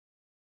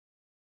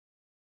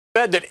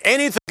said that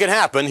anything can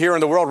happen here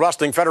in the World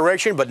Wrestling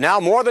Federation, but now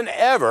more than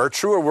ever,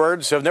 truer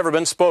words have never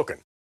been spoken.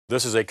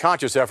 This is a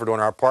conscious effort on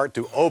our part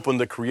to open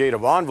the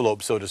creative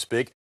envelope, so to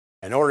speak,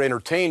 in order to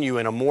entertain you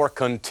in a more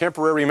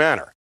contemporary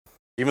manner.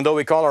 Even though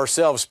we call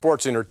ourselves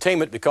sports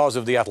entertainment because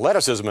of the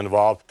athleticism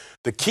involved,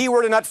 the key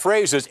word in that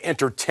phrase is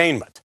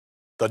entertainment.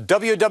 The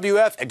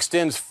WWF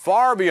extends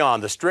far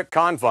beyond the strict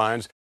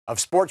confines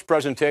of sports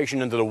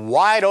presentation into the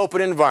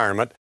wide-open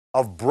environment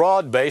of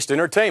broad-based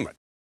entertainment.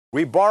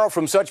 We borrow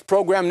from such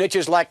program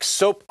niches like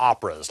soap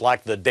operas,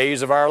 like The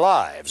Days of Our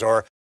Lives,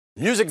 or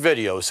music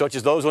videos such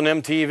as those on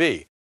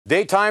MTV,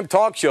 daytime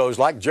talk shows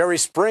like Jerry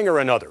Springer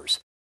and others,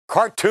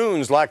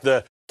 cartoons like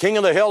The King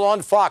of the Hill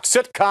on Fox,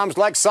 sitcoms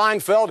like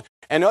Seinfeld,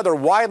 and other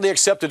widely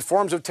accepted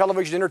forms of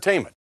television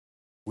entertainment.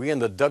 We in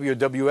the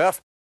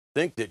WWF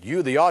think that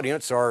you, the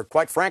audience, are,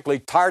 quite frankly,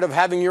 tired of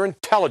having your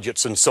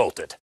intelligence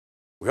insulted.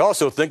 We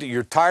also think that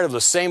you're tired of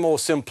the same old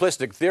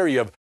simplistic theory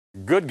of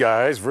good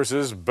guys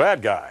versus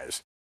bad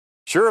guys.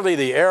 Surely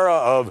the era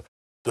of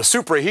the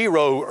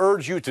superhero who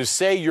urged you to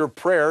say your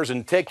prayers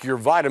and take your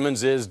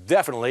vitamins is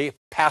definitely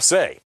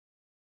passé.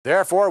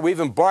 Therefore, we've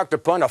embarked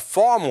upon a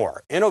far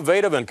more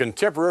innovative and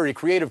contemporary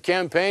creative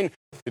campaign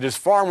that is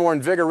far more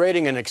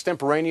invigorating and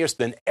extemporaneous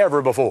than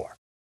ever before.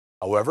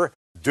 However,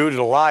 due to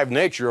the live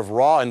nature of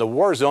Raw and the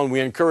War Zone,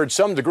 we encourage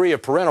some degree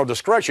of parental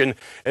discretion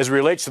as it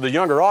relates to the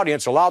younger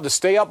audience allowed to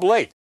stay up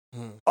late.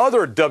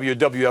 Other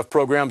WWF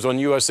programs on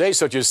USA,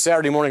 such as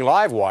Saturday Morning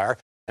Live Wire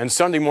and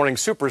Sunday Morning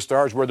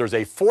Superstars, where there's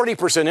a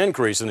 40%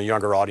 increase in the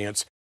younger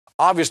audience,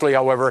 obviously,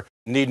 however,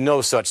 need no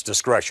such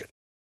discretion.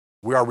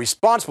 We are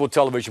responsible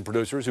television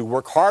producers who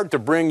work hard to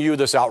bring you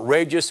this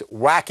outrageous,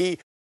 wacky,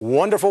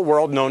 wonderful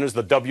world known as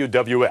the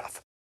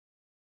WWF.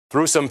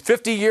 Through some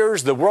 50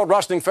 years, the World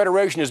Wrestling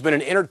Federation has been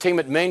an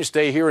entertainment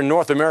mainstay here in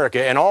North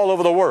America and all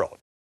over the world.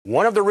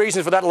 One of the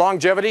reasons for that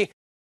longevity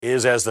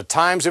is as the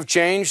times have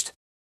changed,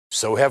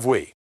 so have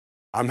we.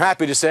 I'm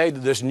happy to say that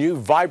this new,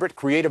 vibrant,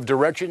 creative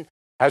direction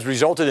has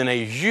resulted in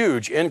a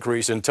huge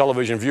increase in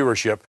television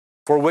viewership,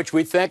 for which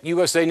we thank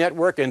USA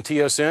Network and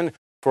TSN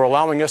for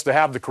allowing us to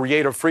have the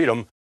creative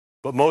freedom,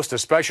 but most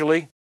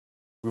especially,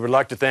 we would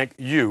like to thank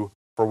you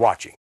for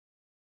watching.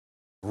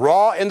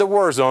 Raw and the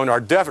War Zone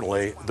are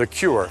definitely the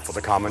cure for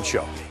the common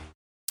show.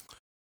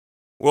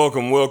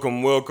 Welcome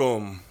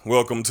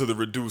to the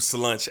Reduced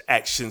Lunch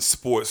Action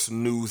Sports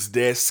News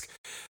Desk.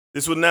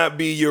 This will not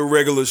be your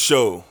regular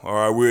show. All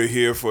right, we're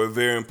here for a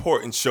very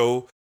important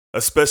show,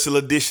 a special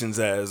editions,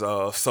 as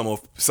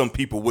some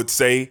people would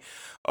say.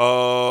 To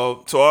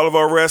all of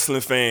our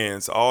wrestling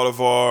fans, all of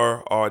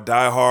our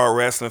diehard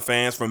wrestling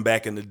fans from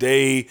back in the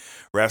day,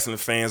 wrestling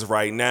fans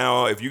right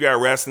now, if you got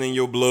wrestling in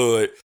your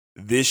blood,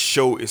 this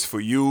show is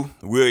for you.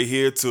 We're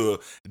here to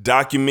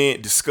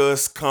document,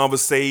 discuss,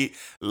 conversate,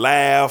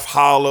 laugh,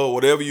 holler,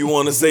 whatever you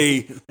want to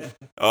say,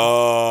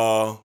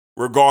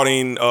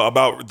 regarding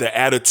about the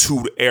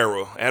Attitude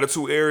Era.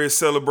 Attitude Era is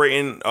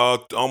celebrating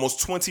almost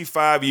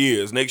 25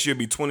 years. Next year will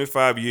be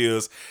 25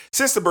 years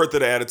since the birth of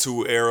the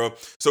Attitude Era.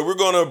 So we're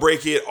going to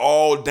break it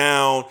all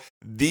down.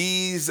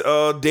 These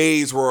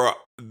days were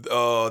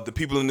the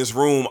people in this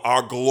room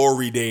are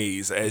glory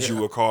days, as you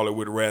would call it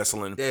with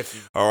wrestling.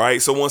 Definitely. All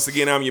right. So once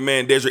again, I'm your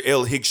man, Desiree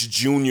L. Hicks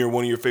Jr.,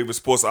 one of your favorite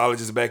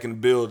sportsologists back in the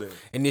building.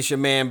 And this your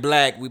man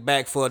Black. We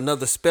back for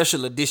another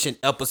special edition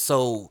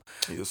episode.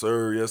 Yes,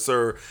 sir. Yes,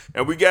 sir.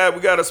 And we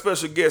got a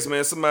special guest,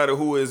 man. Somebody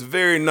who is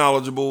very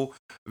knowledgeable,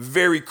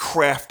 very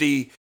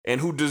crafty,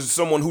 and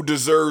someone who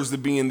deserves to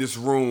be in this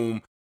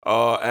room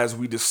as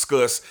we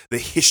discuss the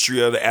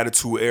history of the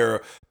Attitude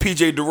Era.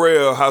 PJ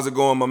Darrell, how's it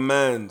going, my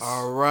man?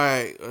 All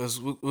right.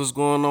 What's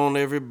going on,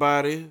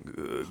 everybody?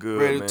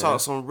 Good, Ready man. to talk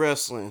some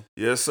wrestling.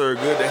 Yes, sir.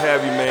 Good to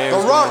have you, man.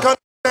 The Rock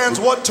understands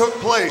what took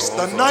place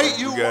the night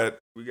you...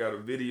 We got a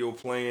video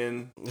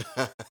playing,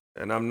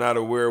 and I'm not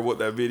aware of what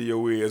that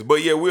video is.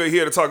 But yeah, we're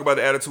here to talk about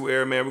the Attitude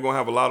Era, man. We're going to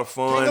have a lot of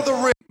fun. King of the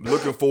Ring.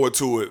 Looking forward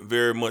to it,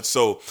 very much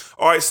so.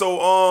 All right, so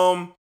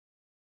on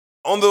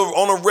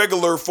a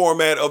regular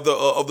format of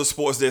the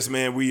sports desk,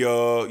 man, we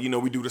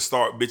do the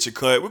start, bitch, or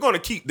cut. We're going to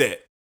keep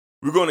that.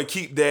 We're going to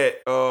keep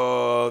that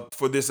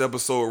for this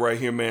episode right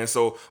here, man.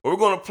 So we're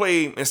going to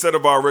play, instead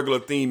of our regular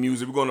theme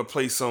music, we're going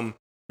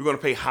to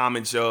pay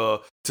homage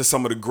to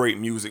some of the great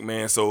music,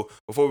 man. So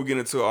before we get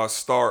into our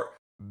start,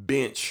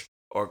 bench,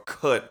 or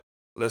cut,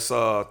 let's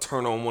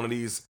turn on one of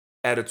these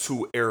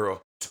Attitude Era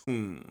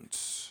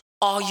tunes.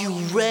 Are you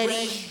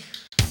ready?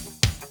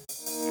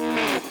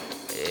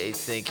 Hey,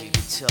 think you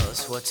can tell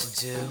us what to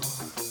do?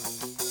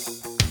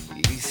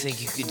 You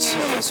think you can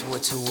tell us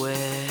what to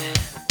wear?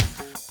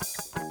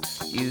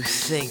 You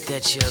think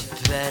that you're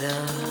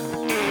better?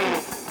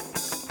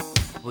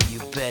 Well, you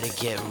better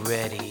get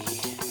ready.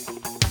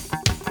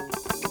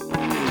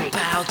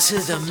 Bow to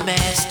the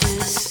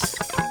masters.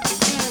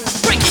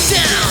 Break it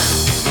down!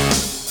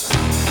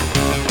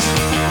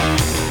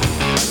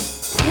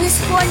 New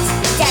Sports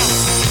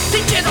Desk.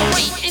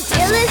 Degenerate into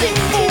You're listening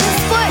to the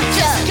Sports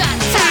Show. got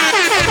time.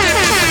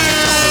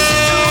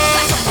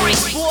 That's a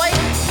break, boy.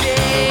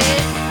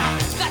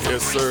 Yeah.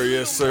 Yes, sir.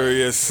 Yes, sir.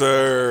 Yes,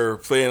 sir.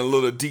 Playing a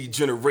little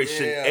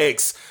D-Generation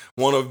X,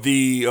 one of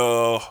the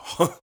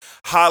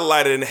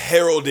highlighted and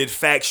heralded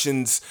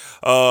factions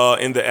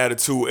in the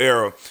Attitude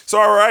Era. So,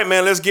 all right,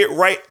 man, let's get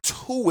right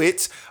to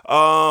it.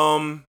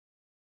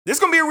 This is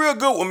going to be a real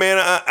good one, man.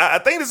 I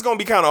think this is going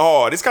to be kind of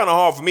hard. It's kind of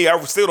hard for me.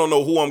 I still don't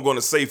know who I'm going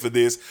to say for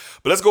this,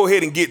 but let's go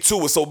ahead and get to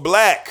it. So,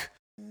 Black,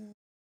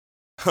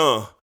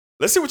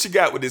 let's see what you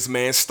got with this,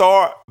 man.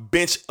 Start,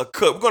 bench, a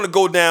cut. We're going to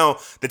go down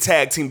the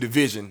tag team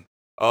division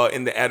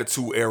in the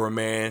Attitude Era,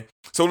 man.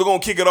 So we're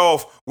going to kick it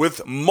off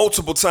with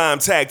multiple-time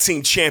tag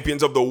team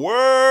champions of the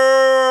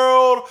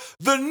world,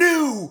 the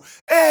New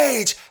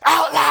Age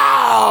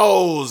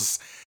Outlaws.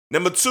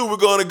 Number 2, we're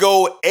going to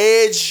go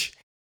Edge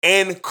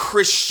and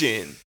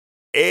Christian.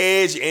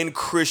 Edge and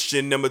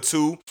Christian, number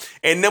 2.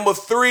 And number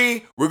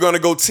 3, we're going to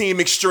go Team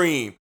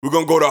Extreme. We're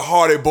going to go to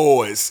Hardy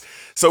Boys.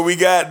 So we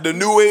got the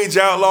New Age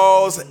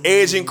Outlaws,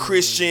 Edge and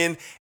Christian,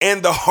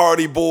 and the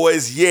Hardy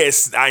Boys.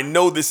 Yes, I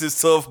know this is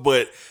tough,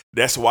 but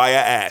that's why I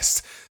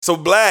asked. So,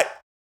 Black,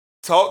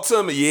 talk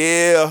to me.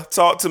 Yeah,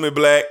 talk to me,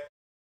 Black.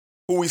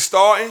 Who we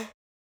starting?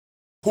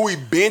 Who we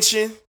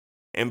benching?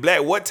 And,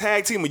 Black, what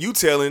tag team are you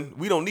telling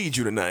we don't need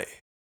you tonight?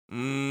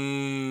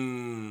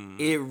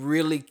 It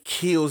really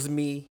kills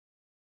me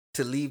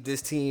to leave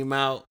this team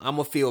out. I'm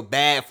going to feel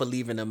bad for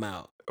leaving them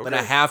out. Okay. But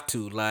I have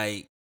to,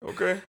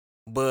 Okay.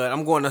 But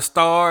I'm going to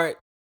start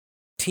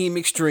Team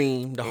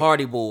Extreme, the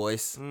Hardy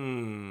Boys.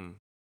 Hmm.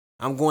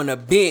 I'm going to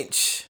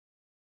bench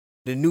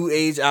the New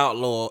Age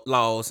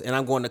Outlaws, and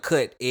I'm going to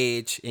cut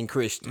Edge and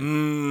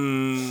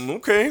Christian.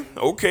 Okay.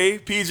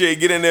 PJ,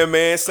 get in there,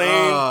 man.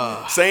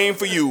 Same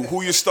for you.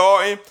 Who you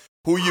starting?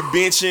 Who you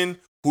benching?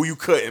 Who you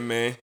cutting,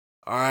 man?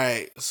 All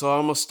right, so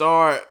I'm going to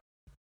start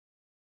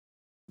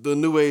the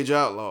New Age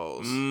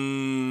Outlaws.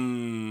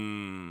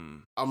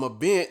 I'm a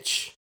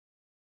bench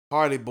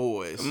Hardy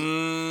Boys.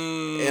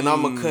 And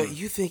I'm going to cut,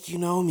 you think you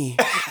know me,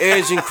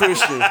 Edge and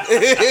Christian.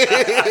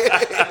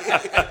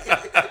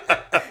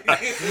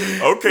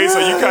 Okay, so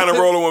you kind of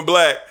rolling with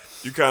Black.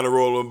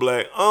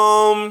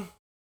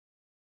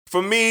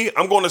 For me,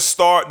 I'm going to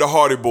start the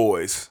Hardy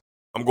Boys.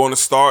 I'm going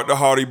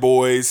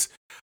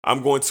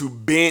to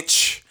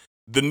bench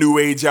the New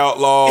Age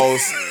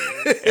Outlaws.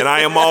 And I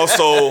am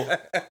also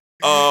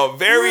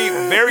very,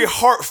 very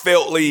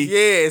heartfeltly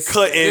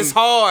cutting it's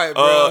hard,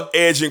 bro.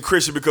 Edge and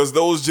Christian, because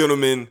those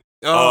gentlemen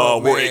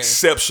were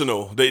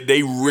exceptional.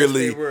 They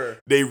really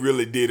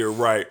did it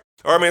right.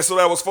 All right, man, so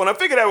that was fun. I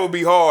figured that would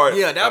be hard.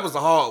 Yeah, that was a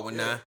hard one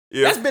now.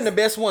 Yeah. That's been the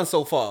best one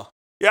so far.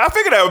 Yeah, I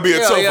figured that would be a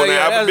tough one.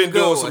 Yeah, I've been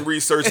doing one. some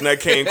research and that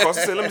came across.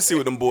 I said, let me see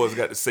what them boys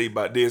got to say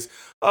about this.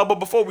 But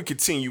before we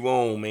continue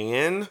on,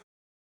 man.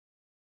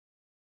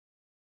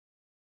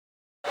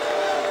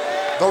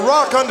 The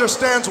Rock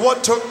understands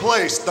what took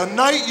place. The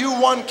night you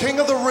won King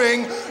of the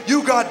Ring,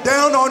 you got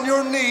down on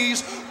your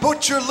knees,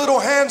 put your little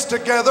hands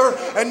together,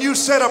 and you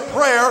said a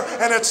prayer,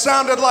 and it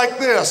sounded like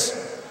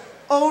this.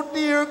 Oh,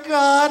 dear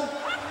God.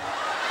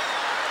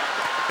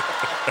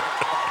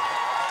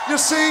 You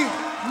see,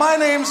 my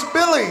name's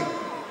Billy,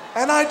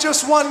 and I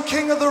just won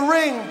King of the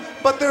Ring,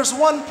 but there's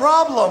one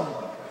problem.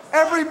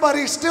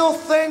 Everybody still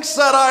thinks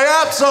that I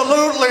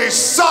absolutely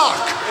suck.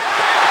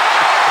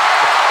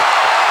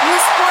 New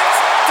Sports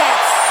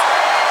Desk.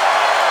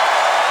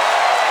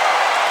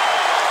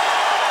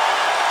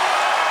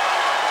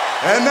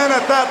 And then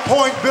at that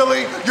point,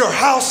 Billy, your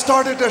house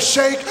started to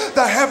shake,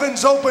 the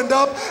heavens opened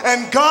up,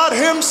 and God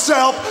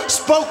himself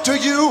spoke to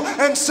you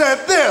and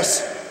said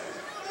this,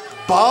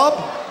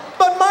 Bob,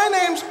 but my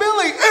name's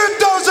Billy. It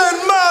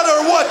doesn't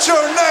matter what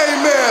your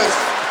name is.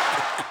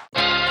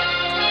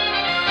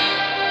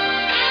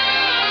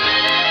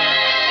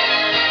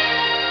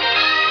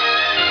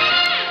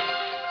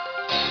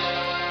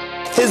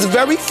 His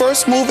very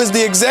first move as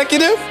the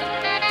executive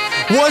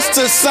was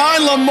to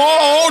sign Lamar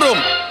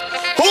Odom,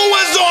 who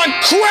was on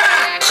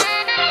crack.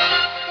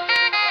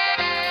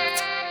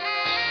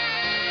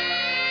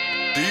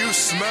 Do you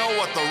smell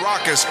what The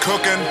Rock is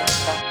cooking?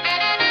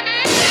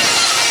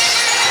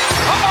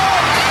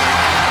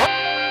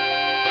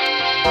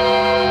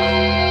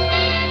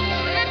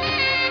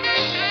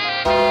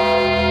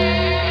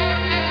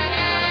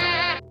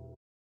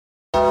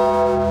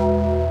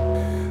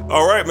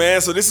 All right,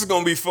 man. So this is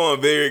gonna be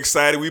fun. Very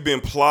excited. We've been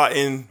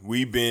plotting.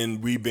 We've been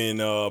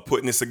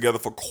putting this together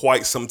for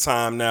quite some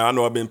time now. I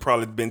know I've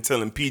probably been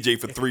telling PJ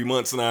for 3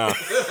 months now.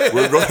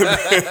 We're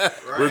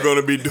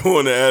gonna be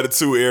doing the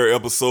Attitude Era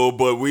episode,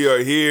 but we are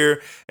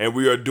here and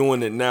we are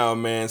doing it now,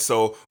 man.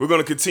 So we're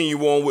gonna continue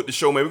on with the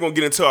show, man. We're gonna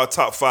get into our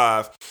top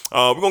 5.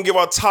 We're gonna give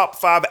our top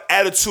 5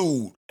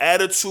 Attitude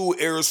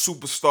Era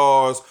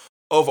superstars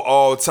of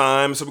all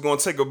time. So we're gonna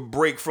take a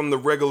break from the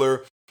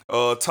regular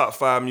top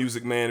 5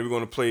 music, man. We're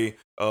going to play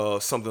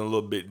something a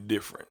little bit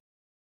different.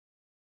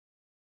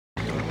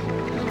 No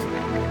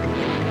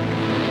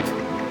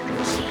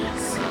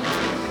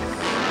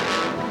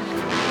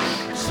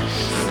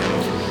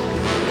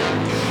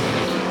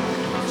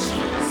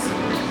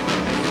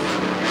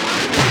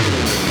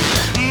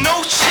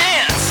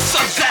chance, so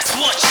that's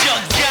what you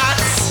got.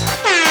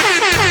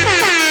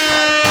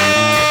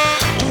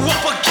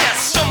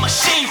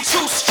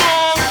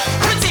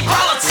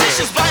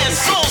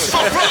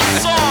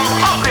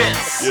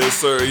 Yes,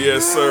 sir.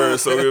 Yes, sir.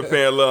 So we're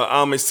paying a little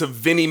homage to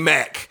Vinnie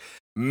Mac,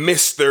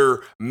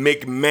 Mr.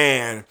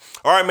 McMahon.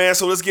 All right, man.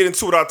 So let's get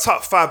into it. Our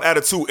top 5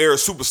 Attitude Era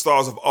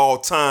superstars of all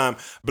time.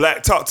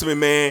 Black, talk to me,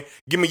 man.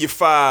 Give me your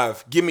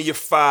 5. Give me your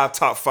 5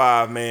 top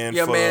 5, man.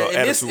 Yeah, for man. And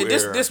Attitude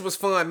Era. this was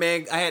fun,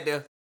 man. I had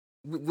to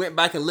went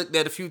back and looked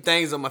at a few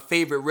things on my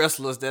favorite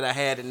wrestlers that I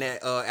had in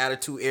that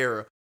Attitude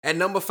Era. At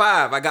number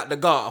 5, I got The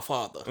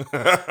Godfather.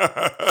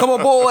 Come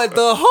aboard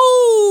the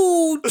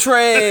whole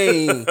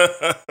train.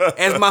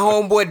 As my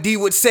homeboy D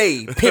would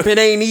say, pimpin'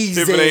 ain't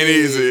easy. Pimpin' ain't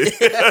easy.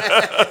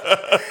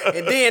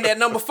 And then at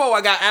number 4,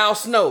 I got Al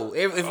Snow.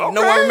 If no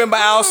one remember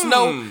Al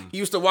Snow, he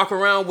used to walk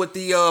around with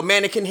the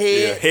mannequin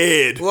head. Yeah,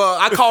 head. Well,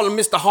 I call him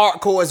Mr.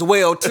 Hardcore as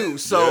well, too.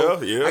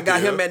 So Yeah, I got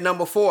him at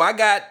number 4.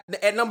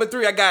 At number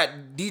 3, I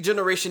got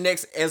D-Generation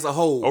X as a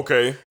whole.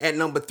 Okay. At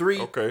number 3.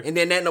 Okay. And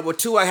then at number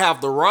 2, I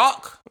have The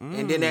Rock.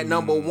 And then at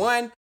number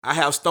 1, I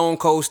have Stone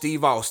Cold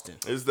Steve Austin.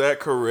 Is that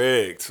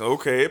correct?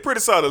 Okay. Pretty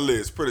solid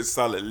list.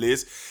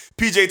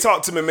 PJ,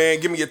 talk to me, man.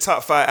 Give me your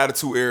top 5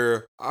 Attitude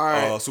Era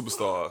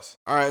superstars.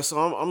 All right, so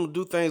I'm gonna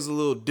do things a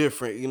little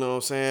different. You know what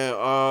I'm saying?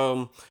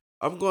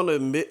 I'm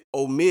gonna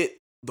omit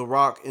The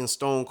Rock and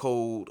Stone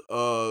Cold,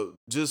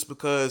 just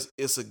because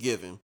it's a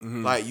given.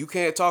 Mm-hmm. Like, you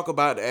can't talk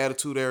about the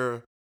Attitude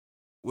Era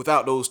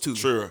without those two.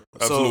 Sure,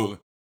 absolutely. So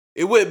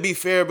it wouldn't be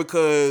fair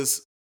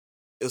because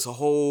it's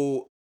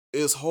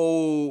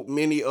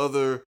many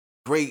other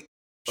great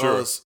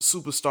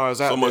superstars out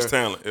there. So much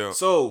talent, yeah.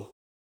 So,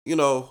 you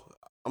know,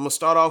 I'm gonna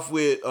start off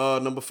with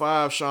number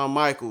 5, Shawn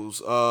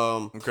Michaels.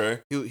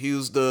 Okay. He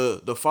was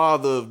the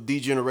father of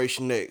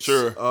D-Generation X.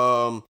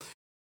 Sure.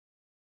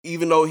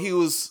 Even though he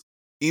was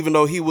at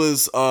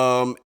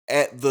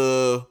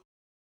the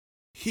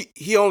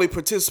he only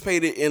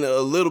participated in a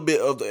little bit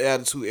of the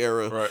Attitude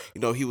Era. Right. You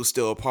know, he was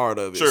still a part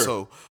of it. Sure.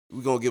 So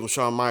we're gonna give him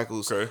Shawn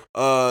Michaels. Okay.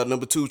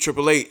 Number 2,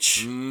 Triple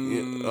H.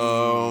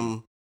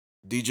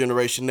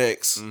 D-Generation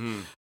X.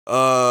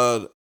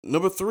 Mm-hmm.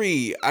 Number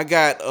 3, I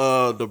got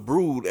the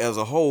Brood as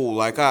a whole.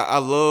 Like, I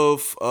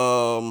love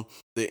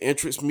the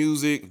entrance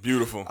music.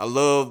 Beautiful. I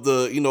love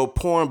the,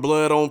 pouring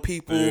blood on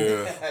people.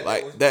 Yeah.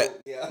 Like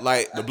that.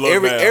 Like the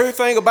blood bath.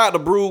 Everything about the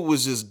Brood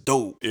was just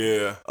dope.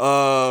 Yeah.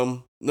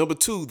 Number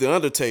 2, The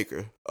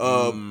Undertaker.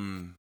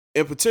 In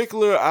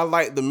particular, I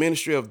like the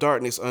Ministry of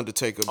Darkness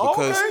Undertaker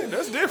because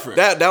that's different.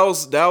 That's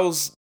different.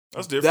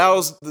 That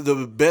was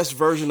the best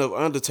version of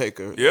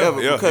Undertaker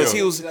ever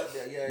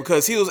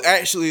because he was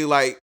actually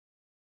like,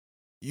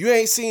 you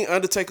ain't seen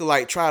Undertaker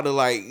like try to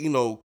like,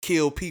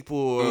 kill people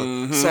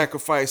or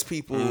sacrifice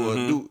people or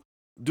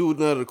do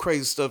none of the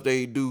crazy stuff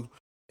they do.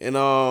 And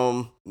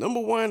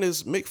number 1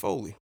 is Mick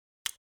Foley.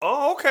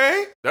 Oh,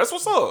 okay. That's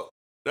what's up.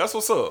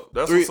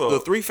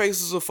 The 3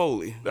 faces of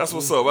Foley. That's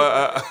what's up.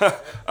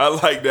 I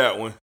like that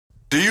one.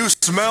 Do you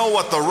smell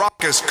what The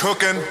Rock is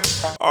cooking?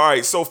 All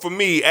right, so for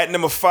me, at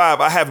number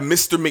 5, I have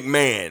Mr.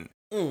 McMahon.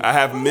 I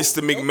have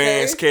Mr.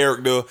 McMahon's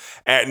character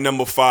at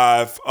number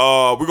 5.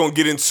 We're going to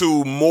get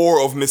into more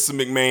of Mr.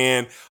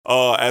 McMahon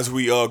as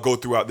we go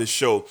throughout this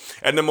show.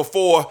 At number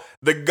 4,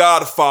 The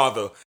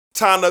Godfather.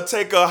 Time to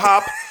take a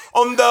hop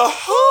on the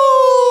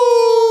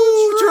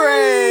whole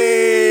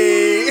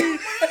train.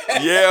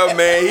 Yeah,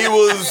 man, he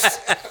was.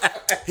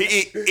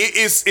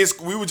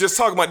 We were just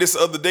talking about this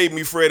the other day,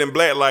 me, Fred, and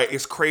Black. Like,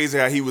 it's crazy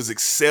how he was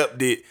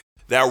accepted.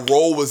 That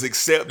role was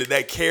accepted.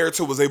 That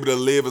character was able to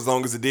live as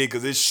long as it did,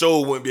 because this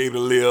show wouldn't be able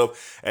to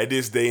live at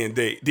this day and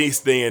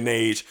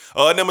age.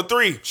 Number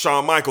 3,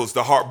 Shawn Michaels,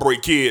 the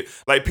Heartbreak Kid.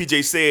 Like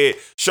PJ said,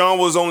 Shawn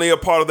was only a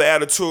part of the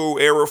Attitude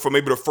Era for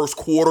maybe the first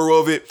quarter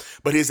of it,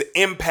 but his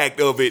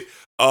impact of it,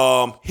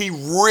 he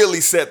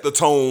really set the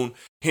tone.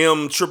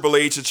 Him, Triple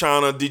H,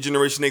 China,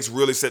 D-Generation X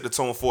really set the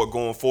tone for it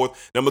going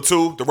forth. Number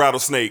 2, the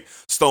Rattlesnake,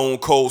 Stone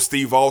Cold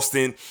Steve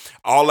Austin.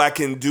 All I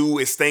can do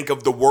is think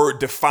of the word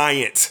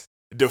defiant.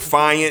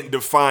 Defiant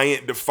with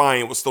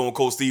Stone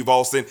Cold Steve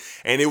Austin.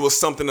 And it was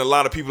something a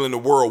lot of people in the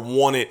world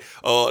wanted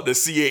to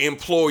see an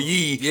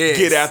employee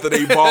get after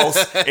their boss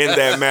in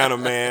that manner,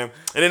 man.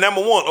 And then number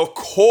 1, of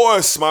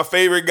course, my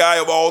favorite guy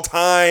of all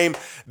time,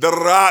 The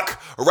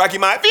Rock, Rocky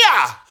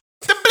Maivia,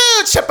 the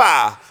Blood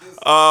Chipper.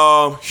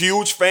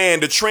 Huge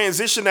fan. The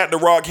transition that The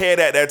Rock had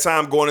at that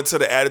time going into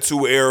the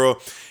Attitude Era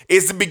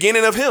is the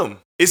beginning of him.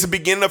 It's the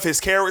beginning of his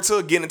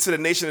character, getting into the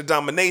Nation of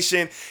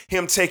Domination,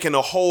 him taking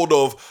a hold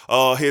of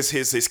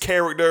his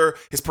character,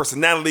 his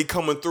personality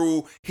coming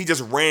through. He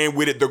just ran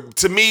with it.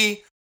 To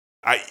me,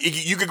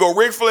 you could go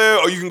Ric Flair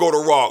or you can go The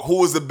Rock.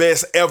 Who is the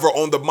best ever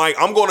on the mic?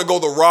 I'm going to go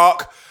The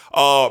Rock.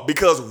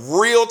 Because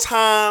real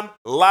time,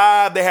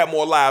 live, they had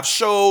more live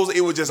shows.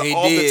 It was just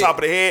the top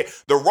of the head.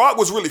 The Rock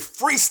was really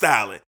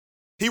freestyling.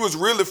 He was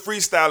really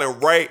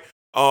freestyling right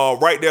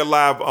there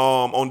live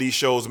on these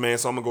shows, man.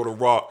 So I'm gonna go to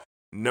Rock,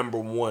 number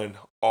 1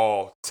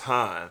 all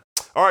time.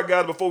 All right,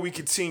 guys, before we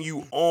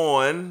continue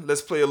on,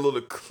 let's play a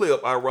little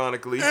clip,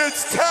 ironically.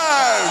 It's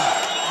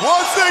time,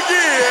 once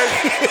again,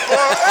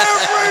 for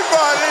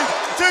everybody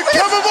to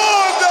come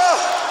aboard the...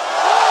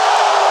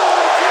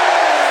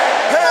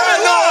 Hey,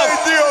 I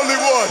ain't the only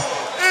one.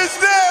 Is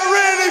there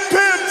any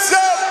pimps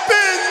up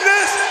in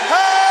this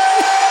house?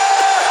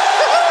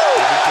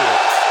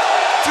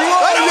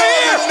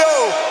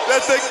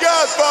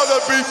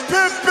 rather be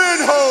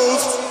pimping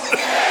hoes.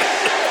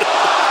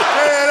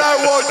 Man, I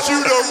want you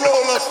to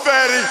roll a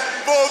fatty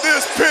for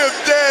this pimp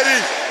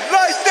daddy.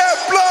 Light that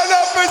blunt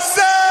up and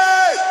say.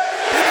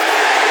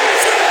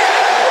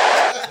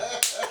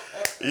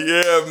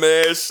 Yeah,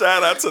 man.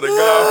 Shout out to the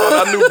Godfather.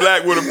 I knew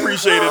Black would have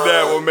appreciated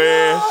that one,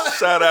 man.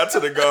 Shout out to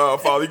the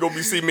Godfather. You gonna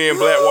be seeing me and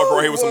Black walk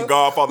around here with some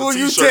Godfather Who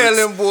t-shirts. you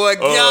telling, boy?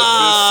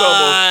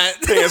 God.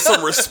 This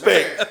summer,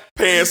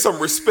 paying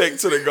some respect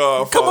to the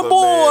Godfather. Come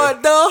aboard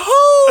man. the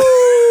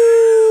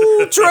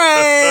whole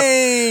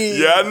train.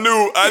 Yeah,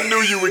 I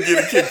knew you would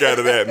get a kick out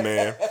of that,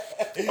 man.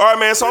 All right,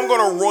 man. So I'm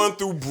gonna run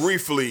through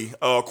briefly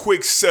a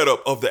quick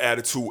setup of the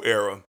Attitude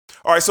Era.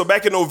 All right, so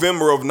back in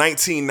November of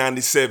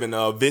 1997,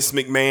 Vince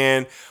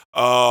McMahon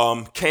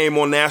came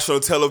on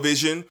national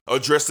television,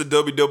 addressed the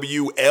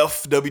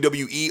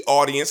WWE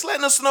audience,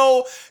 letting us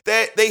know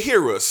that they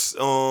hear us.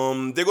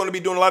 They're going to be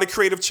doing a lot of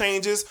creative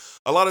changes.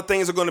 A lot of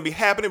things are going to be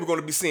happening. We're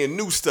going to be seeing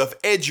new stuff,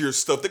 edgier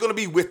stuff. They're going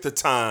to be with the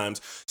times.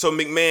 So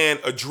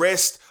McMahon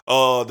addressed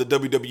the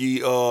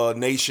WWE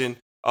nation.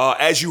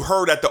 As you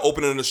heard at the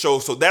opening of the show,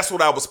 so that's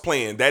what I was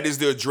playing. That is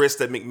the address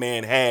that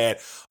McMahon had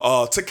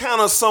to kind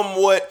of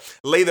somewhat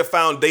lay the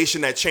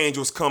foundation that change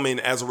was coming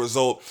as a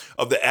result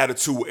of the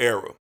Attitude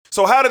Era.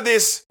 So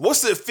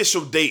what's the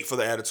official date for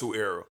the Attitude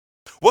Era?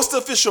 What's the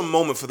official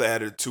moment for the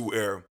Attitude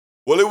Era?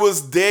 Well, it was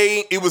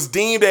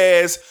deemed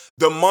as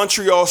the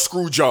Montreal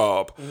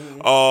Screwjob,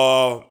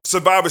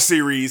 Survivor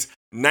Series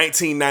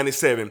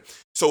 1997.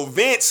 So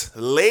Vince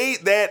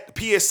laid that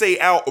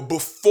PSA out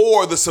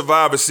before the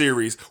Survivor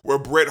Series, where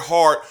Bret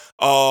Hart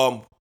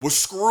was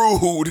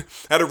screwed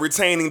out of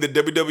retaining the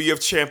WWF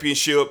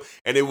Championship,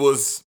 and it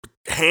was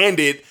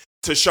handed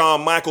to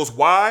Shawn Michaels.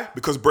 Why?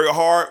 Because Bret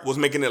Hart was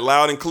making it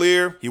loud and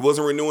clear. He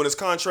wasn't renewing his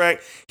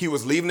contract. He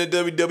was leaving the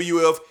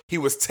WWF. He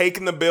was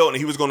taking the belt, and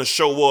he was going to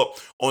show up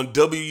on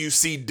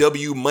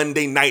WCW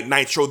Monday Night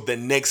Nitro the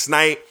next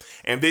night.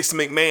 And Vince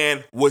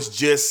McMahon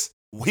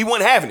he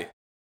wasn't having it.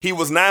 He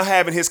was now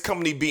having his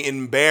company be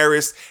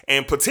embarrassed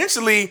and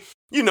potentially,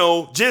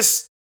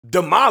 just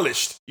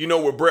demolished,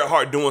 with Bret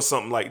Hart doing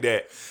something like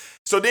that.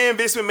 So then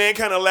Vince McMahon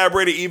kind of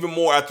elaborated even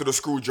more after the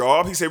screw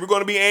job. He said, we're going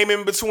to be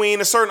aiming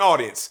between a certain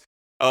audience,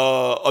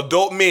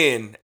 adult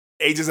men,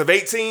 ages of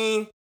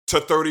 18 to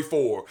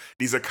 34.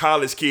 These are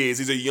college kids.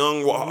 These are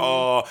young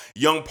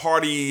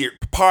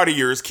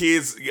partiers,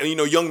 kids,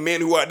 young men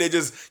who out there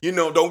just,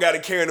 don't got a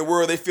care in the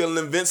world. They feeling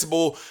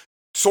invincible,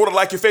 sort of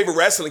like your favorite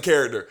wrestling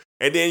character.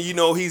 And then,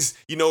 he's,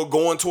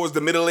 going towards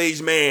the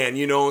middle-aged man,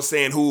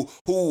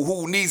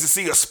 who needs to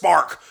see a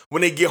spark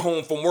when they get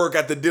home from work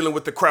after dealing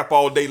with the crap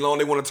all day long.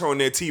 They want to turn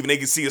their TV and they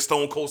can see a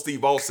Stone Cold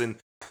Steve Austin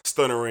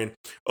stunnering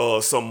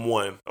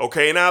someone.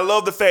 Okay, and I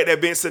love the fact that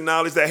Vince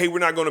acknowledged that, hey, we're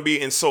not going to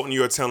be insulting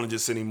your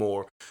intelligence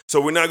anymore.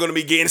 So we're not going to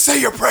be getting, say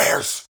your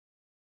prayers,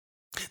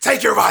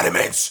 take your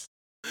vitamins,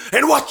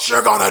 and what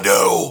you're going to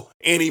do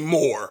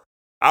anymore.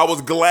 I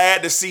was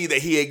glad to see that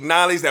he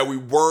acknowledged that we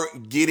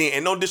weren't getting,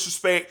 and no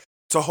disrespect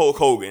to Hulk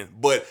Hogan,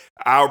 but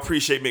I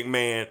appreciate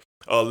McMahon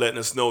letting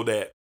us know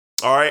that.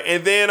 All right,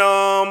 and then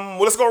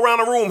let's go around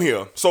the room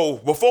here. So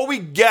before we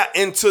got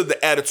into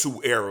the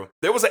Attitude Era,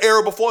 there was an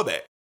era before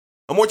that,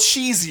 a more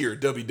cheesier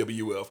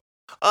WWF,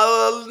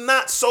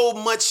 not so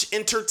much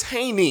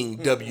entertaining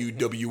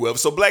WWF.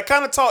 So Black,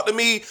 kind of talk to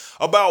me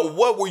about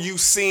what were you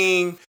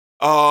seeing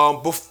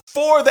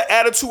before the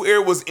Attitude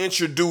Era was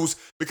introduced,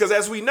 because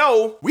as we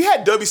know, we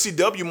had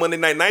WCW Monday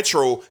Night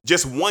Nitro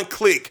just one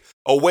click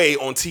away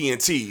on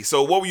TNT.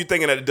 So what were you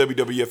thinking at the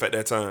WWF at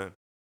that time?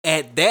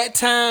 At that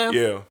time,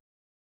 yeah,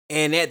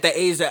 and at the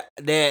age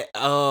that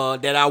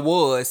I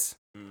was,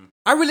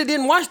 I really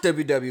didn't watch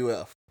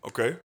WWF.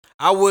 Okay,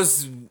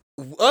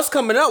 us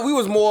coming up, we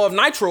was more of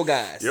Nitro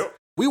guys. Yep.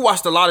 We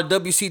watched a lot of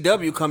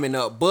WCW coming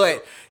up,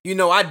 but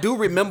I do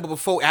remember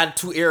before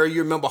Attitude Era.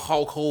 You remember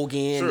Hulk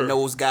Hogan and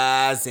those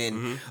guys,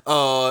 and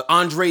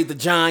Andre the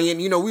Giant.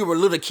 We were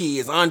little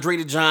kids. Andre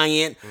the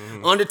Giant,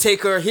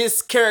 Undertaker.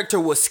 His character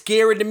was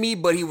scary to me,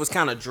 but he was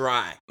kind of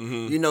dry.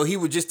 He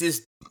was just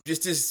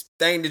this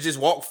thing to just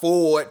walk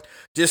forward,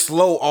 just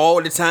slow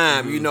all the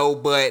time.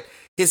 But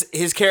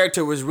his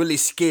character was really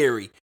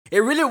scary. It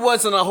really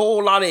wasn't a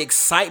whole lot of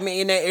excitement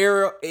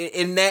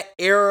in that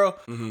era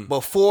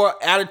before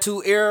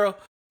Attitude Era,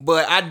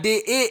 but I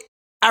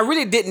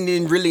really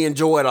didn't really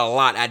enjoy it a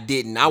lot. I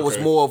didn't. I was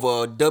more of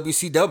a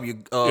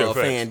WCW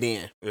fan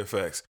then. Yeah,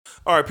 facts.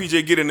 All right,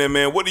 PJ, get in there,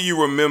 man. What do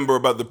you remember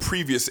about the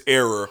previous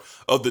era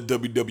of the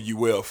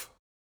WWF?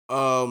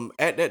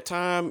 At that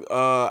time,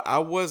 I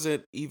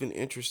wasn't even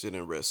interested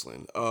in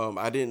wrestling.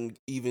 I didn't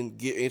even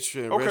get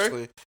interested in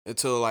wrestling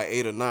until like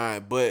 8 or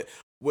 9. But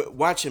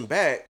watching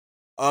back,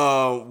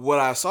 what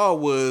I saw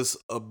was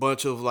a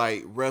bunch of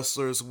like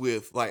wrestlers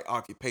with like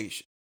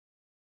occupation.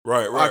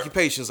 Right.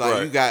 Occupations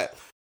like you got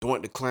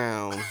Doink the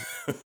Clown,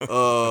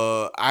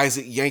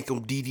 Isaac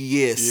Yankem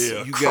DDS.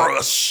 Yeah, you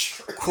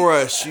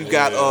Crush. You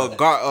got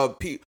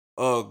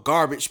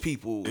garbage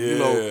people.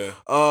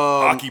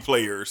 Hockey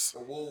players.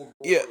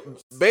 Yeah,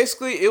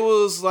 basically it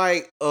was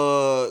like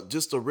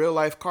just a real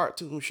life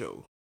cartoon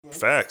show.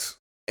 Facts.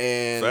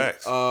 And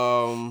Facts.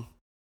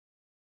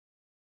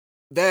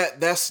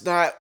 that's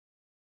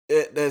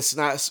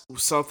not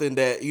something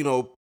that, you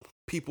know,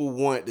 people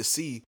want to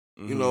see.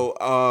 Mm-hmm. You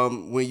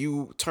know, when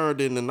you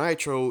turned into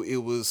Nitro, it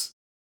was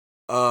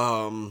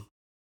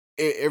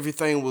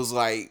everything was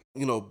like,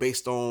 you know,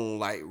 based on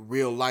like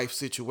real life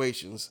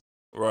situations.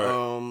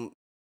 Right.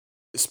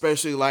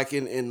 Especially like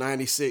in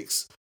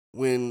 96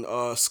 when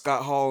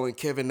Scott Hall and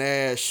Kevin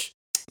Nash,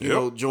 you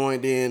know,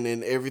 joined in,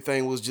 and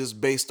everything was just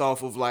based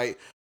off of like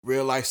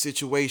real life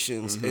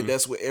situations. Mm-hmm. And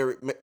that's what Eric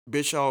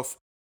Bischoff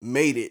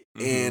made it.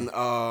 Mm-hmm.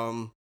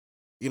 And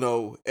you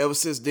know, ever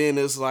since then,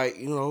 it's like,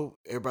 you know,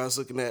 everybody's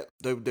looking at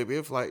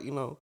WWF like, you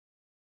know,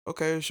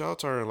 okay, it's y'all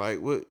turn.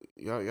 Like, what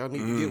y'all need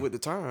to get with the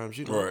times,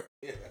 you know? Right.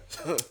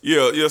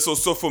 Yeah. So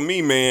for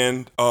me,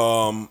 man,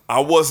 I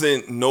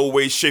wasn't no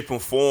way, shape, or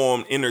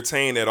form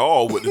entertained at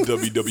all with the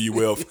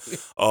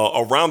WWF.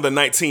 Around the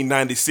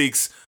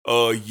 1996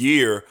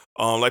 year,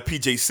 like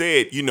PJ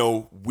said, you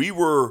know, we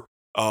were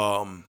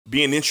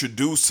being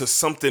introduced to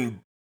something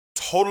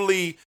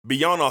totally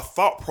beyond our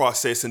thought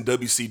process in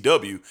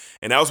WCW.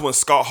 And that was when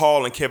Scott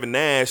Hall and Kevin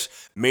Nash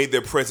made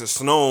their presence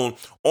known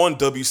on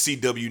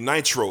WCW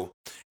Nitro.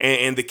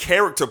 And the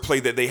character play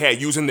that they had,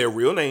 using their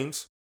real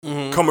names,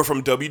 coming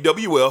from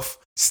WWF,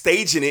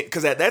 staging it,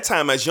 because at that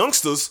time as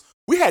youngsters,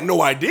 we had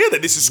no idea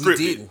that this is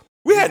scripted.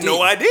 We had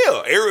no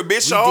idea. Eric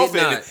Bischoff,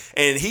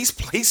 and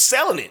he's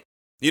selling it.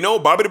 You know,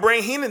 Bobby the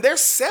Brain Heenan, they're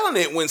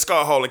selling it when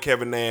Scott Hall and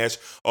Kevin Nash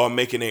are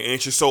making their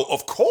entrance. So,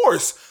 of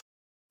course,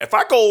 if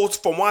I go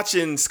from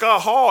watching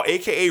Scott Hall,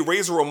 a.k.a.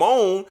 Razor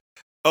Ramon,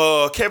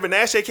 Kevin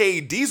Nash,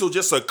 a.k.a. Diesel,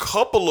 just a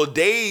couple of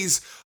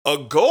days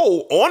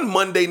ago on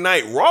Monday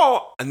Night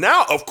Raw,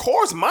 now, of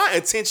course, my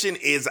attention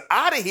is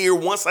out of here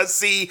once I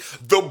see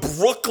the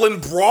Brooklyn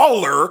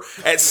Brawler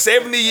at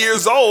 70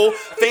 years old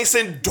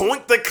facing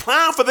Doink the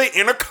Clown for the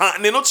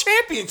Intercontinental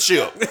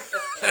Championship.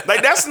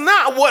 Like, that's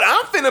not what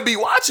I'm finna be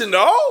watching,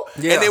 though.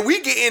 Yeah. And then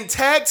we get in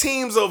tag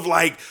teams of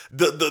like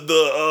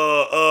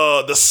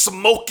the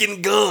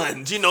Smoking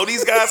Guns. You know,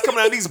 these guys coming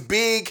out of these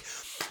big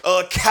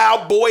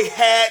cowboy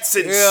hats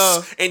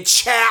and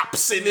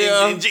chaps and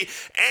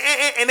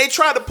they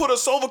tried to put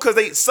us over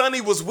because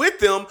Sonny was with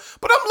them.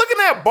 But I'm looking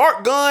at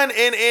Bart Gunn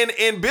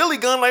and Billy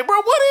Gunn like, bro,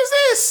 what is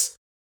this?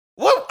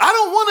 What? I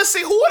don't want to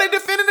see, who are they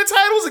defending the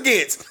titles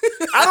against?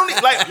 I don't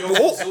like.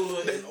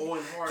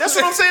 That's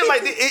what I'm saying.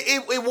 Like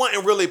it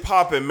wasn't really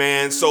popping,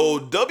 man. So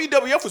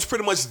WWF was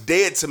pretty much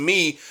dead to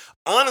me,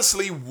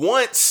 honestly.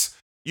 Once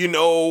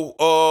Scott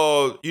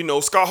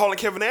Hall and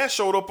Kevin Nash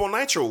showed up on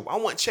Nitro, I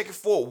wasn't checking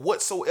for it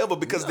whatsoever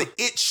because the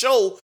It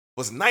show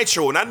was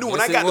Nitro, and I knew when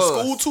I got to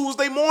school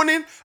Tuesday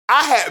morning,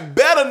 I had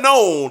better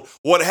known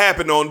what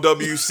happened on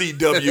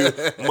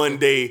WCW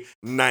Monday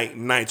Night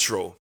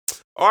Nitro.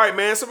 All right,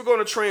 man, so we're going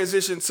to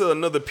transition to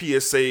another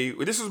PSA.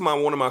 This is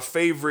one of my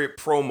favorite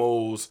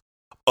promos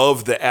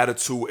of the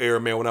Attitude Era,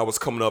 man, when I was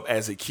coming up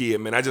as a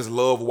kid, man. I just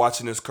love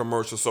watching this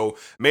commercial, so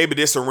maybe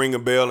this will ring a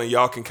bell and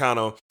y'all can kind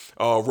of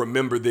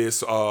remember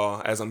this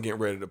as I'm getting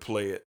ready to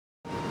play it.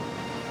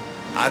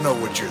 I know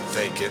what you're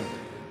thinking.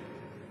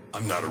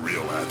 I'm not a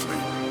real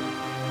athlete.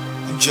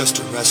 I'm just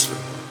a wrestler.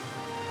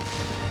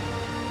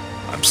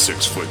 I'm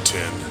 6'10",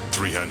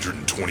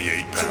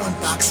 328 pounds. I won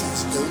boxing,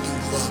 golden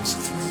gloves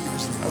 3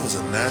 years ago. I was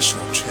a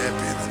national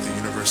champion at the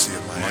University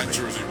of Miami. My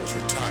jersey was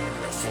retired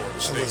at Florida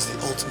State. I was the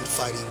ultimate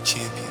fighting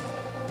champion.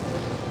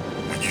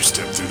 When you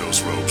step through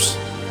those ropes,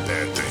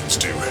 bad things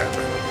do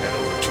happen. Had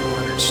over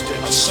 200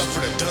 steps. I've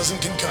suffered a dozen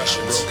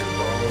concussions. Broken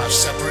bone. I've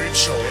separated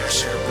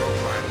shoulders. Broke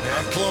my neck.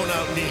 I've blown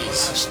out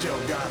knees. I still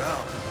got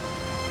up.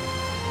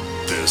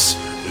 This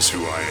is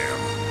who I am.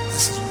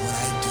 This is what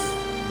I do.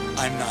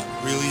 I'm not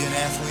really an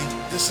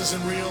athlete. This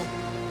isn't real.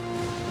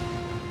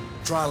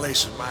 Try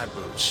lacing my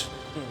boots.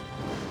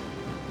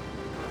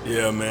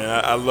 Yeah, man,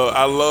 I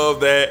love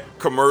that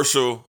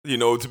commercial. You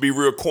know, to be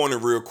real corny,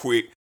 real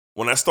quick.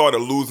 When I started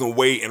losing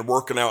weight and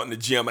working out in the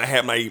gym, I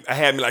had me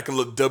like a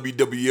little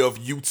WWF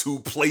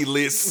YouTube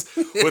playlist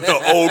with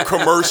the old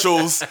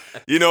commercials.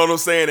 You know what I'm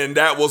saying? And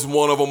that was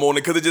one of them on it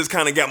because it just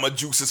kind of got my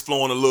juices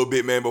flowing a little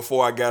bit, man,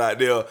 before I got out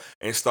there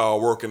and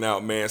started working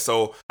out, man.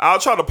 So I'll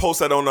try to post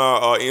that on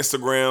our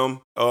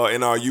Instagram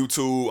and our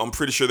YouTube. I'm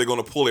pretty sure they're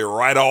going to pull it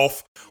right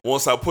off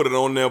once I put it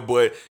on there.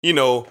 But, you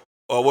know,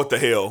 what the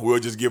hell? We'll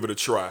just give it a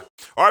try.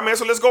 All right, man,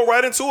 so let's go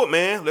right into it,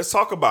 man. Let's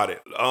talk about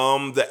it.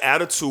 The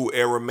Attitude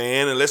Era,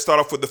 man. And let's start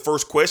off with the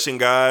first question,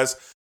 guys.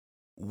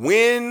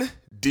 When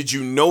did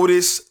you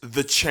notice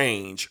the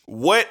change?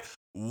 What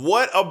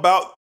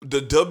about the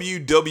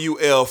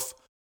WWF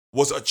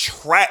was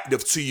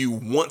attractive to you,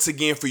 once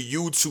again, for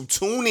you to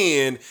tune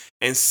in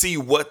and see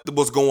what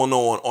was going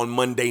on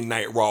Monday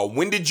Night Raw?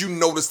 When did you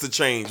notice the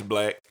change,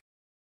 Black?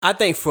 I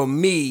think for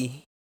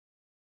me,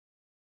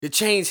 the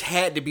change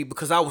had to be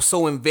because I was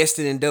so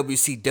invested in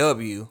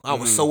WCW. I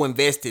was so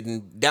invested,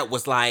 and that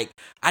was like,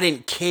 I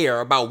didn't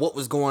care about what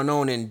was going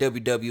on in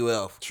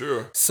WWF.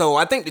 Sure. So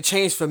I think the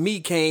change for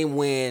me came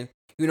when,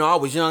 you know, I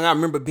was young. I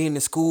remember being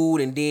in school,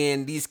 and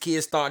then these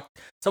kids some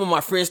of my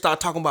friends start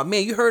talking about,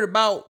 man, you heard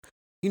about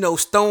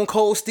Stone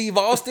Cold Steve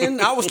Austin.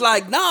 I was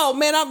like, no,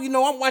 man,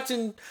 I'm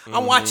watching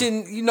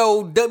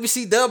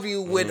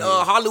WCW with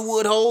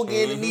Hollywood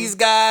Hogan and these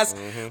guys.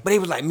 But they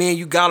was like, man,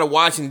 you gotta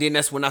watch. And then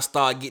that's when I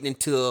started getting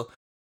into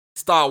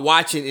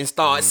watching and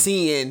start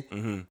seeing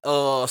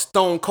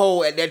Stone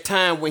Cold at that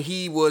time when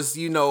he was,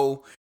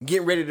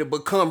 getting ready to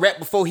become, right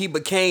before he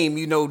became,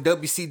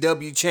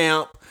 WCW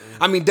champ.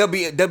 I mean,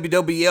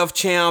 WWF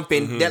champ,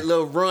 and that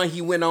little run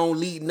he went on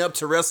leading up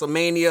to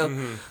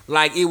WrestleMania.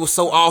 Like, it was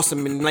so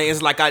awesome. And like,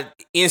 it's like I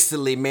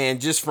instantly, man,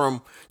 just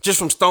from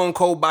Stone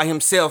Cold by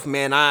himself,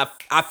 man, I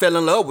fell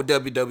in love with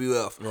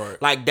WWF.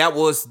 Right. Like, that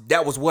was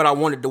what I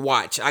wanted to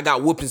watch. I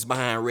got whoopings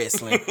behind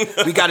wrestling.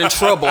 We got in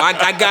trouble. I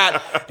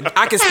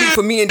can speak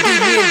for me and D. Me and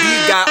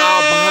D got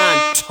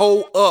all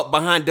toe up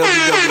behind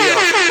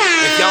WWF.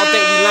 If y'all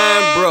think we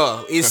lying,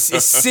 bruh,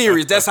 it's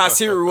serious. That's how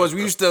serious it was.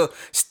 We used to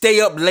stay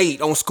up late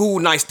on school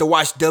nights to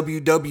watch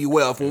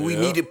WWF when we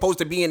needed supposed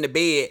to be in the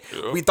bed.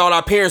 We thought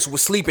our parents were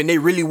sleeping. They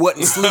really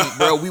wasn't asleep,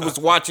 bro. We was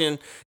watching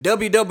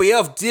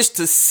WWF just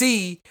to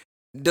see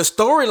the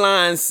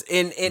storylines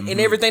and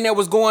everything that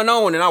was going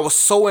on. And I was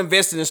so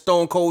invested in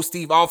Stone Cold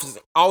Steve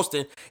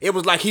Austin. It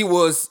was like he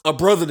was a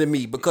brother to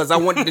me because I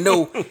wanted to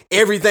know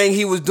everything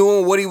he was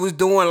doing, what he was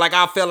doing. Like,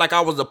 I felt like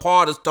I was a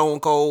part of Stone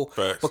Cold.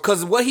 Facts.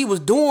 Because what he was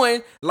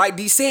doing, like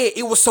D said,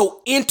 it was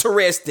so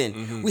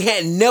interesting. We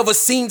had never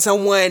seen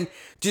someone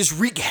just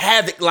wreak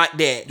havoc like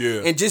that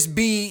and just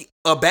be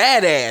a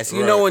badass,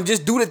 you know, and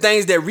just do the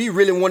things that we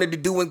really wanted to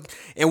do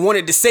and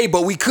wanted to say,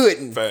 but we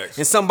couldn't. Facts.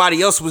 And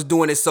somebody else was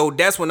doing it. So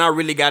that's when I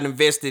really got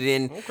invested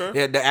in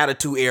the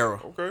Attitude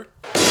Era. Okay.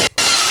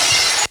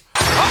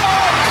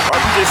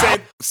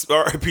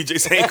 All right, PJ,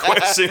 same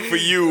question for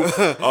you.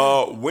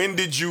 When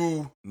did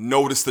you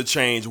notice the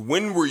change?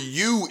 When were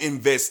you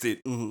invested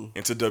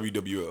into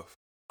WWF?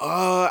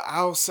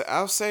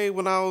 I'll say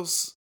when I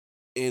was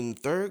in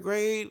third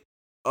grade.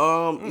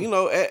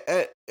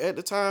 At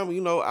the time,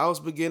 I was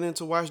beginning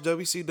to watch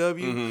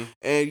WCW,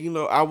 and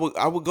I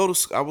would go to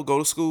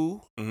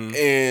school,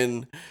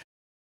 and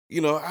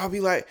I'll be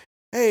like,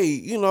 hey,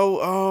 hey,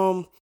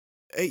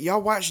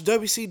 y'all watch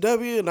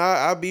WCW, and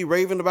I'd be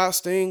raving about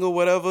Sting or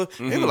whatever.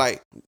 They be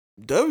like,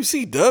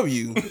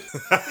 WCW,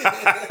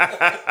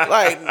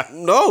 like,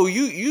 no,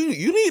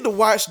 you need to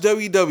watch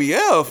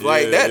WWF,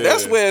 like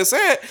that's where it's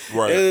at,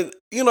 right?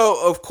 And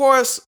of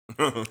course,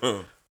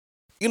 I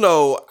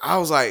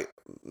was like,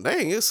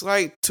 dang, it's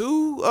like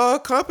two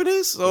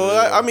companies. So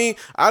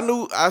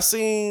I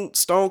seen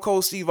Stone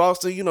Cold Steve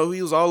Austin. He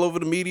was all over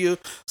the media.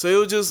 So it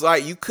was just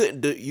like you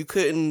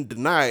couldn't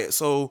deny it.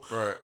 So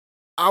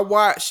I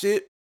watched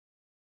it,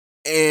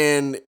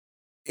 and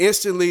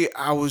instantly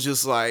I was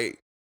just like,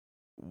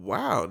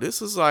 wow,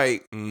 this is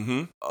like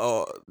 10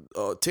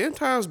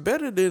 times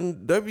better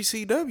than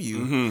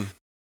WCW.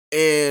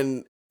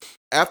 And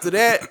after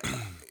that.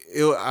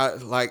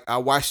 I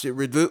watched it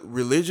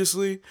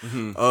religiously.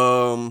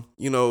 I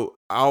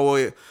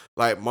always,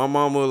 like, my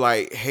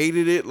mama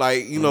hated it.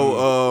 Like,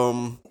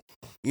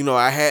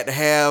 I had to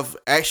have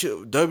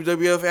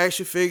WWF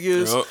action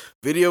figures,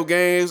 video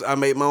games. I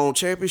made my own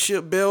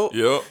championship belt.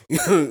 Yep,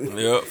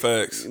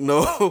 facts.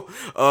 Got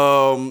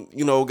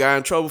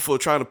in trouble for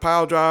trying to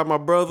pile drive my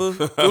brother.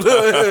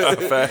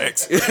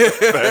 Facts.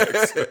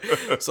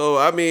 So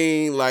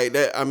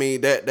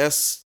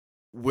that's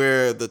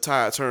where the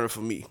tide turned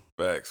for me.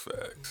 Facts.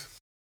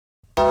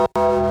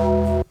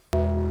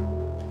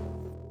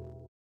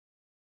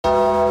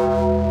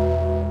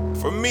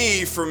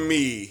 For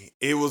me,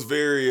 it was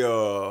very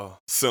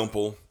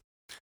simple.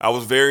 I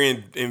was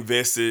very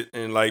invested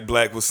in, like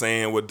Black was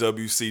saying, with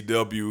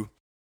WCW.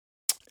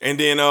 And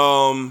then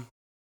I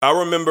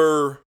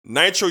remember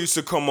Nitro used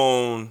to come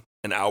on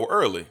an hour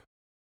early.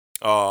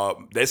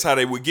 That's how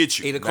they would get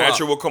you. 8 o'clock.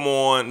 Nitro would come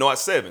on, no, at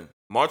 7.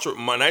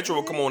 Nitro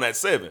would come on at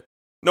 7.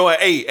 No, at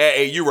 8. At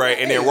 8, you right.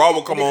 And then Raw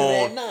will come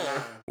on.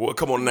 Well,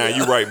 come on now,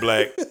 you right,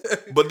 Black.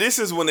 But this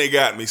is when they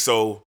got me.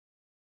 So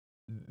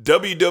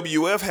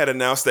WWF had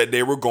announced that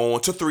they were going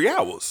to 3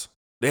 hours.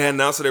 They had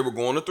announced that they were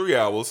going to 3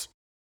 hours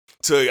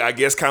to, I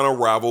guess, kind of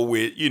rival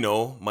with,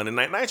 Monday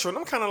Night Nitro. And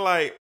I'm kind of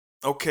like,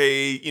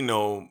 okay,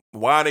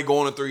 why are they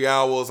going to 3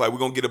 hours? Like, we're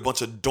going to get a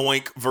bunch of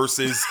Doink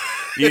versus,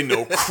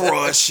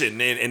 Crush and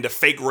the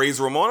fake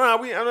Razor Ramon.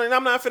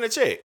 I'm not finna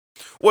check.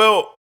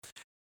 Well,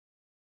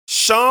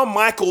 Shawn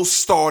Michaels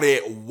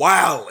started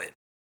wilding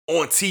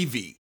on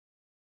TV.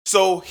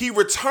 So he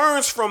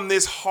returns from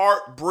this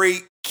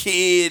heartbreak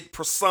kid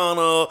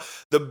persona,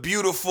 the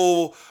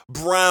beautiful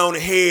brown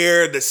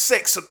hair, the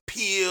sex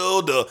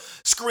appeal, the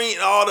scream,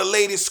 all the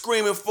ladies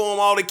screaming for him,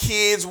 all the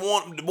kids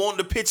want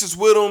the pictures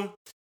with him.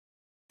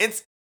 And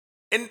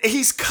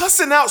he's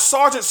cussing out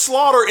Sergeant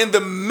Slaughter in the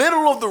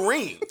middle of the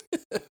ring.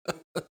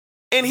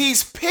 And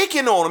he's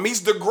picking on him. He's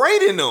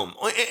degrading him.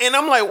 And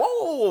I'm like,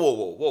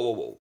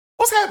 whoa.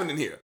 What's happening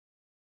here?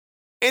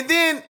 And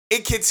then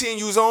it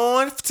continues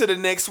on to the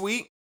next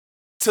week,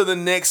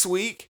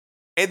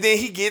 and then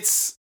he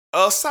gets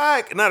not a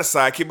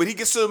sidekick, but he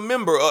gets a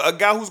member, a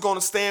guy who's going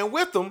to stand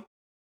with him.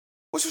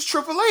 which was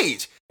Triple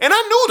H. And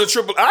I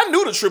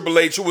knew the Triple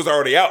H who was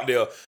already out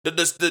there.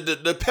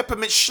 The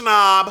peppermint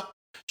schnob,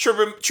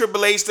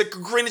 Triple H, the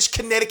Greenwich,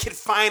 Connecticut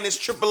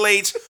finest Triple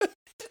H.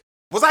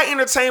 Was I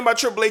entertained by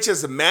Triple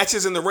H's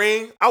matches in the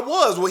ring? I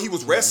was when he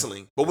was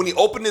wrestling. But when he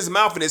opened his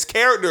mouth and his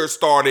character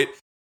started,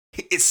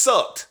 it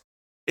sucked.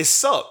 It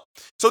sucked.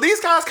 So these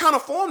guys kind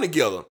of formed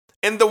together.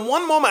 And the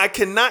one moment I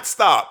cannot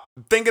stop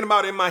thinking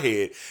about in my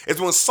head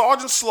is when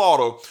Sergeant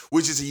Slaughter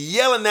was just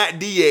yelling at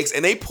DX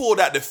and they pulled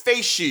out the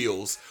face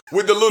shields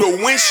with the little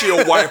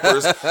windshield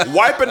wipers,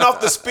 wiping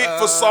off the spit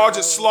for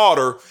Sergeant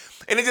Slaughter.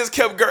 And it just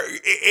kept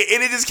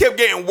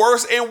getting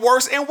worse and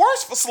worse and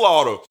worse for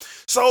Slaughter.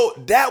 So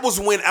that was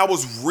when I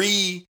was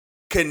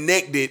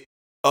reconnected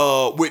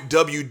with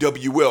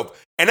WWF.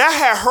 And I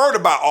had heard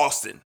about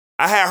Austin.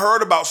 I had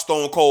heard about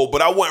Stone Cold,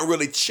 but I wasn't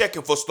really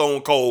checking for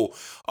Stone Cold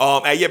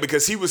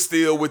because he was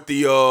still with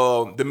the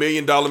 $1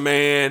 Million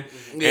Man,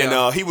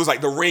 and he was like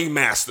the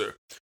ringmaster.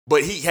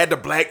 But he had the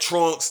black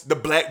trunks, the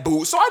black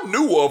boots, so I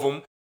knew of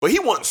him, but he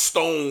wasn't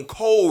Stone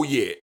Cold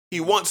yet.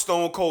 He wasn't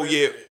Stone Cold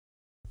yet.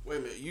 Wait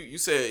a minute, you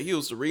said he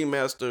was the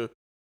ringmaster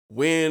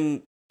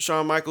when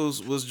Shawn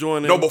Michaels was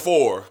joining? No,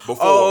 before.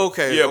 Oh,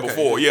 okay. Yeah, okay.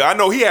 before. Yeah, I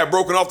know he had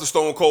broken off the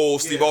Stone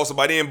Cold Steve Austin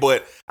by then,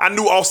 but I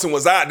knew Austin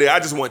was out there. I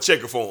just wasn't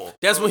checking for him.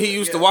 That's when he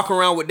used to walk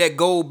around with that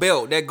gold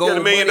belt, that gold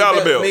 $1 million belt.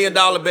 $1 million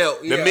belt.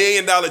 Yeah. The $1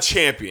 million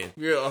champion.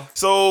 Yeah.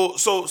 So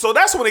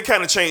that's when it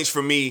kind of changed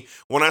for me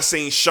when I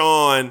seen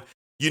Shawn,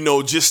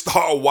 just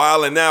start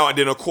wilding out, and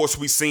then of course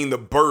we seen the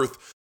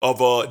birth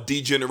of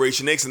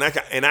D-Generation X,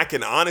 and I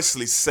can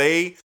honestly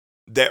say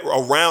that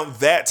around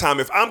that time,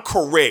 if I'm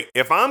correct,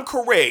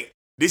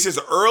 this is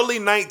early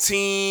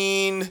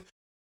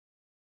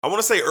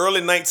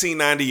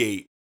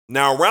 1998.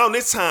 Now, around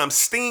this time,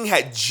 Sting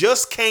had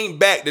just came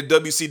back to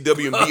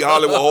WCW and beat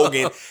Hollywood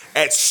Hogan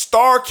at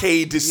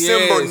Starrcade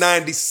December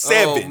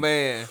 97. Oh,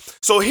 man.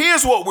 So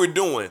here's what we're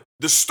doing.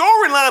 The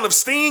storyline of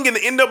Sting and the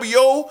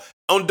NWO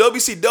on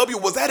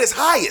WCW was at its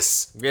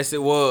highest. Yes,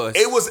 it was.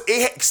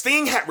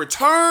 Sting had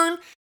returned.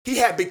 He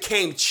had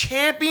became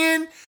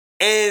champion.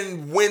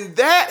 And when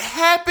that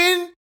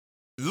happened,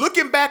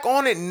 looking back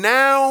on it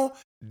now,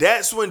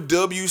 that's when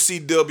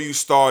WCW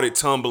started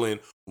tumbling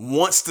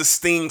once the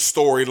Sting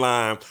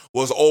storyline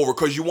was over.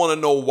 Because you want to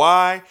know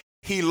why?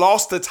 He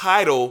lost the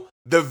title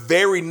the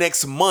very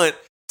next month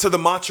to the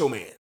Macho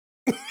Man.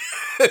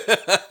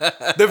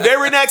 The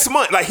very next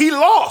month. Like, he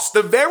lost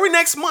the very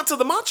next month to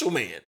the Macho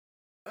Man.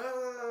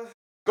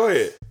 Go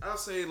ahead. I'll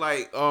say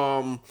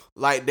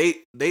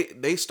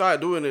they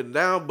start doing it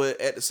now,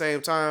 but at the same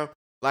time,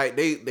 like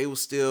they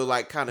was still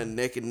like kind of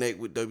neck and neck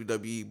with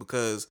WWE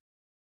because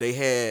they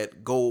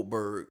had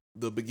Goldberg,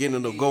 the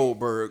beginning of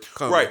Goldberg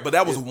coming. Right, but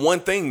that was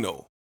one thing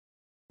though.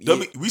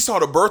 We saw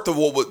the birth of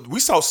we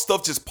saw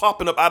stuff just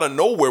popping up out of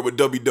nowhere with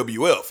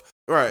WWF.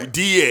 Right.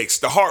 DX,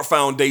 the Hart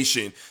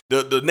Foundation,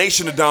 the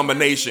Nation of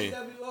Domination.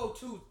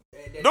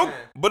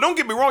 Don't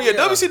get me wrong. Yeah,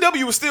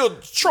 WCW was still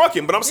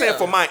trucking, but I'm saying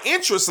for my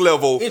interest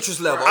level,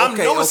 I'm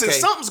noticing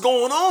something's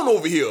going on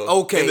over here. In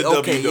the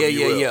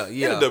WWF.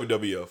 In the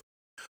WWF.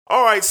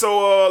 All right,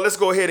 so let's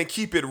go ahead and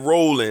keep it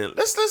rolling.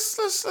 Let's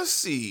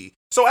see.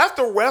 So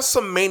after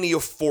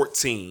WrestleMania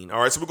 14,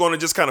 all right, so we're going to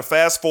just kind of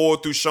fast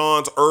forward through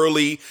Shawn's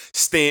early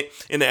stint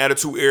in the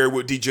Attitude Era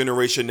with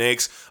D-Generation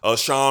X.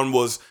 Shawn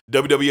was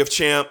WWF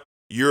champ,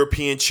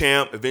 European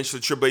champ.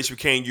 Eventually, Triple H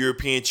became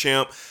European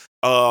champ.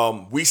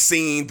 We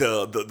seen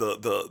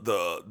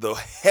the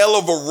hell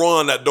of a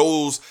run that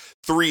those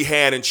three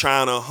had in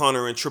China,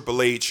 Hunter and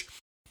Triple H.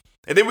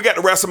 And then we got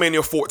to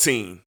WrestleMania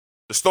 14.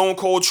 The Stone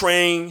Cold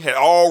train had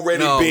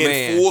already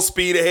been full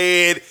speed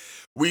ahead.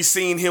 We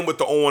seen him with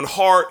the Owen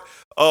Hart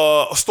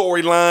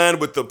storyline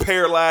with the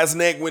paralyzed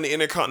neck win the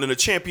Intercontinental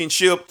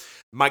Championship.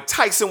 Mike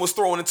Tyson was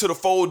thrown into the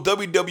fold.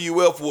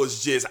 WWF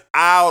was just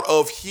out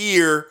of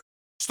here.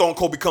 Stone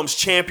Cold becomes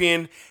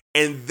champion.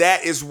 And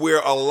that is where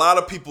a lot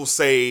of people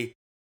say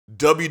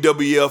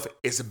WWF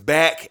is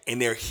back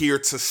and they're here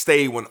to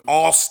stay when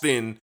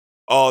Austin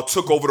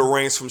took over the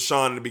reins from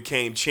Shawn and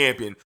became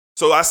champion.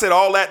 So I said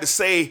all that to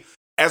say,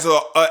 as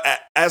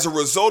a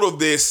result of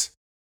this,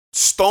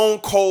 Stone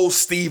Cold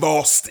Steve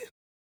Austin,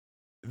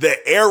 the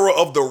era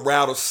of the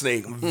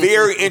rattlesnake. I'm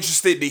very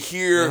interested to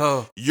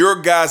hear your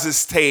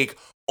guys' take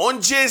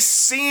on just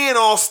seeing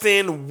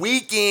Austin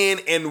week in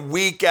and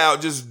week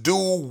out just do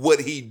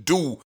what he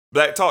do.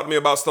 Black, talk to me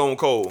about Stone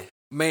Cold.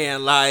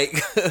 Man, like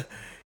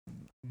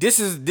this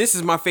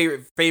is my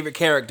favorite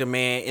character,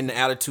 man, in the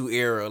Attitude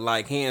Era,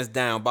 like hands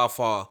down by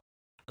far.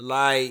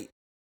 Like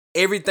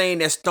everything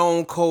that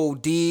Stone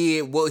Cold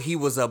did, what he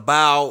was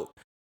about,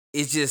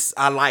 it's just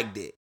I liked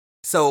it.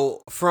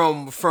 So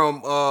from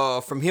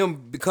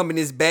him becoming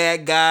this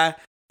bad guy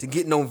to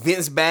getting on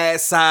Vince's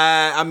bad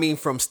side, I mean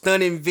from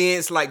stunning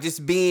Vince, like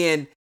just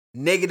being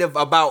negative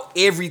about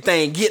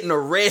everything, getting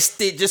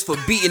arrested just for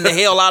beating the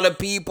hell out of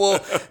people,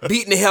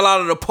 beating the hell out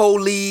of the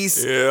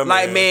police. Yeah,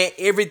 like man,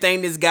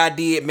 everything this guy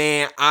did,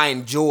 man, I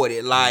enjoyed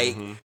it. Like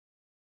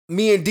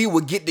me and D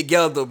would get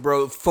together,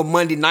 bro, for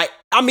Monday night.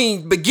 I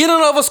mean,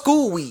 beginning of a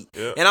school week.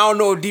 Yeah. And I don't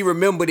know if D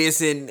remember this,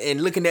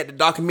 and looking at the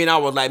document, I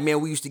was like,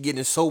 man, we used to get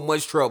in so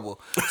much trouble.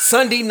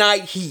 Sunday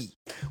night heat.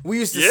 We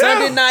used to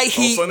Sunday night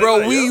heat, Sunday bro.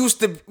 Night, we used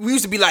to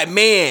be like,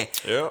 man,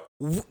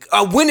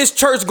 when is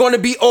church gonna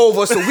be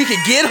over so we could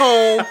get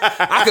home?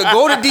 I could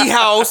go to D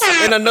house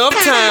in enough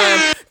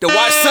time to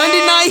watch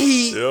Sunday night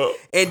heat,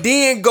 and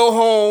then go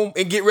home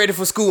and get ready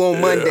for school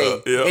on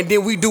Monday, and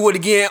then we do it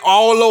again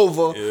all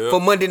over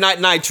for Monday Night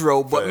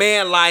Nitro. But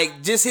man,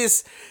 like just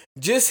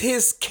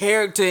his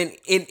character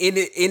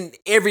in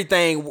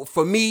everything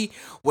for me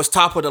was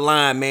top of the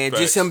line, man.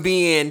 Just him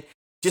being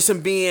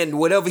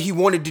whatever he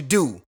wanted to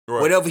do,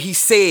 whatever he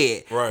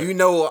said. You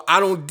know,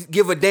 I don't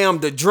give a damn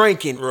the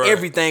drinking,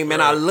 everything,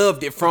 man. I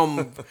loved it from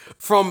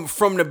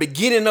the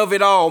beginning of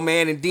it all,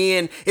 man. And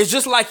then it's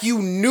just like you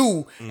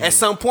knew at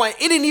some point.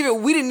 We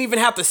didn't even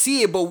have to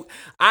see it, but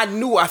I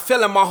knew, I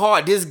felt in my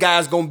heart, this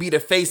guy's gonna be the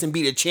face and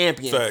be the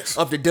champion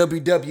of the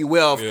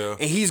WWF,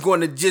 and he's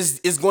gonna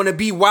it's gonna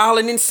be wild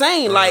and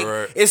insane.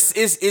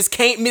 It's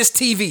can't miss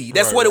TV.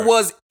 That's what it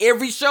was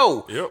every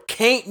show.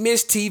 Can't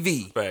miss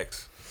TV.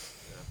 Facts.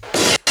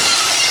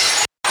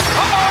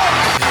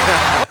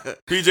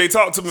 PJ,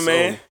 talk to me,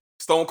 man.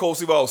 Stone Cold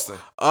Steve Austin.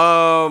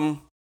 I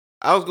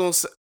was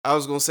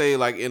gonna say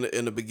like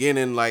in the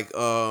beginning, like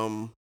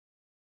I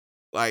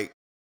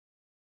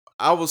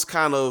was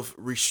kind of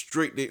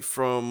restricted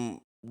from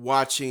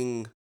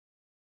watching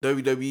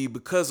WWE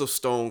because of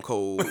Stone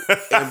Cold,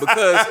 and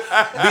because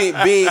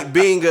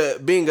being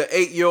a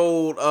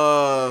 8-year-old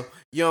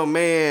young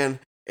man.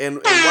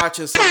 And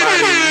watching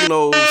somebody, you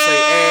know,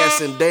 say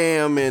ass and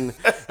damn and,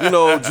 you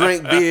know,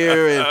 drink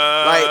beer. And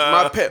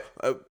like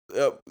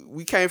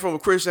we came from a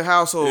Christian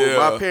household. Yeah.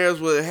 My parents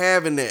were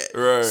having that.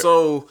 Right.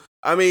 So,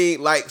 I mean,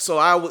 like, so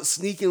I would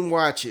sneak and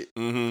watch it.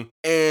 Mm-hmm.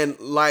 And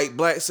like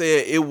Black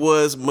said, it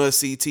was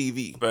must-see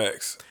TV.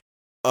 Facts.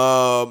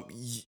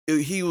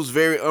 He was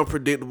very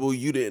unpredictable.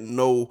 You didn't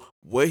know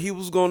what he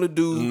was going to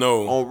do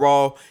on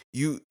Raw.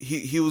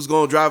 He was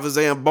going to drive a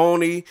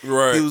Zamboni.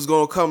 Right. He was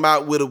going to come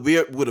out with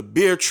a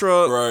beer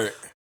truck. Right.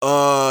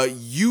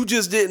 You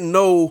just didn't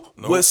know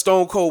what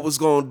Stone Cold was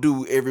going to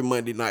do every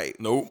Monday night.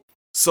 Nope.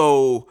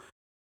 So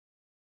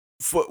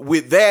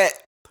with that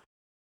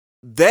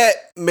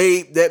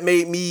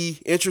made me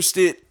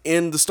interested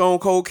in the Stone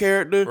Cold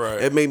character. Right.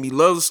 It made me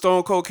love the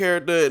Stone Cold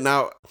character. And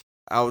now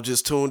I was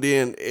just tuned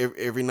in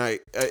every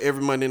night,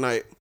 every Monday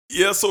night.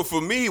 Yeah, so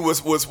for me,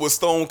 was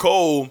Stone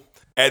Cold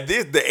at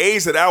the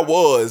age that I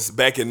was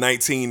back in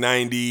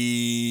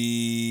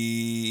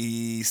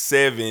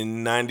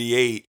 1997,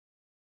 98. I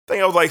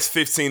think I was like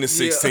 15 to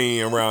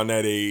 16 around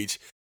that age.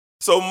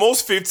 So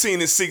most 15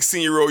 and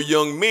 16-year-old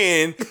young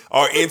men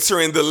are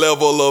entering the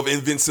level of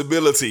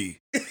invincibility,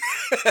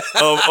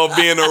 of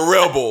being a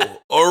rebel,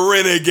 a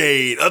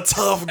renegade, a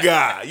tough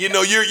guy. You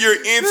know, you're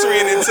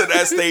entering into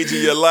that stage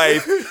of your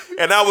life,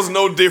 and I was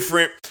no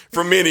different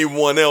from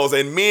anyone else.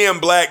 And me and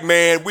Black,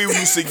 man, we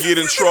used to get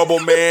in trouble,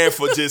 man,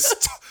 for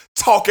just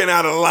talking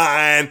out of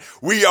line.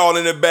 We all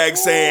in the back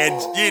saying,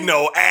 you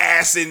know,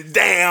 ass and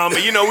damn.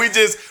 And, you know, we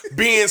just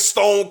being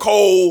stone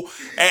cold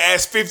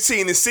as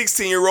 15 and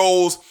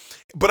 16-year-olds.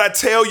 But I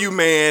tell you,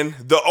 man,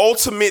 the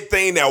ultimate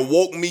thing that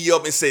woke me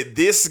up and said,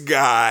 this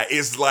guy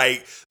is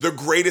like the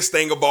greatest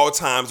thing of all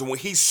times. And when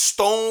he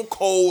stone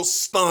cold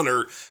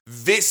stunnered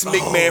Vince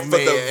McMahon for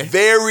the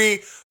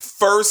very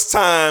first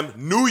time,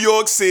 New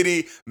York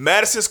City,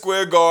 Madison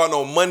Square Garden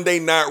on Monday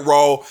Night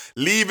Raw,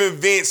 leaving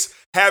Vince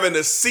having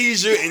a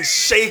seizure and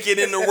shaking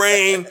in the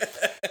ring.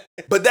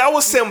 But that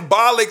was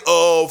symbolic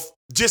of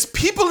just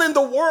people in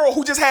the world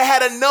who just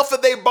had enough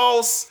of their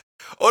boss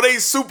or they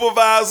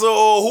supervisor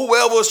or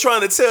whoever was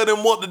trying to tell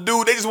them what to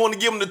do. They just want to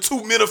give them the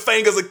 2 middle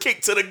fingers, a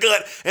kick to the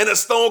gut, and a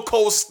stone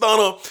cold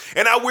stunner.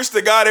 And I wish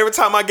to God every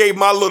time I gave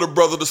my little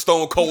brother the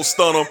stone cold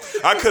stunner,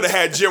 I could have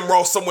had Jim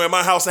Ross somewhere in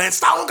my house saying,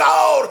 Stone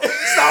Cold,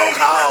 Stone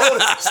Cold,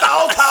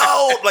 Stone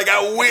Cold. Like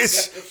I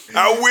wish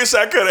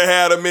I could have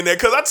had him in there.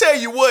 Cause I tell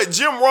you what,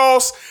 Jim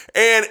Ross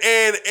and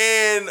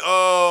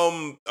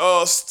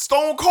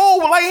Stone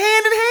Cold were like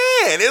hand in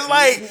hand. It's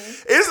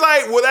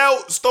like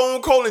without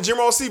Stone Cold and Jim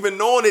Ross even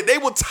knowing it, they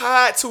were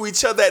tied to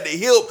each other at the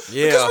hip.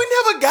 Yeah. Because we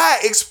never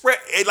got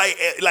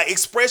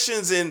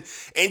expressions and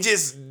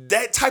just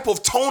that type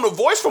of tone of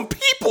voice from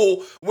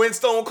people when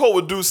Stone Cold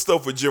would do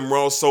stuff with Jim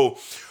Ross. So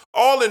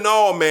all in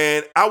all,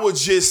 man, I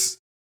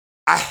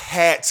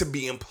had to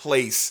be in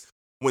place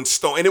when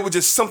Stone, and it was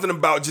just something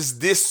about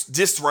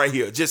just right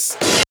here, just.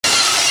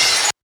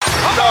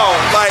 No,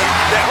 like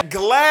that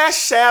glass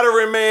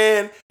shattering,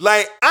 man.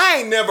 Like I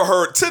ain't never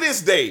heard to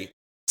this day,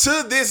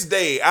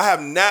 I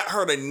have not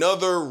heard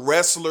another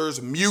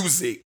wrestler's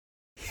music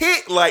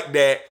hit like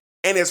that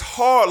And it's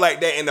hard like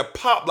that, and the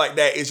pop like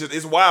that is just,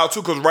 it's wild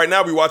too. Because right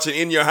now we watching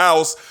In Your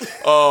House,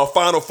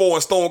 Final Four,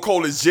 and Stone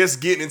Cold is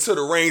just getting into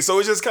the ring, so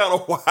it's just kind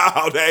of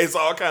wild that it's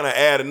all kind of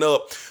adding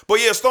up.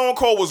 But yeah, Stone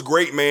Cold was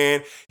great,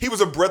 man. He was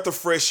a breath of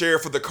fresh air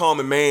for the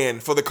common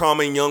man, for the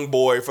common young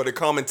boy, for the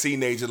common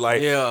teenager.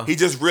 Like, he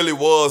just really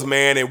was,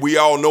 man. And we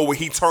all know what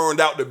he turned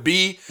out to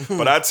be.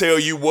 But I tell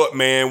you what,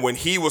 man, when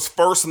he was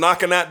first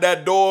knocking out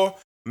that door,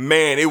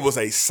 man, it was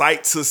a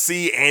sight to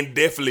see and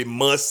definitely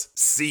must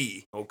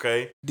see,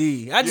 okay?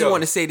 D, I just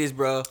want to say this,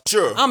 bro.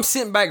 Sure. I'm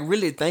sitting back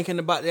really thinking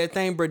about that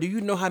thing, bro. Do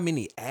you know how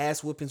many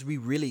ass whoopings we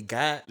really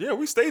got? Yeah,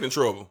 we stayed in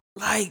trouble.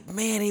 Like,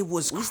 man, it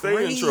was crazy.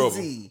 Stayed in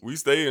trouble. We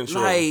stayed in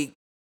trouble. Like,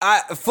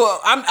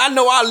 I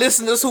know our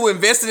listeners who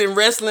invested in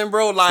wrestling,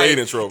 bro. Like, stayed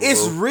in trouble,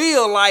 it's bro.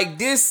 real. Like,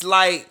 this,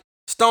 like,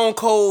 Stone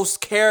Cold's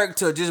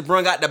character just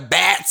brought out the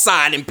bad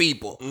side in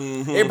people.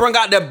 It brought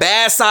out the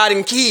bad side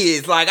in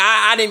kids. Like,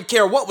 I didn't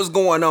care what was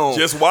going on.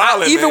 Just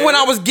wilding, even man. when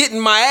I was getting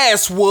my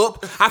ass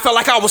whooped, I felt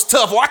like I was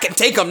tough. I can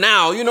take them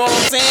now. You know what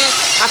I'm saying?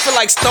 I feel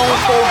like Stone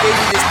Cold gave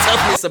you this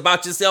toughness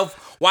about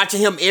yourself.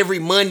 Watching him every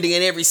Monday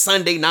and every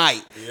Sunday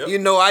night. Yep. You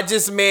know, I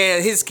just,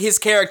 man, his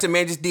character,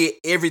 man, just did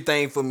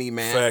everything for me,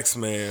 man. Facts,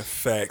 man.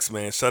 Facts,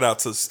 man. Shout out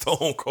to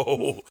Stone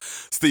Cold,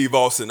 Steve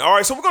Austin. All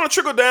right, so we're going to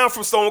trickle down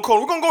from Stone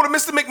Cold. We're going to go to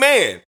Mr.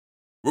 McMahon.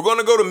 We're going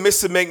to go to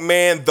Mr.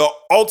 McMahon, the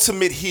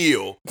ultimate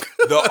heel,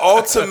 the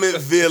ultimate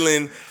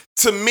villain.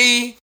 To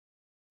me,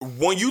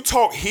 when you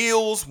talk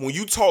heels, when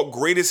you talk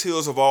greatest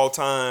heels of all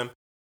time,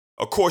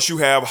 of course you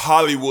have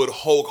Hollywood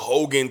Hulk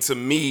Hogan to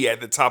me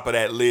at the top of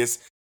that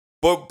list.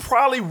 But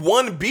probably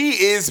 1B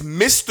is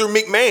Mr.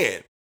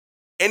 McMahon.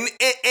 And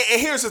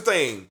here's the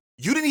thing.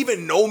 You didn't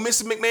even know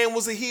Mr. McMahon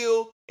was a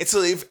heel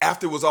until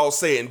after it was all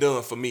said and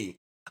done for me.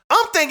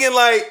 I'm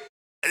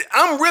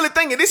really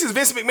thinking this is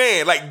Vince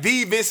McMahon, like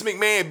the Vince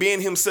McMahon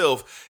being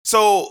himself.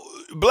 So,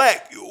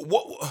 Black,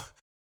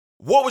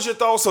 what was your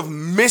thoughts of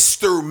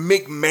Mr.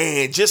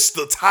 McMahon? Just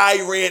the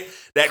tyrant,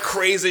 that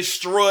crazy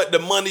strut, the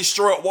money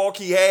strut walk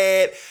he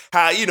had,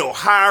 how, you know,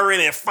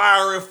 hiring and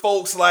firing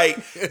folks, like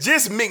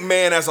just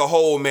McMahon as a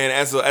whole, man,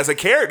 as a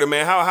character,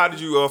 man. How did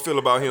you feel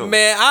about him?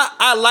 Man,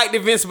 I liked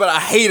Vince, but I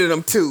hated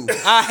him too.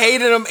 I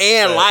hated him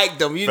and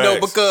liked him, you know,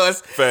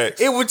 because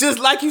it was just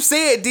like you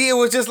said, D, it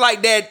was just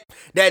like that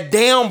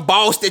damn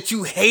boss that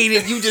you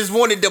hated. You just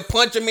wanted to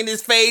punch him in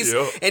his face.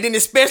 Yep. And then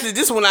especially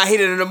this one I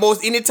hated him the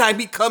most. Anytime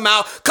he come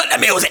out, cut the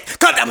music,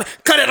 cut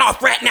it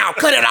off right now,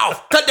 cut it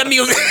off, cut the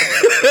music.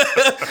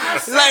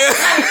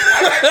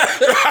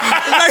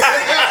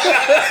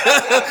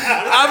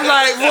 I'm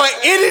like, boy,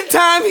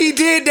 anytime he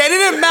did that, it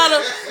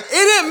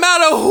didn't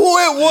matter who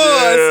it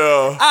was.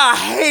 Yeah. I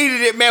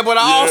hated it, man. But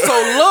I also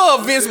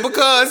love Vince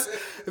because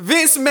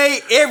Vince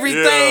made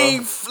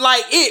everything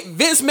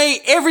Vince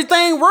made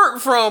everything work,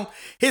 from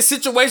his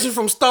situations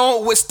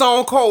with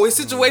Stone Cold, his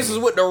situations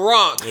with The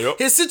Rock,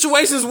 his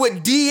situations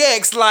with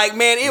DX. Like,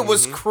 man, it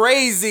was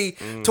crazy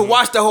to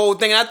watch the whole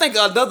thing. And I think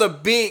another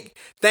big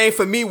thing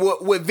for me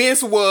with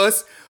Vince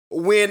was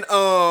when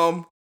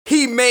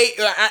he made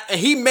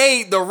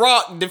The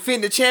Rock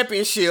defend the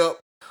championship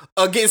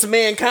against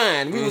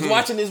Mankind. We was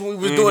watching this when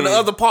we was doing the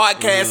other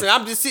podcast, and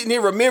I'm just sitting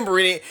here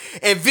remembering it,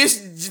 and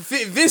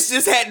Vince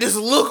just had this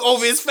look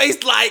over his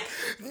face like,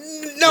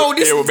 no,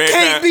 this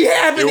can't be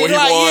happening.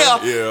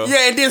 Like,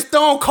 yeah. And then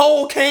Stone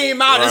Cold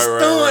came out and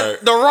stunned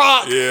The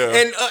Rock,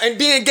 and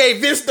then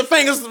gave Vince the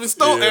fingers to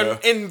Stone,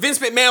 and Vince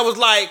McMahon was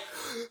like,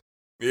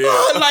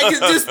 like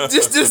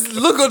just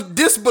look of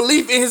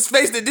disbelief in his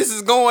face that this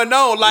is going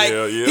on. Like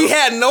he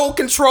had no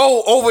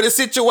control over the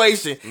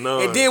situation.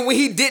 None. And then when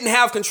he didn't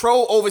have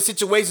control over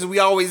situations, we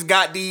always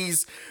got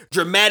these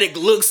dramatic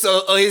looks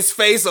of his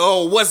face.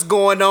 Oh, what's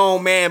going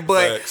on, man?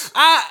 But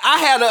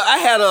I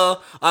had a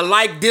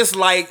like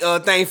dislike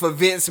thing for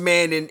Vince,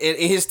 man, in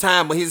his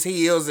time with his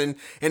heels and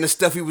the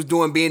stuff he was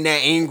doing, being that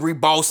angry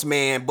boss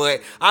man.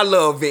 But I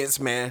love Vince,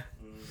 man.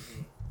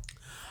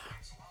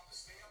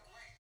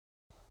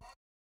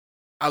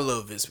 I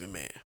love Vince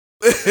McMahon.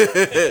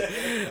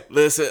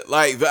 Listen,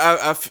 like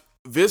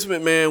Vince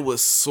McMahon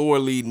was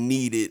sorely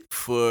needed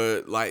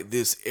for like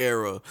this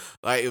era.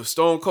 Like if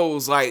Stone Cold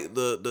was like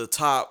the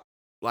top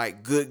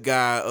like good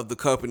guy of the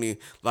company,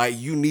 like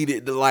you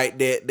needed to like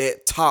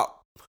that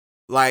top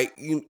like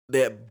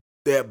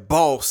that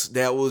boss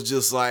that was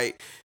just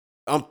like,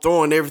 I'm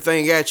throwing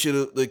everything at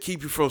you to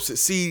keep you from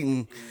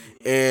succeeding,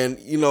 and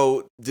you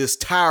know, this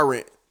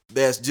tyrant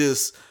that's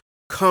just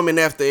coming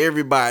after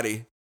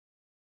everybody.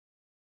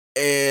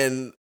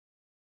 And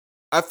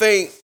I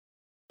think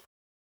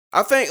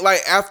like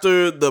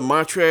after the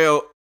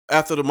Montreal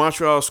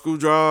screw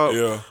job,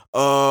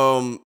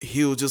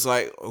 he was just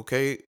like,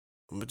 okay,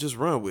 I'm gonna just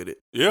run with it.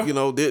 Yeah, you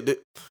know,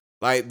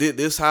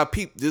 this how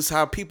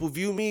people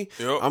view me.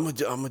 Yep. I'm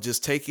gonna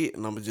just take it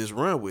and I'm gonna just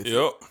run with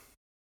it.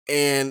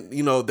 And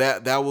you know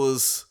that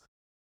was,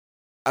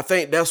 I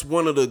think that's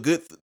one of the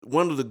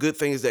good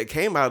things that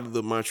came out of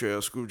the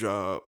Montreal screw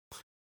job.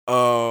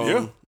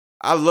 I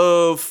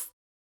love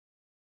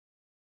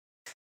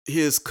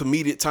his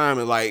comedic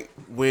timing, like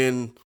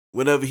when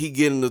whenever he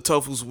get in the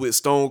tuffles with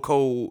Stone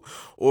Cold,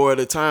 or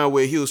the time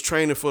where he was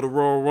training for the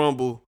Royal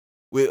Rumble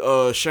with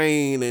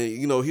Shane, and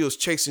he was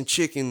chasing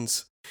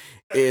chickens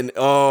and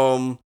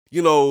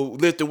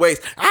lifting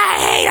weights. I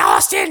hate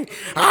Austin.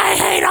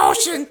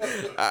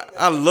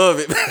 I love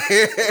it.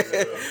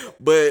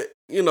 But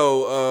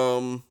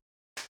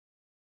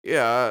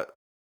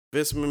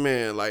Vince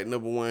McMahon, like,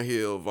 number one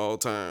heel of all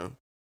time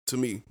to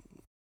me.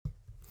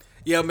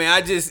 Yeah,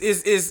 man,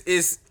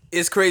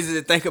 it's crazy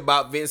to think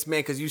about Vince, man,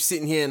 because you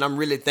sitting here and I'm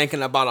really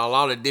thinking about a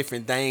lot of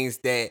different things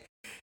that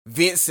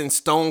Vince and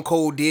Stone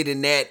Cold did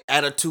in that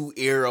Attitude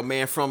Era,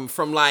 man, from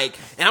like,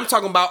 and I'm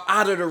talking about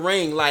out of the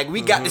ring. Like,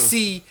 we got to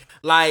see,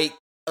 like,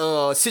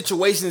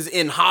 situations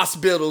in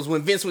hospitals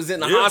when Vince was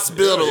in the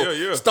hospital.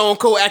 Yeah. Stone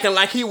Cold acting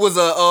like he was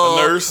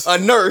a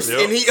nurse, yep.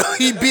 and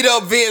he beat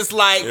up Vince,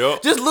 like,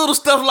 just little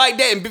stuff like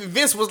that. And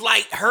Vince was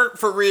like hurt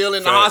for real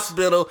in the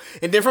hospital.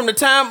 And then from the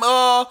time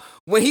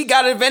when he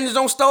got advantage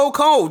on Stone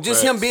Cold,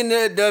 just him being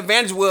the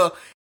advantage, well,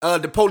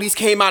 the police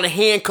came out and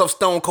handcuffed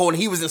Stone Cold,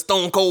 and he was in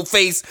Stone Cold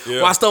face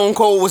while Stone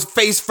Cold was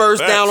face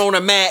first down on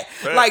the mat.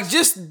 Like,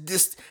 just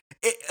this.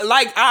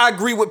 Like, I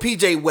agree with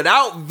PJ.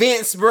 Without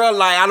Vince, bro,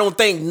 like, I don't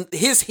think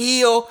his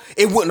heel,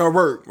 it wouldn't have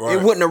worked. Right.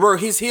 It wouldn't have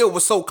worked. His heel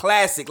was so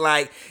classic.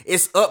 Like,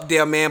 it's up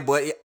there, man.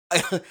 But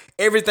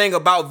everything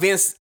about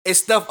Vince, it's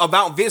stuff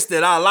about Vince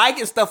that I like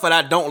and stuff that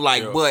I don't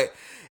like. Yeah. But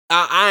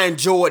I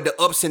enjoyed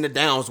the ups and the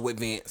downs with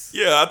Vince.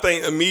 Yeah, I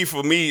think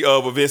for me,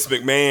 with Vince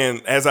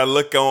McMahon, as I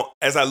look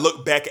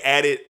back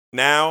at it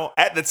now,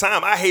 at the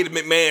time, I hated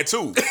McMahon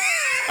too.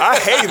 I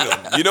hated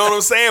him. You know what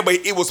I'm saying? But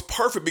it was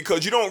perfect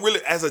because you don't really,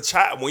 as a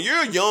child, when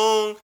you're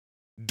young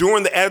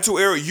during the Attitude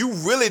Era, you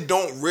really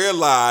don't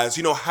realize,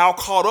 how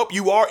caught up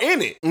you are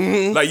in it.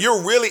 Mm-hmm. Like,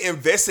 you're really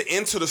invested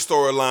into the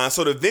storyline.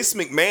 So the Vince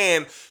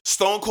McMahon,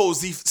 Stone Cold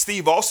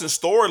Steve Austin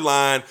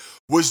storyline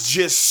was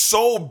just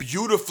so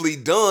beautifully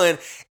done,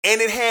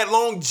 and it had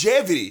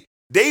longevity.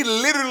 They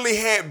literally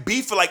had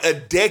beef for like a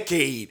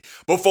decade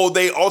before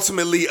they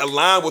ultimately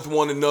aligned with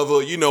one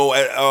another,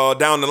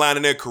 down the line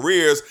in their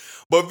careers.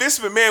 But Vince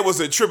McMahon was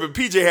a trip, and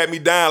PJ had me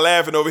dying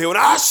laughing over here when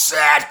I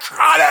said,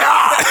 cut it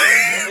off.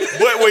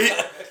 But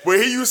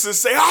when he used to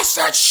say, I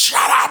said,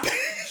 shut up.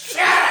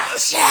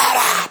 Shut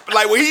up.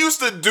 Like, when he used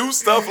to do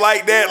stuff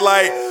like that,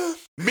 like,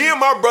 me and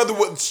my brother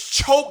would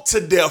choke to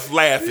death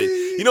laughing,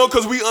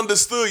 because we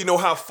understood,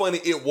 how funny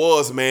it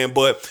was, man.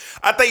 But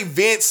I think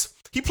Vince,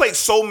 he played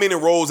so many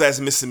roles as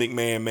Mr.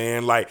 McMahon,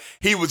 man. Like,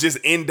 he was just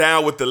in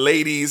down with the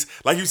ladies.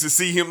 Like, you used to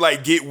see him,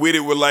 like, get with it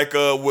with, like,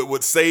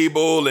 with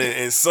Sable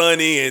and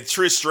Sonny and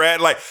Trish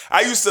Stratton. Like,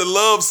 I used to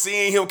love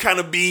seeing him kind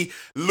of be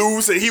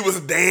loose, and he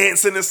was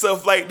dancing and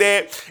stuff like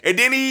that. And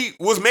then he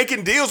was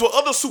making deals with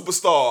other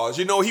superstars.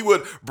 He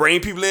would bring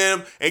people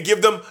in and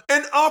give them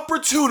an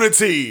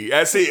opportunity,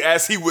 as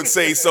he would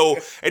say. So,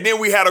 and then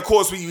we had, of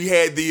course, we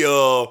had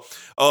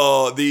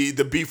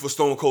the beef with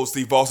Stone Cold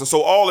Steve Austin.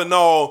 So, all in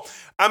all,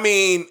 I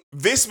mean,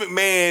 Vince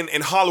McMahon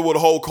and Hollywood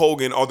Hulk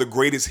Hogan are the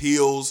greatest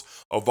heels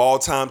of all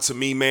time to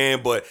me,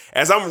 man. But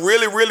as I'm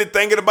really, really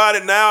thinking about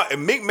it now,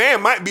 and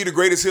McMahon might be the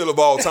greatest heel of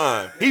all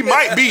time. He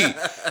might be.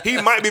 He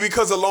might be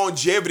because of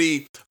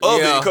longevity of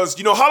it. Because,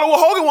 Hollywood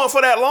Hogan wasn't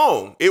for that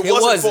long. It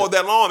wasn't for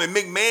that long. And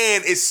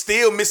McMahon is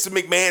still Mr.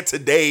 McMahon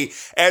today,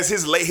 as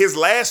his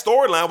last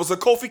storyline was a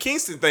Kofi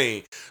Kingston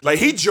thing. Like,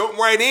 he jumped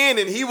right in,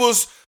 and he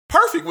was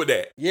perfect with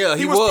that. Yeah,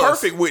 he was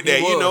perfect with that.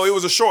 It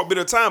was a short bit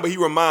of time, but he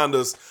reminded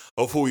us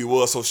of who he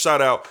was. So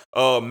shout out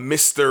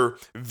Mr.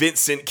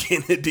 Vincent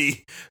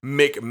Kennedy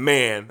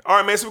McMahon. All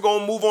right, man, so we're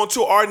going to move on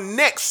to our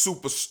next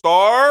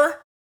superstar.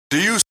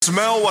 Do you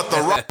smell what The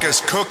Rock is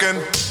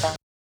cooking?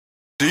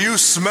 Do you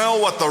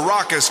smell what The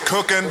Rock is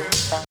cooking?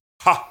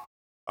 Ha!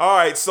 All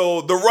right,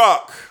 so The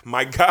Rock,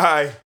 my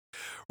guy,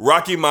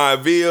 Rocky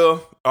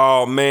Maivia.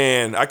 Oh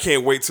man, I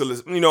can't wait till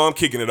I'm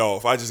kicking it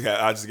off. I just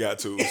got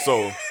to.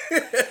 So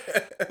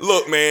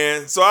look,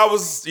 man. So I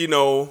was,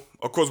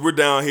 of course, we're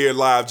down here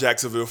live,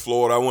 Jacksonville,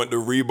 Florida. I went to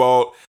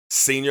Ribault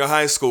Senior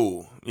High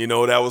School.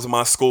 That was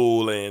my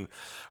school, and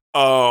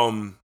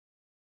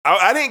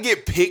I didn't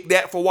get picked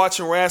at for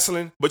watching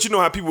wrestling, but you know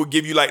how people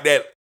give you like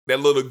that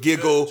little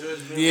giggle.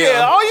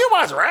 Yeah. Oh, you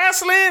watch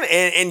wrestling,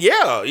 and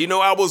yeah,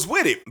 I was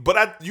with it.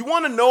 But you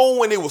want to know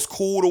when it was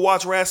cool to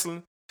watch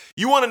wrestling?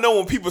 You want to know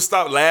when people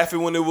stopped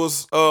laughing when it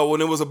was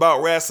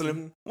about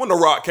wrestling? When The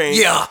Rock came.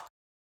 Yeah.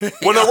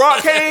 When The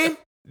Rock came,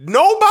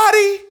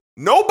 nobody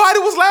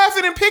was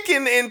laughing and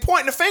picking and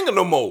pointing the finger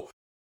no more.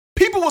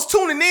 People was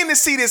tuning in to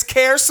see this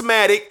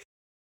charismatic,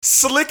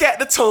 slick at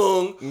the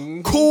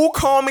tongue, cool,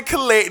 calm, and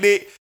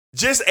collected,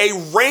 just a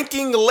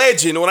ranking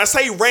legend. When I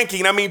say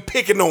ranking, I mean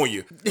picking on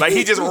you. Like,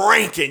 he just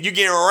ranking. You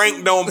getting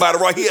ranked on by The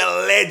Rock. He a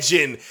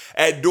legend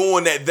at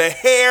doing that. The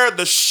hair,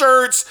 the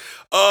shirts,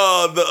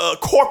 the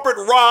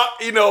corporate rock,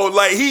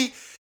 like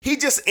he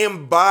just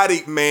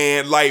embodied,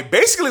 man, like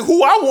basically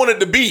who I wanted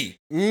to be.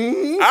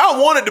 I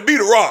wanted to be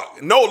The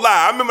Rock. No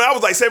lie. I remember I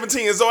was like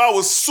 17 years old. I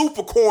was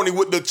super corny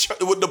with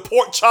the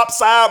pork chop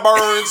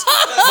sideburns.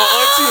 My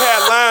auntie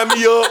had lined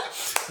me up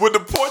with the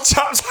pork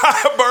chop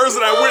sideburns,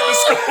 and I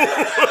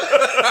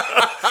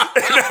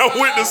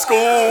went to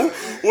school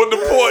with the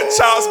pork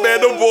chops, man.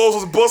 Them boys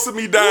was busting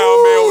me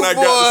down, man, when I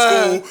got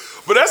to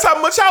school. But that's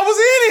how much I was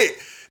in it.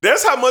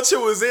 That's how much it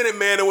was in it,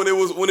 man, and when it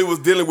was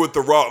dealing with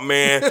The Rock,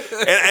 man.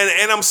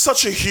 and I'm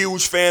such a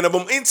huge fan of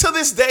him. And to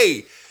this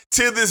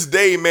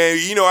day, man,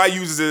 you know, I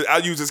use his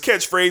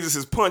catchphrases,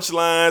 his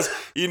punchlines.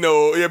 You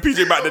know, yeah,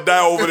 PJ about to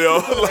die over there.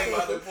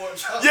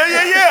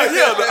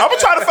 yeah. I'm gonna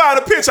try to find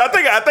a picture.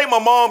 I think my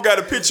mom got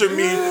a picture of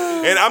me,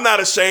 and I'm not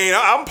ashamed.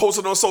 I'm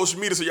posting on social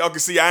media so y'all can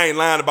see I ain't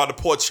lying about the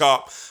pork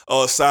chop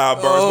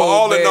sideburns. But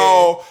all in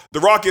all, The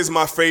Rock is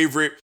my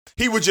favorite.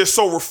 He was just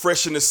so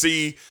refreshing to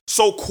see,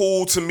 so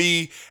cool to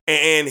me,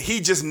 and he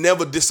just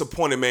never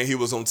disappointed, man. He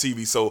was on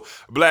TV. So,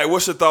 Black,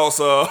 what's your thoughts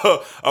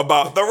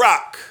about The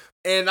Rock?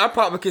 And I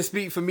probably can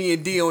speak for me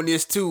and D on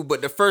this too,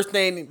 but the first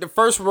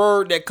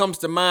word that comes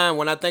to mind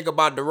when I think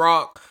about The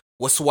Rock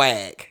was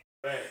swag.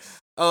 Thanks.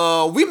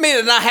 We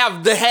may not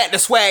have had the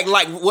swag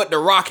like what The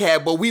Rock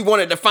had, but we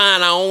wanted to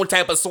find our own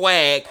type of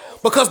swag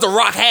because The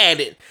Rock had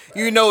it.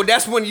 You know,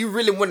 that's when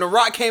when The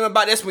Rock came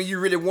about, that's when you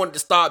really wanted to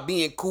start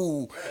being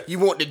cool. You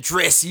want to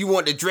dress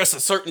a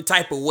certain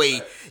type of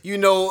way. You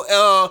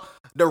know,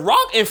 The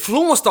Rock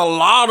influenced a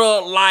lot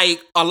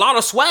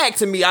of swag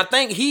to me. I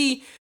think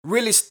he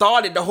really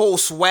started the whole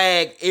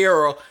swag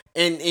era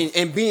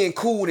and being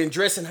cool and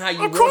dressing how you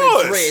want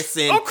to dress.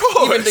 And of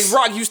course. Even The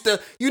Rock used to,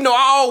 you know,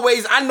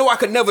 I know I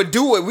could never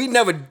do it. We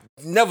never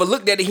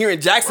looked at it here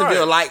in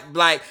Jacksonville, like,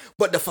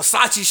 but the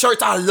Versace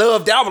shirts, I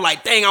loved that. I was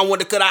like, dang,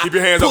 keep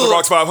your hands off The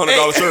Rock's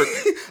 $500 shirt.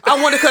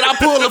 could I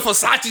pull the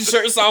Versace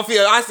shirts off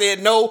here? I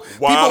said no.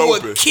 People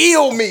would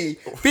kill me.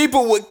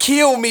 People would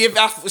kill me if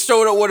I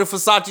showed up with a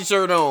Versace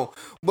shirt on.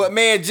 But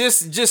man,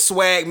 just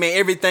swag, man.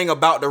 Everything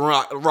about The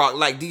Rock,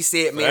 like D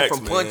said, man,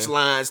 from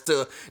punchlines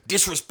to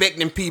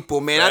disrespecting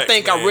people, man. I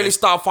think I really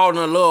started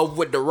falling in love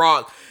with The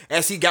Rock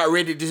as he got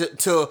ready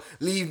to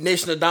leave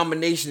Nation of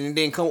Domination and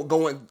then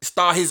go and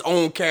start his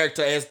own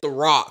character as The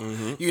Rock.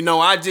 Mm-hmm. You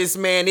know,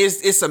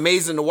 it's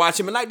amazing to watch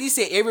him. And like D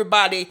said,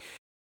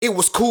 it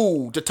was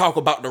cool to talk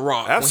about The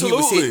Rock.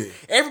 Absolutely.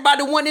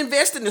 Everybody wasn't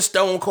invested in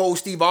Stone Cold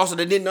Steve Austin.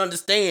 They didn't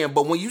understand.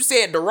 But when you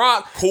said The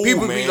Rock,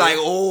 people be like,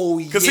 oh,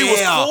 yeah. Because he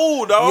was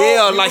cool, dog.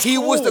 Yeah, he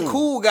was the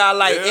cool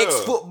guy,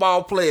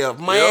 ex-football player,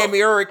 Miami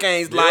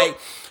Hurricanes,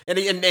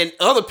 And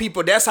other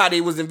people, that's how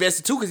they was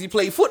invested too, because he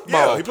played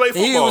football. Yeah, he played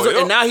football.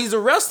 And now he's a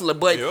wrestler,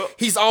 but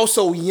he's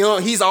also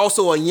young. He's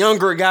also a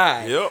younger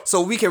guy. Yep.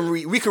 So we could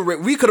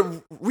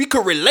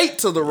relate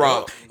to The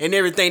Rock and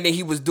everything that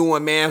he was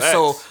doing, man. Facts.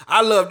 So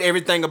I loved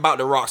everything about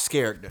The Rock's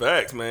character.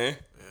 Facts, man.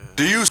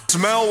 Do you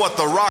smell what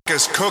The Rock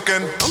is cooking?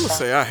 I'm gonna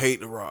say I hate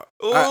The Rock.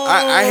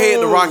 I hate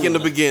The Rock in the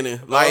beginning,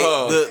 like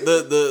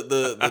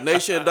the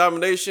Nation of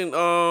Domination,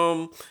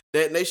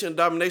 that Nation of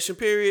Domination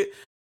period.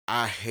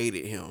 I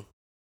hated him.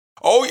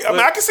 Oh, I mean,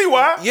 I can see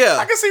why. Yeah,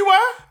 I can see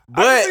why.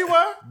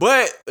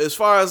 But as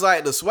far as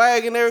like the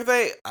swag and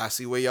everything, I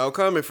see where y'all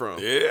coming from.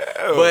 Yeah.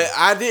 But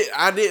I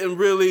didn't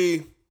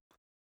really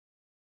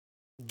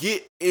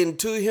get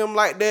into him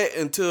like that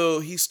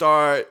until he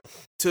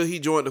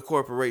joined the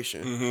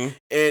corporation. Mm-hmm.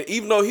 And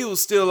even though he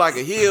was still like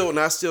a heel, and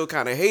I still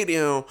kind of hated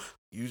him,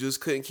 you just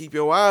couldn't keep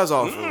your eyes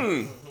off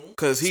him.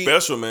 Cause he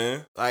special,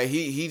 man. Like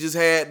he just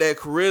had that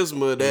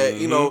charisma that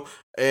you know.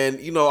 And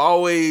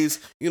always,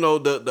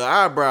 the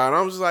eyebrow, and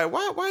I'm just like,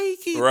 why he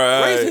keep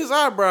raising his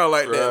eyebrow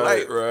like that?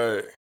 Like,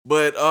 right.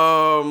 But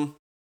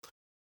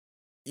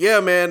yeah,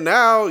 man.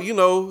 Now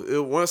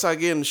once I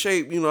get in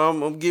shape,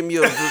 I'm getting me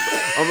I'm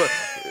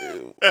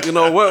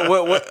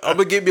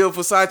gonna get me a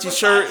Versace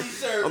shirt,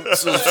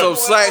 some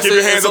slacks, keep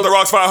your hands up The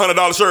Rock's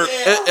 $500 shirt,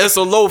 and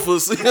some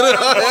loafers, and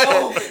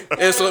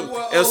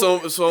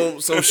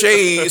some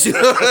shades. Keep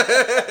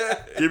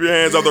your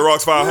hands up The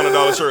Rock's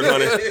 $500 shirt,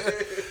 honey.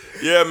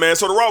 Yeah, man.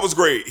 So The Rock was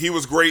great. He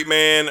was great,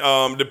 man.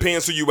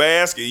 Depends who you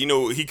ask.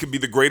 He could be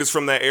the greatest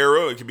from that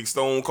era. It could be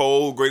Stone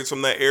Cold, greatest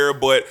from that era.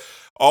 But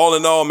all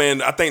in all,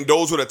 man, I think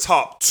those were the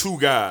top two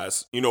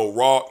guys.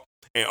 Rock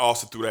and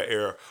Austin through that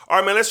era. All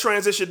right, man. Let's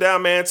transition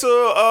down, man, to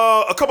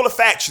a couple of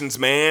factions,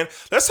 man.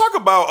 Let's talk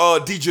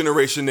about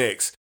D-Generation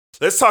X.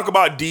 Let's talk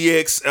about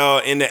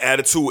DX in the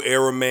Attitude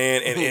Era,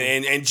 man,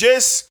 and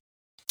just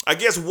I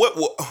guess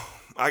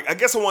I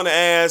guess I want to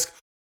ask.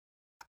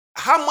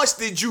 How much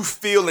did you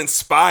feel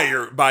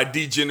inspired by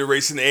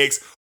D-Generation X,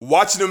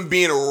 watching them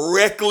being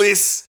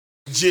reckless,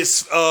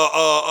 just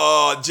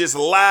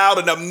loud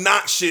and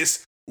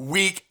obnoxious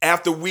week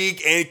after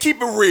week? And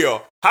keep it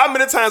real, how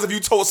many times have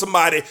you told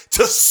somebody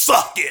to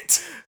suck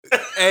it?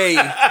 Hey,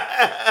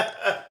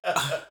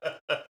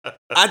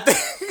 I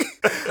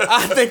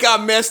think I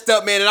messed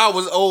up, man, and I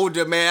was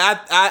older, man.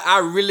 I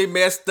really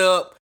messed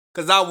up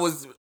because I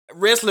was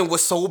wrestling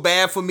was so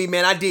bad for me,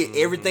 man. I did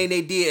everything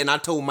they did, and I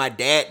told my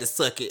dad to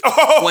suck it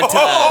one time.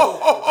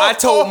 I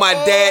told my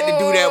dad to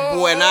do that,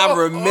 boy, and I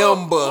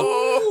remember.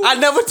 I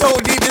never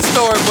told you this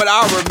story, but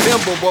I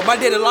remember. But my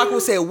daddy Lock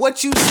said,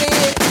 "What you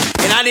said?"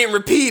 And I didn't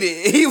repeat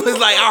it. He was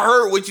like, "I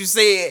heard what you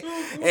said,"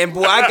 and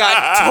boy, I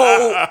got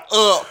told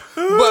up.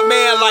 But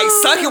man, like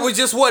suck it was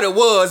just what it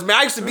was, man.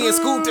 I used to be in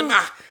school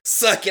to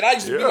suck it. I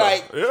used to be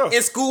like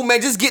in school,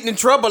 man, just getting in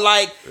trouble.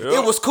 Like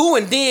it was cool,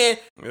 and then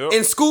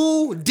in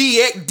school,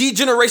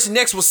 D-Generation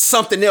X was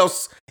something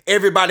else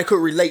everybody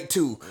could relate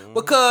to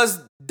because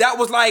that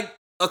was like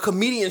a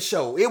comedian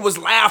show. It was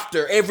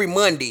laughter every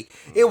Monday.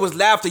 It was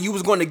laughter. You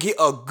was going to get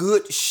a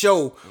good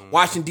show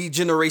watching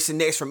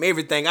D-Generation X from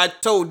everything. I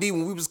told D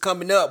when we was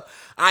coming up,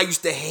 I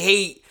used to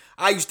hate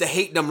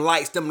them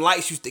lights. Them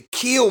lights used to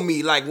kill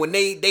me. Like when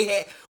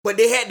they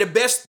had the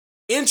best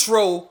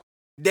intro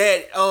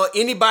that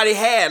anybody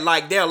had.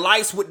 Like their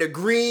lights with the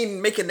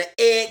green making the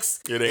X.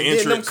 Yeah, the and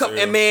entrance. Then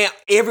and man,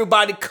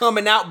 everybody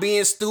coming out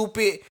being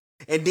stupid.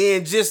 And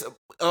then just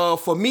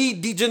for me,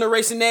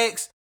 D-Generation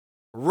X,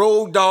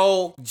 Road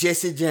Dogg,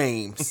 Jesse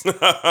James.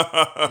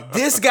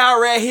 This guy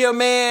right here,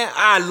 man,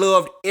 I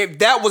loved it.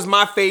 That was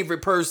my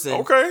favorite person.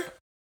 Okay.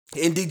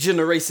 In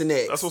D-Generation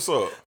X. That's what's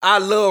up. I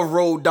love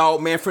Road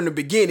Dogg, man, from the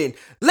beginning.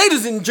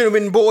 Ladies and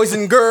gentlemen, boys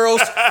and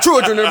girls,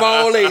 children of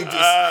all ages.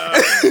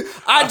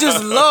 I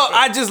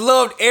just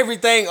loved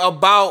everything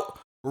about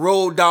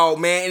Road Dogg,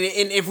 man.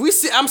 And if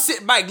I'm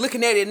sitting back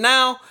looking at it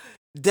now,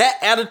 that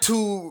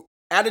attitude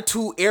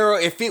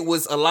era, if it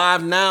was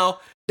alive now,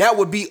 that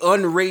would be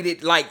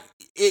underrated. Like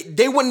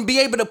they wouldn't be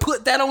able to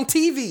put that on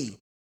TV.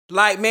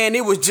 Like, man,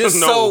 it was just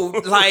so,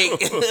 like,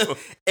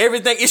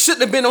 everything. It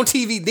shouldn't have been on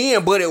TV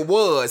then, but it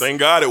was. Thank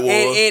God it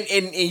was.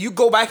 And you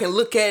go back and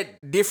look at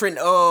different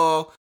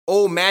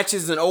old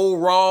matches and old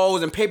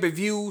Raws and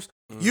pay-per-views,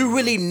 you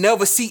really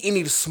never see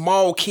any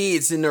small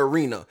kids in the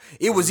arena.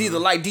 It was either,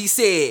 like D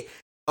said,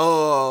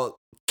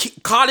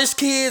 college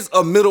kids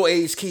or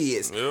middle-aged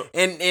kids. Yep.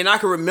 And I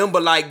can remember,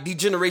 like,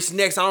 D-Generation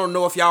X, I don't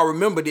know if y'all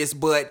remember this,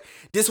 but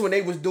this when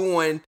they was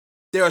doing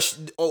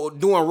Raws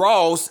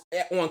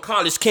on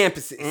college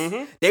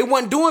campuses. They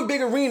wasn't doing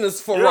big arenas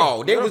for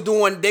Raw. They was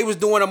doing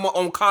them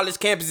on college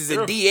campuses.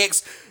 And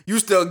DX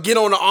used to get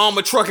on the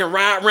armor truck and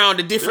ride around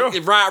the different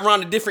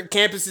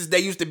campuses they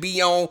used to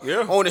be on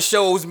the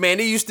shows. Man,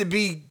 it used to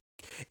be.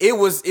 It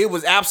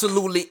was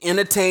absolutely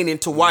entertaining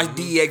to watch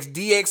DX.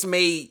 DX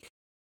made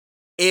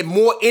it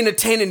more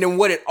entertaining than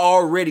what it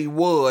already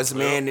was,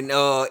 man. And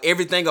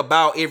everything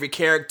about every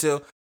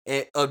character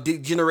of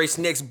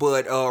D-Generation X,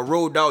 but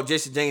Road Dogg,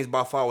 Jesse James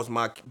by far was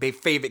my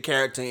favorite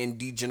character in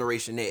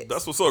D-Generation X.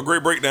 That's what's up.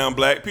 Great breakdown,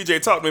 Black.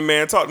 PJ, talk to me,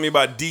 man. Talk to me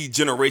about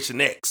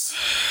D-Generation X.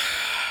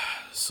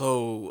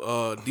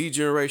 So,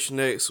 D-Generation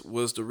X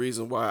was the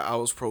reason why I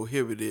was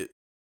prohibited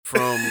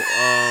from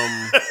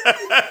that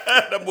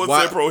boy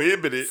said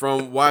prohibited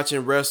from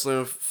watching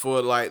wrestling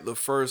for like the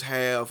first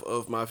half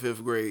of my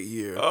 5th grade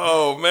year.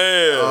 Oh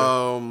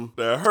man,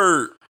 that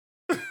hurt.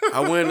 I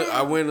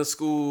went to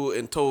school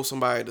and told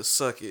somebody to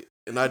suck it,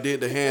 and I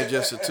did the hand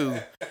gesture too.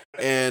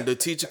 And the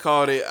teacher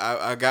called it.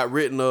 I got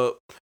written up,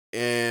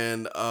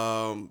 and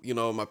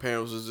my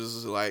parents was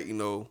just like,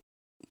 you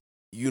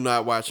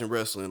not watching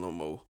wrestling no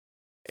more.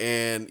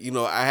 And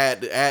I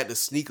had to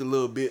sneak a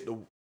little bit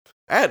to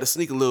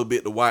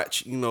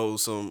watch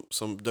some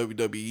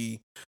WWE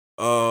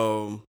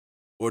or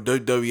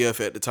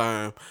WWF at the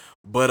time,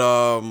 but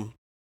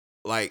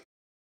like.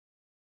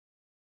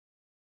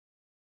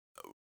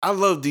 I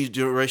love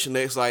D-Generation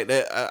X like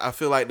that. I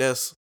feel like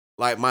that's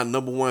like my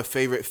number one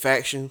favorite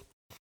faction.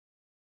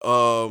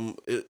 Over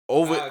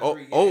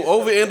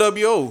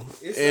NWO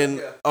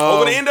and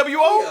over the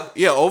NWO.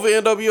 Yeah, over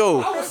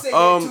NWO. I was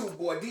saying too,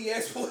 boy.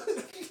 DS.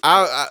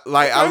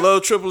 I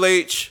love Triple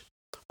H.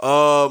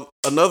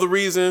 Another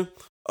reason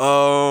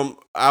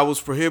I was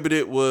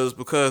prohibited was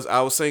because I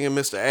was singing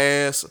Mr.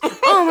 Ass.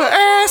 I'm an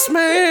ass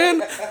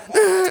man.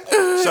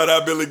 Shout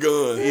out Billy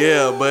Gunn.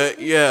 Yeah, but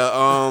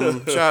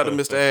shout out to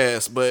Mr.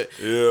 Ass. But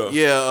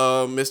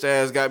Mr.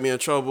 Ass got me in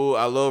trouble.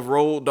 I love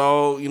Road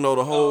Dogg,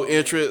 the whole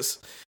entrance.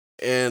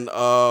 And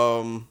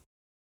I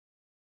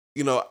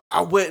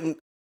wouldn't.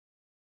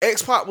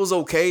 X-Pac was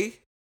okay,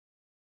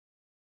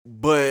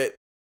 but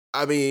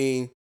I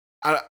mean,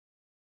 I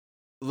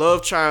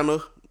love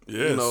Chyna.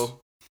 Yes.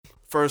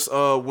 First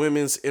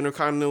women's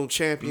Intercontinental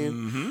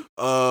Champion.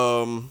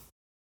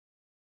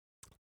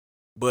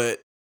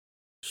 But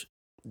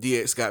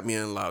DX got me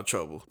in a lot of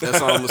trouble. That's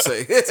all I'm gonna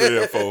say.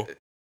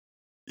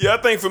 Yeah, I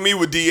think for me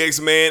with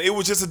DX, man, it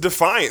was just a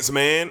defiance,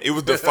 man. It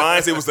was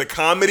defiance. It was the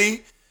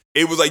comedy.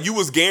 It was like you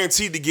was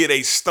guaranteed to get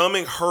a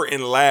stomach hurt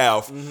and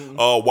laugh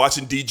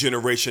watching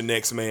D-Generation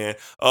X, man.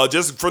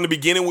 Just from the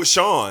beginning with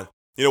Shawn.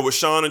 With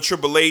Shawn and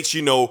Triple H,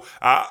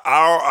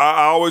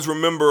 I always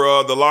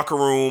remember the locker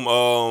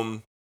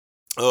room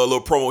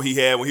little promo he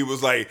had when he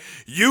was like,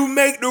 "You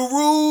make the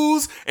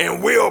rules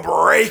and we'll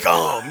break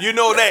them."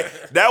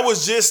 That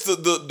was just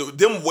the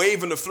them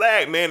waving the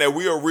flag, man, that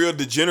we are real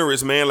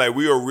degenerates, man. Like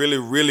we are really,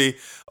 really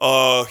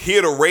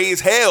here to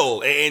raise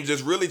hell and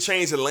just really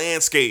change the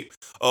landscape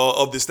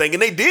of this thing.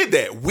 And they did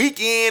that week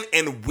in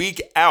and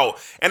week out.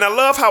 And I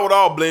love how it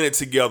all blended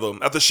together.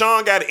 After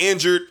Shawn got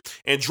injured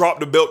and dropped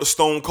the belt to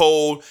Stone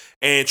Cold,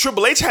 and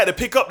Triple H had to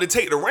pick up to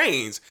take the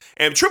reins.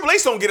 And Triple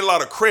H don't get a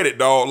lot of credit,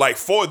 dog, like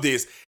for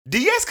this.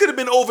 DX could have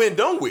been over and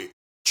done with.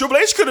 Triple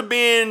H could have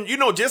been,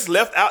 just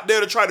left out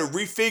there to try to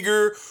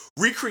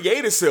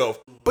recreate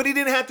himself. But he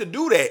didn't have to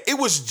do that. It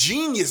was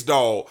genius,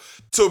 dog,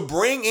 to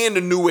bring in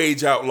the New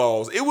Age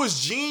Outlaws. It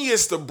was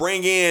genius to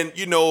bring in,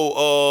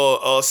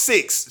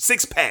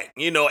 six-pack,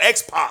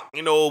 X-Pac,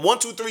 1,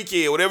 2, 3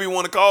 Kid, whatever you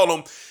want to call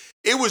them.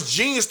 It was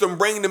genius to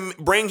bring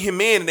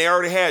him in. They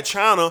already had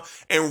China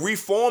and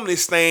reform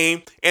this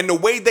thing. And the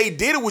way they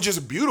did it was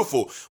just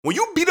beautiful. When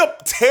you beat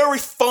up Terry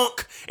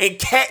Funk and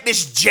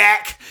Cactus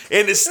Jack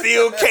in the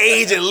steel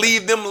cage and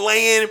leave them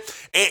laying,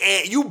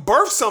 and you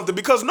birth something,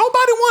 because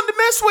nobody wanted to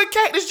mess with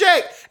Cactus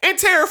Jack and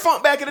Terry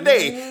Funk back in the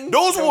day.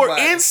 Those were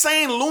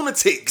insane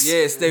lunatics.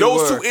 Yes, they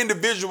Those were. two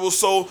individuals.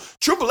 So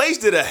Triple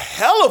H did a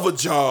hell of a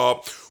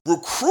job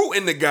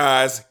recruiting the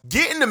guys,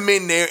 getting them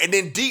in there, and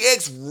then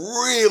DX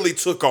really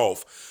took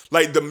off.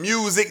 Like the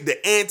music,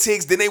 the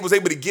antics, then they was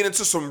able to get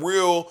into some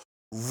real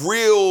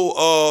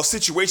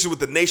situations with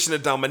the Nation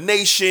of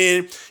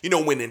Domination,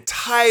 winning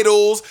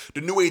titles.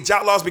 The New Age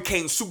Outlaws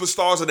became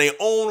superstars in their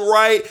own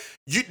right.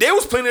 There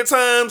was plenty of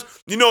times,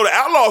 the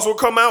Outlaws would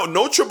come out,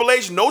 no Triple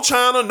H, no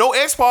China, no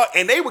X-Pac,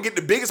 and they would get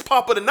the biggest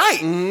pop of the night.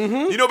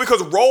 Mm-hmm.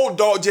 Because Road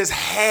Dogg just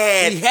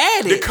had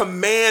the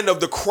command of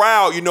the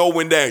crowd,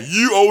 when that,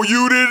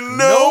 you didn't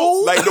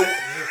know? Like the...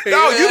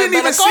 No, you didn't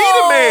even see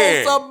the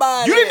man.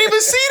 You didn't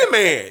even see the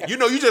man.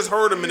 You just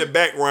heard him in the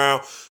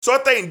background. So I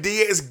think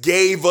DX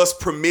gave us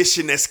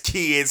permission as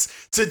kids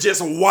to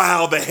just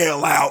wow the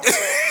hell out,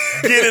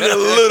 get in a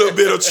little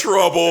bit of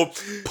trouble,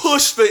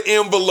 push the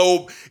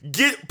envelope,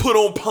 get put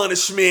on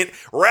punishment,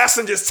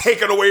 wrestling just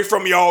taken away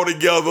from you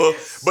altogether.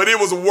 But it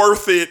was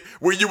worth it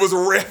when you was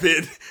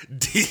repping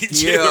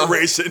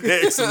D-Generation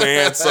X,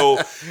 man. So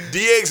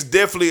DX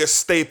definitely a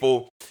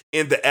staple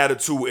in the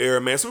Attitude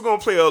Era, man. So we're going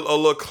to play a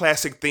little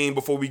classic theme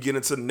before we get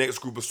into the next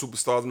group of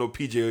superstars. I know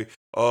PJ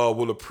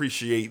will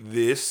appreciate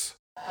this.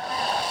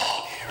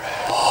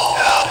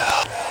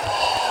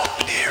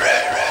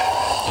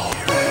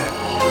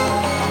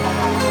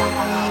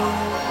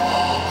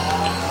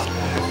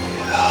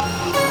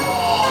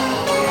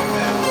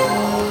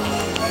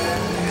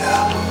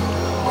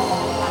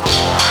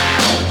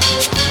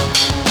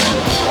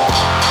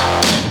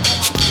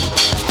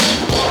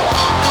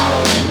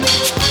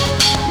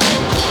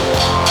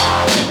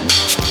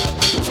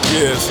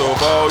 Yeah, so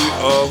if all you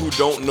who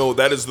don't know,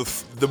 that is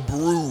the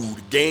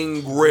Brood,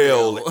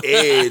 Gangrel,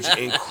 Edge,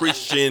 and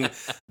Christian,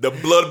 the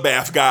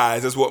Bloodbath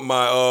guys. That's what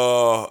my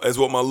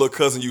little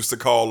cousin used to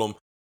call them.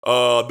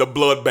 The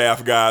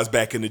Bloodbath guys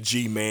back in the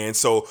G, man.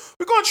 So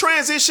we're gonna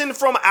transition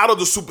from out of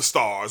the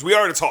superstars. We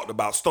already talked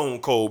about Stone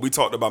Cold. We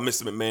talked about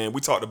Mr. McMahon.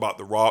 We talked about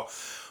The Rock.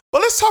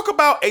 But let's talk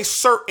about a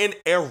certain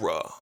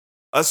era,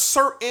 a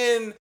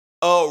certain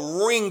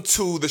ring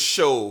to the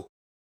show,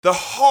 the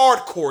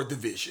hardcore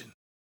division.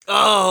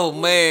 Oh,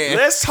 man.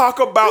 Let's talk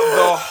about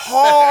the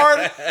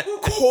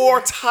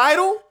hardcore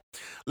title.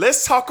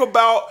 Let's talk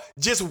about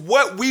just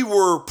what we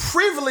were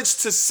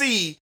privileged to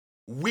see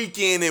week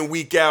in and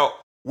week out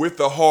with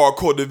the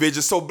hardcore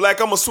division. So,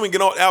 Black, I'm going to swing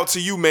it on out to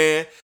you,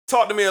 man.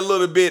 Talk to me a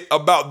little bit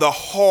about the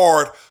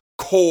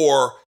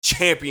hardcore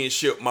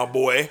championship, my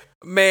boy.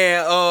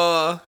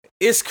 Man,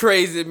 it's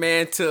crazy,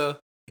 man, to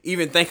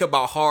even think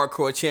about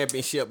hardcore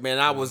championship, man.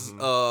 I was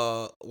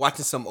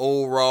watching some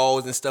old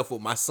Raws and stuff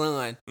with my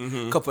son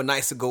a couple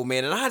nights ago,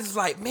 man, and I was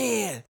like,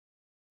 man,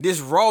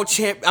 this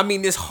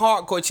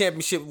hardcore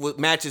championship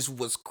matches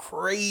was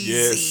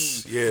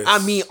crazy. Yes. I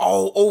mean,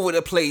 all over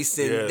the place,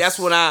 and that's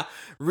when I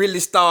really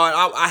started.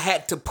 I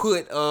had to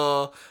put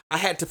Al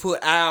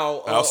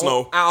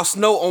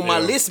Snow on my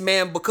list,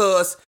 man,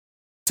 because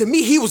to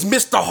me, he was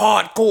Mr.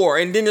 Hardcore,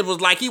 and then it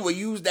was like he would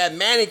use that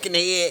mannequin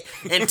head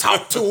and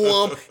talk to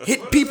him,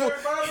 hit people,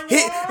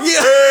 he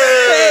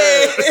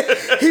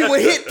would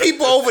hit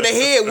people over the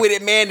head with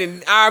it, man.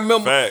 And I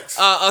remember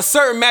a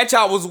certain match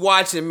I was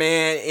watching,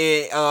 man,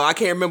 and I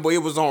can't remember,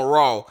 it was on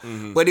Raw,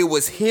 but it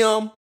was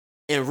him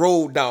and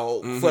Road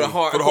Dogg for the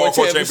hardcore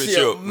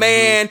championship.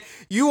 Man,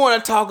 you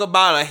want to talk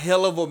about a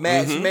hell of a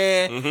match,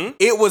 man?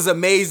 It was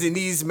amazing.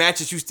 These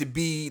matches used to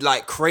be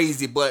like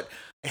crazy, but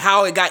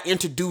how it got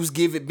introduced,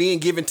 being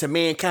given to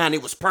Mankind,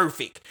 it was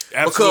perfect.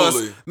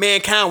 Absolutely. Because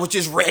Mankind was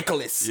just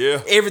reckless.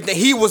 Yeah. Everything.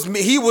 He was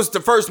the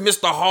first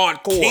Mr.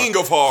 Hardcore. King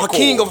of Hardcore.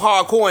 King of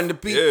Hardcore. And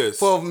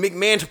for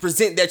McMahon to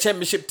present that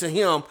championship to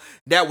him,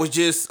 that was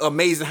just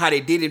amazing how they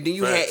did it. Then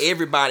you had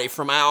everybody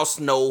from Al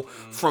Snow,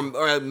 from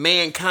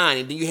Mankind,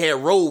 and then you had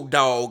Road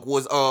Dogg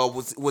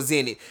was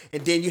in it.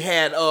 And then you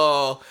had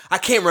I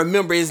can't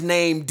remember his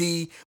name,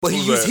 D, but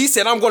he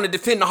said, I'm going to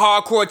defend the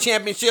Hardcore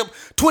Championship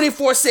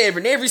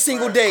 24/7 every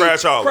single one day.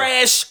 Crash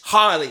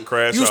Holly.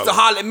 Used to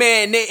holler,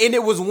 man. And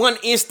it was one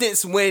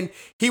instance when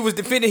he was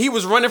defending. He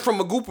was running from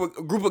a group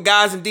of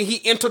guys, and then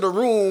he entered the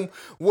room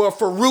where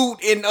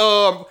Farouk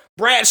and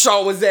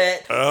Bradshaw was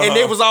at, and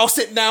they was all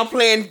sitting down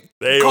playing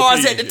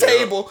cards at the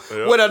table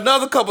with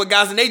another couple of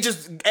guys, and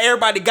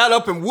everybody got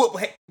up and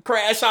whooped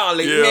Crash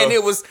Holly. Yeah. Man,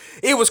 it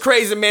was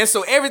crazy, man.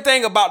 So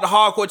everything about the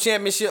Hardcore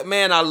Championship,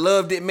 man, I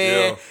loved it,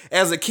 man. Yeah.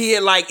 As a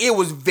kid, like, it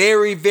was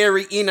very,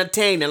 very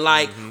entertaining.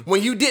 Like,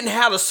 when you didn't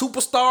have the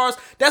superstars,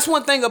 that's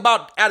one thing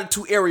about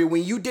Attitude Era.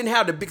 When you didn't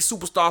have the big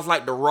superstars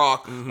like The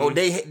Rock, or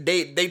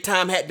they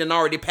time had done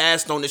already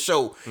passed on the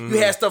show. You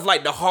had stuff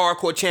like the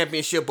Hardcore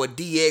Championship or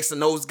DX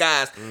and those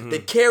guys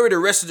that carry the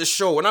rest of the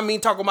show. And I mean, we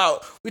talk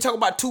about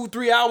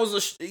 2-3 hours of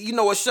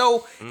a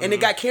show, and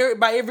it got carried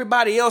by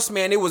everybody else,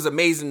 man. It was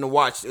amazing to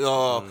watch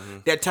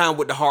that time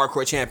with the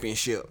Hardcore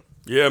Championship.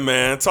 Yeah,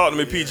 man. Talk to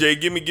me,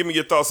 PJ. Give me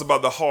your thoughts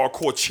about the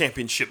Hardcore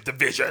Championship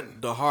division.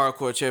 The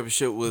Hardcore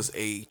Championship was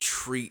a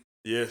treat.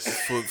 Yes,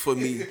 for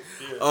me.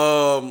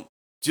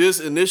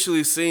 Just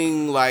initially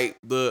seeing like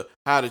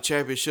how the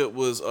championship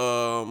was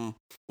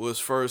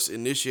first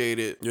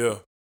initiated. Yeah.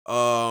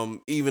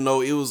 Even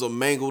though it was a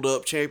mangled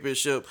up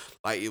championship,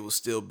 like, it was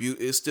still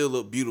it still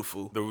looked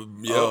beautiful.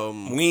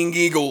 Wing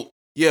Eagle.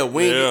 Yeah,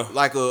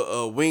 like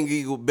a Wing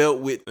Eagle belt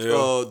with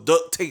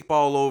duct tape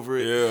all over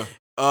it. Yeah.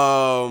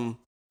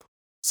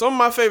 Some of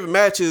my favorite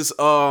matches,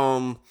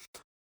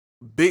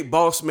 Big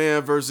Boss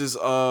Man versus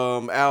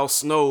Al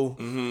Snow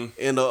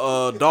in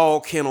the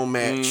dog kennel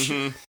match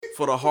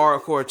for the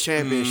Hardcore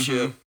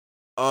Championship.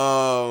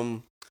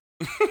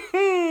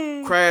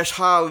 Crash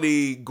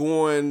Holly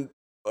going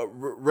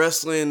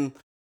wrestling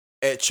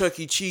at Chuck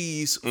E.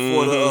 Cheese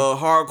for the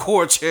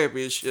Hardcore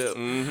Championship.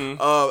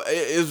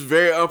 It's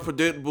very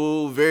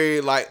unpredictable,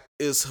 very, like,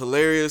 it's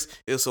hilarious.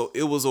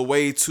 It was a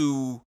way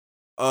to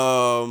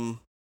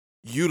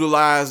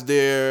utilize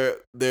their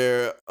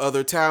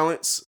other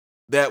talents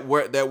that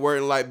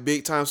weren't like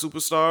big time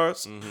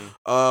superstars.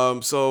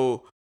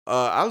 So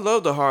I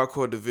love the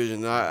Hardcore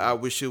division. I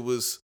wish it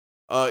was.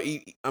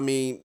 I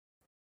mean,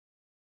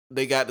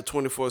 they got the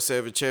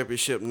 24/7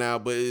 championship now,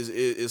 but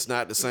it's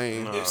not the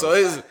same. So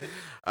it's.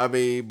 I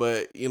mean,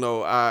 but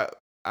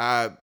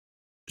I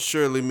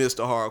surely missed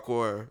the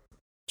Hardcore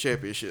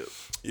Championship.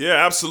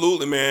 Yeah,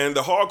 absolutely, man. The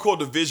Hardcore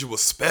division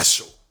was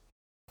special.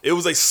 It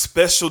was a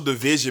special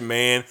division,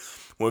 man.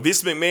 When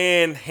Vince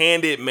McMahon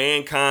handed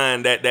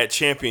Mankind that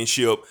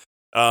championship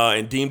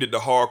and deemed it the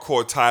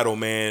Hardcore title,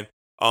 man,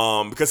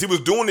 because he was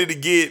doing it to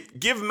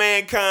give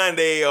Mankind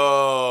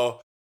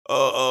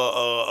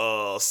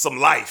some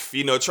life,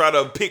 try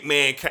to pick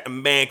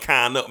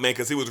Mankind up, man,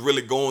 because he was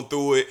really going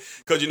through it.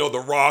 Because The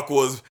Rock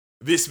was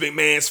Vince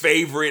McMahon's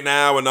favorite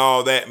now and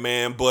all that,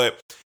 man. But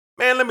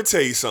man, let me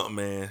tell you something,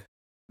 man.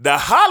 The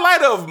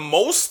highlight of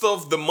most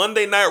of the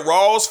Monday Night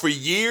Raws for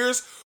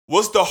years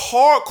was the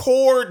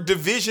Hardcore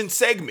division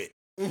segment.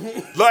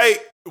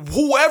 Like,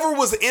 whoever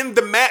was in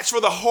the match for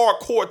the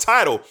Hardcore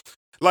title,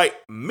 like,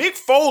 Mick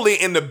Foley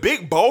and the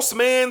Big Boss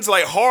Man's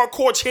like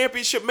Hardcore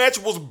Championship match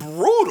was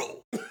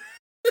brutal.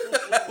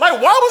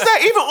 Like, why was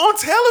that even on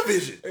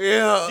television?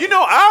 Yeah.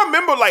 I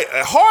remember, like,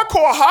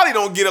 Hardcore Holly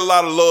don't get a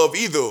lot of love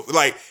either.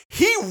 Like,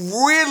 he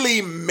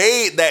really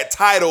made that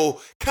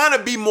title kind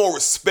of be more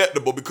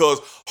respectable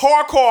because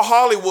Hardcore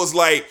Holly was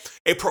like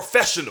a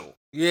professional.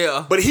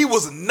 Yeah. But he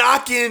was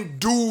knocking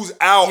dudes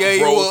out, bro. He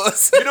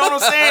was. You know what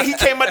I'm saying? He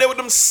came out there with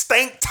them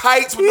stank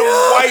tights, with them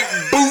white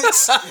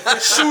boots,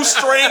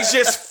 shoestrings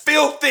just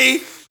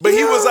filthy. But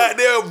he was out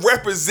there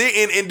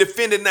representing and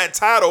defending that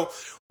title.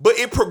 But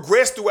it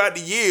progressed throughout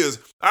the years.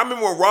 I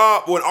remember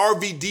when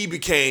RVD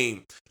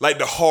became like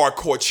the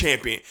Hardcore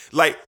champion.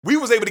 Like, we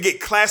was able to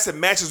get classic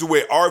matches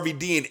with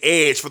RVD and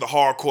Edge for the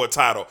Hardcore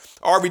title.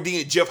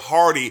 RVD and Jeff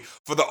Hardy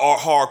for the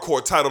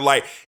Hardcore title.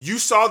 Like, you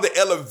saw the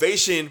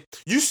elevation.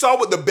 You saw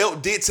what the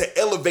belt did to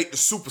elevate the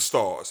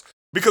superstars.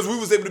 Because we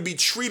was able to be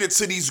treated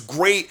to these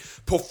great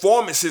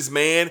performances,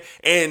 man.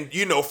 And,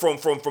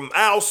 from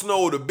Al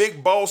Snow to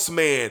Big Boss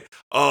Man,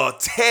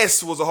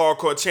 Tess was a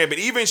Hardcore champion.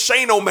 Even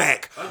Shane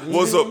O'Mac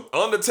was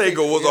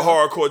Undertaker was a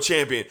Hardcore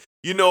champion.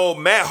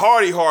 Matt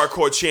Hardy,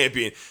 Hardcore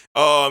champion.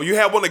 You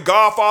had one of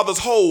Godfather's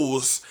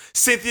hoes,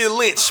 Cynthia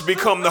Lynch,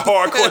 become the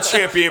Hardcore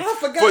champion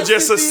for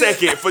just a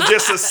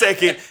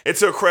second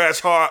until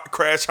Crash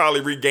Holly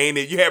regained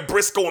it. You had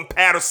Briscoe and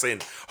Patterson,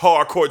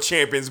 Hardcore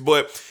champions.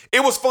 But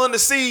it was fun to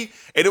see,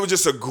 and it was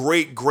just a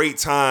great, great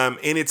time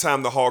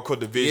anytime the Hardcore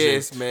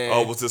division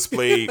was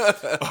displayed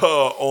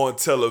on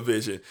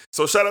television.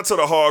 So shout out to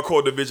the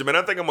Hardcore division, man.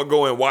 I think I'm going to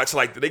go and watch,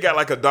 they got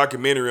like a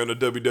documentary on the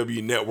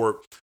WWE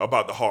Network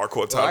about the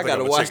Hardcore title. I got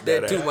to watch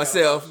that too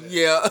myself.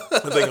 Yeah. I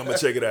think I'm going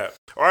to check it out.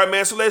 All right,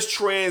 man, so let's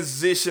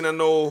transition. I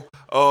know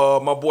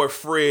my boy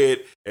Fred,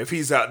 if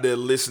he's out there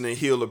listening,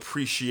 he'll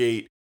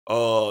appreciate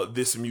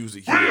this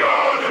music here. We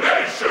are the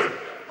nation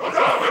of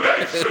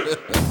domination.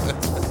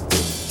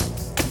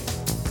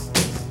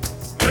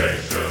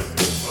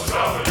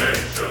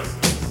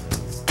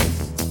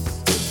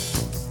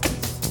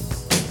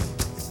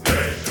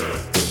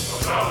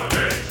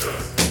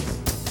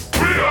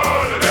 We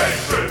are the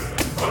nation.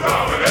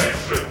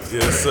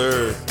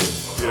 sir.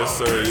 Yes,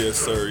 sir. Yes,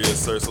 sir. Yes,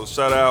 sir. So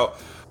shout out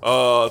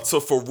to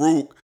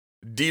Farouk,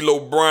 D'Lo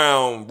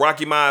Brown,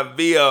 Rocky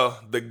Maivia,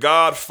 The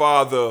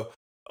Godfather,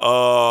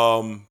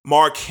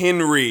 Mark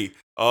Henry,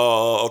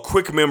 a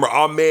quick member,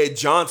 Ahmed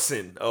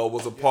Johnson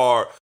was a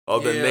part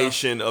of the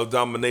Nation of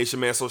Domination,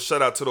 man. So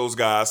shout out to those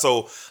guys.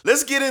 So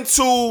let's get into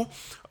some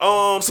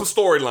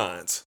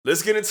storylines.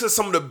 Let's get into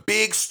some of the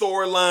big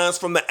storylines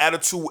from the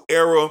Attitude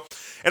Era.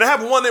 And I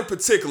have one in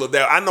particular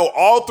that I know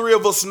all three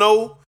of us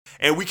know,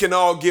 and we can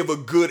all give a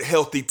good,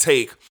 healthy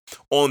take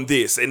on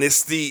this. And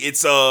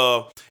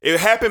it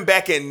happened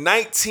back in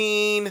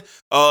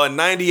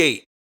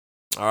 1998.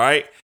 All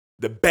right.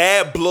 The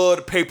Bad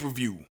Blood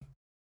pay-per-view.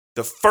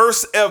 The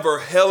first ever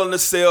Hell in a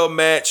Cell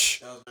match.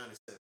 That was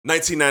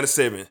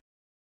 1997.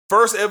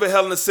 First ever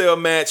Hell in a Cell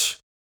match.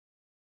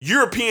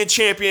 European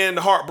champion,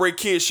 the Heartbreak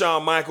Kid,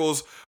 Shawn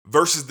Michaels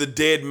versus the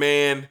Dead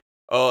Man,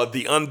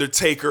 The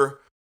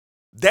Undertaker.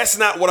 That's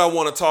not what I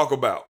want to talk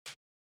about.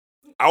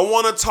 I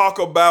want to talk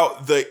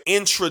about the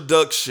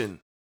introduction,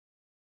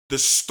 the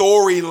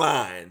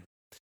storyline,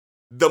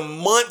 the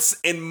months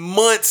and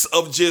months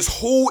of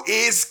just who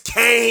is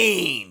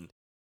Kane.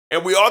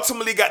 And we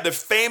ultimately got the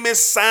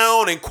famous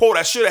sound and quote.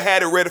 I should have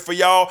had it ready for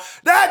y'all.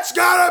 That's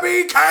gotta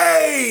be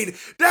Kane.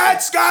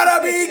 That's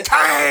gotta be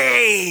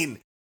Kane.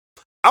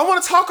 I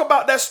want to talk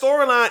about that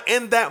storyline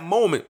in that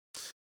moment.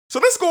 So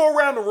let's go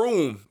around the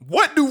room.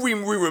 What do we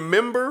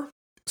remember?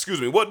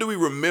 Excuse me. What do we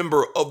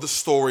remember of the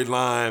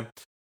storyline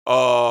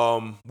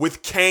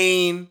with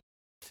Kane,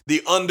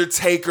 The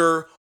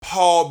Undertaker,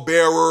 Paul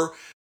Bearer?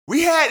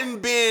 We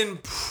haven't been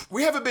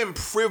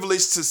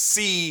privileged to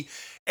see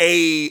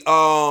a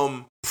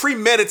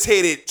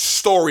premeditated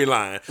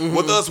storyline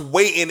with us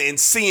waiting and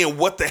seeing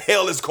what the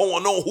hell is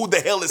going on, who the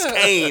hell is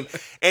Kane.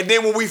 And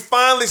then when we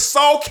finally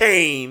saw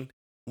Kane,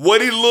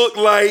 what he looked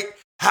like,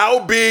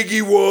 how big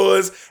he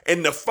was,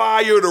 and the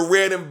fire, the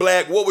red and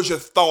black, what was your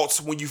thoughts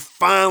when you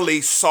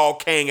finally saw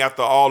Kane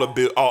after all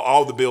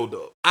the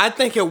build-up? I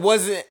think it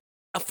wasn't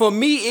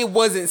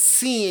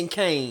seeing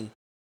Kane.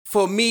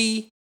 For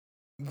me,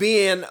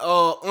 being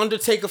an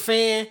Undertaker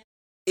fan,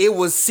 it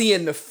was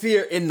seeing the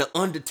fear in the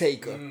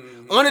Undertaker.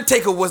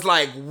 Undertaker was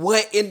like,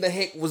 what in the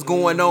heck was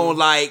going on?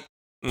 Like,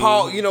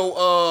 Paul,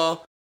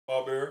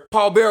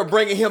 Paul Bearer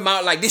bringing him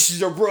out like, this is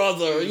your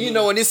brother,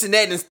 and this and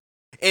that.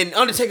 And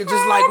Undertaker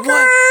just like,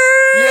 what?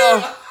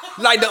 Yeah.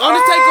 Like the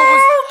Undertaker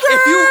was,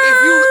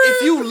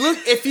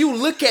 if you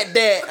look at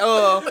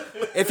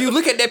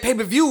that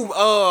pay-per-view,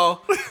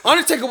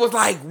 Undertaker was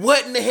like,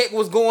 what in the heck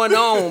was going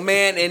on,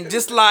 man? And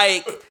just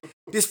like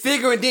this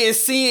figure, and then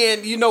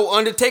seeing,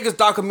 Undertaker's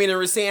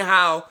documentary, seeing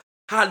how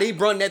they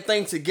brought that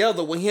thing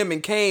together with him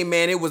and Kane,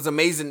 man, it was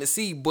amazing to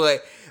see.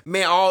 But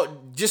man,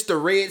 just the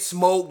red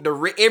smoke,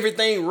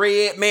 everything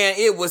red, man,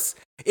 it was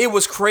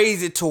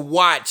crazy to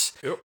watch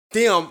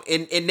them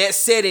in that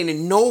setting,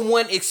 and no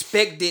one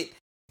expected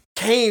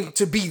Kane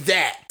to be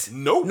that.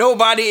 Nope.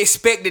 Nobody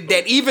expected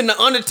that. Even the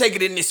Undertaker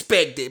didn't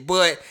expect it.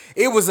 But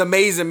it was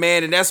amazing,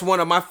 man, and that's one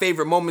of my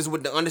favorite moments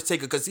with the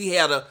Undertaker, because he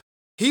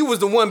was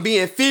the one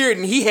being feared,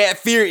 and he had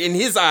fear in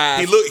his eyes.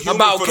 He looked human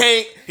about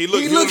Kane. He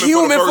looked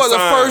human for the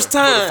first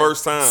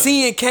time.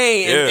 Seeing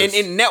Kane,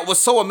 and that was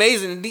so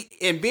amazing.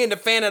 And being the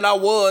fan that I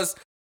was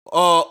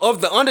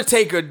of the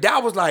Undertaker,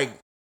 that was like,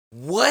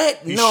 what?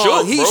 He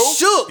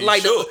shook.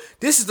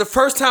 This is the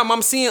first time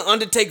I'm seeing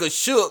Undertaker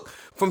shook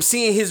from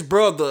seeing his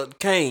brother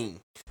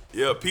Kane.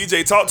 Yeah,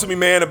 PJ, talk to me,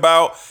 man,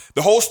 about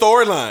the whole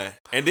storyline,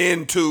 and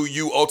then to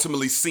you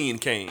ultimately seeing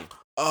Kane.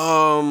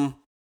 I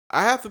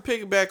have to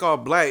pick it back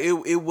off Black.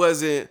 It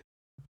wasn't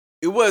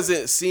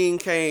seeing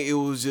Kane. It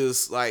was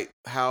just like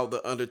how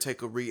the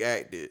Undertaker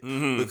reacted,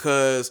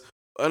 because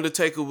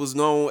Undertaker was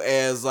known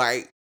as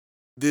like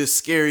this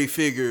scary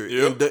figure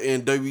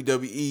in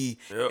WWE,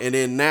 and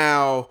then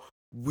now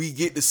we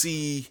get to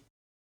see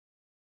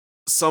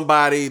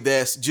somebody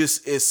that's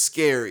just as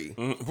scary.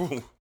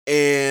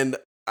 And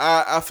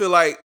I feel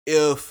like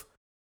if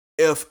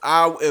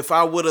I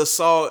would have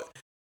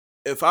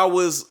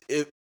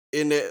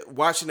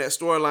watching that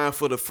storyline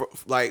for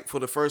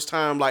the first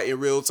time, like in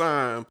real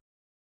time,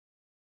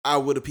 I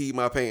would have peed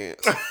my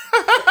pants.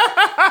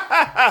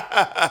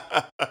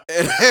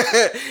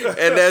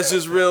 And that's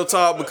just real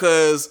talk,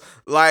 because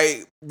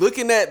like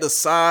looking at the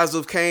size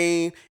of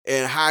Kane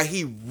and how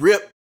he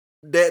ripped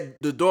the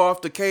door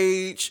off the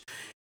cage,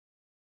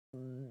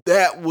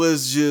 that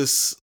was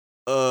just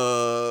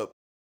it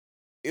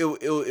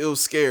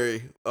was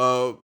scary,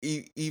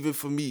 even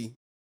for me.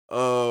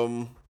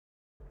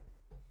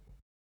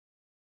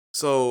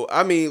 So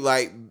I mean,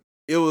 like,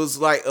 it was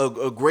like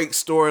a great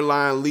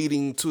storyline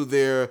leading to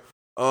their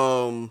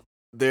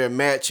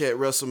match at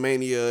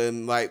WrestleMania,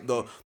 and like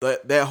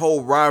that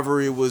whole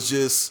rivalry was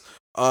just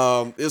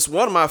it's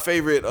one of my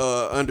favorite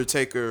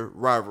Undertaker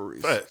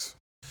rivalries. Facts.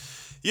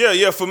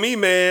 Yeah, for me,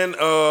 man.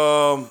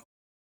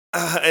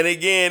 And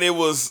again,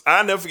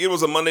 I never forget, it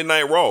was a Monday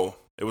Night Raw.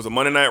 It was a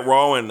Monday Night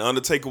Raw, and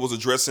Undertaker was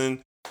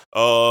addressing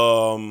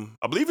I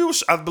believe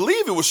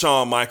it was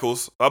Shawn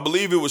Michaels. I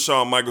believe it was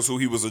Shawn Michaels who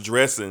he was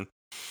addressing.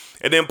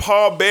 And then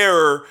Paul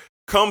Bearer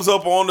comes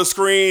up on the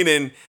screen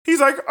and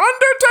he's like, Undertaker!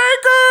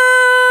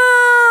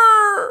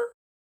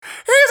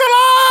 He's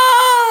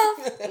alive!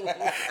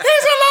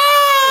 He's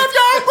alive,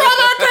 young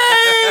brother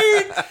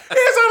Kane!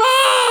 He's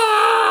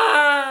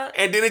alive!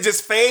 And then it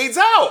just fades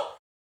out.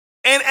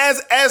 And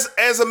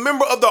as a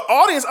member of the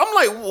audience, I'm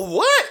like,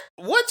 what?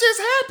 What just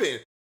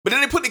happened? But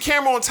then they put the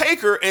camera on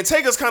Taker, and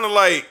Taker's kind of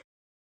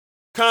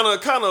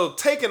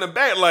taken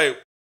aback,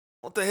 like,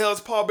 what the hell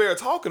is Paul Bearer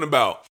talking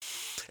about?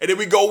 And then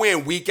we go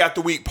in week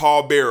after week,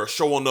 Paul Bearer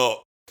showing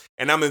up,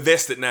 and I'm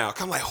invested now.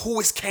 I'm like,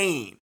 who is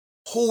Kane?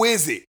 Who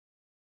is it?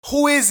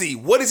 Who is he?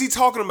 What is he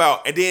talking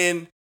about? And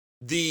then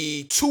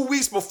the 2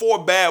 weeks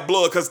before Bad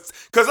Blood, because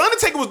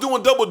Undertaker was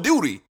doing double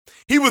duty.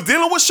 He was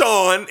dealing with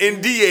Shawn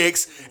in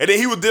DX, and then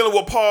he was dealing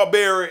with Paul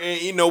Bearer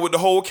and, with the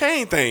whole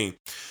Kane thing.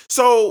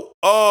 So,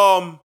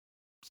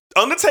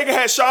 Undertaker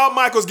had Shawn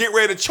Michaels get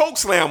ready to choke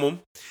slam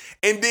him,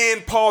 and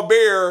then Paul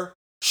Bearer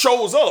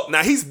shows up.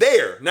 Now he's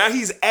there. Now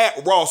he's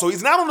at Raw. So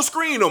he's not on the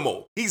screen no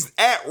more. He's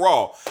at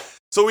Raw.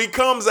 So he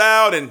comes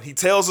out and he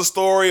tells a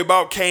story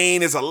about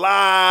Kane is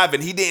alive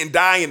and he didn't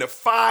die in the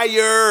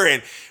fire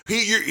and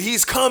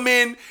he's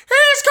coming.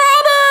 He's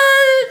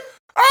coming!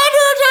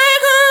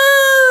 Undertaker!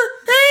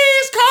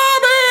 He's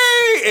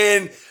coming!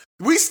 And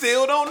we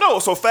still don't know.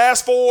 So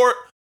fast forward.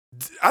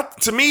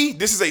 To me,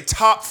 this is a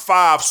top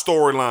 5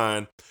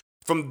 storyline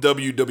from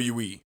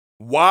WWE.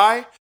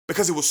 Why?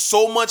 Because it was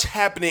so much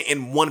happening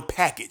in one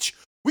package.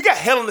 We got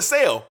Hell in a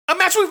Cell, a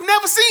match we've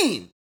never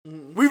seen.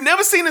 We've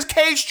never seen this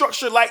cage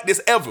structure like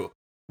this ever.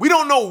 We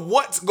don't know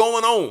what's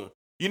going on,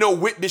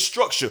 with this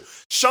structure.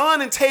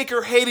 Shawn and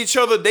Taker hate each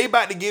other. They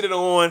about to get it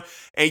on,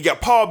 and you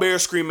got Paul Bearer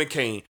screaming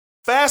Kane.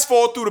 Fast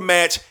forward through the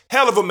match,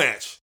 hell of a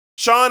match.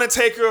 Shawn and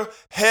Taker,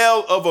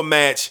 hell of a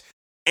match.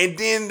 And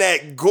then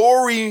that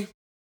gory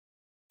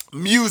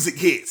music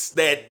hits.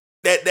 That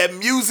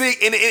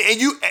music,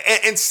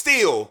 and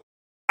still,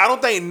 I don't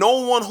think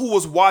no one who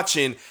was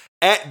watching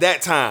at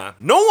that time,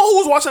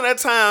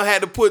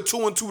 had to put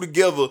 2 and 2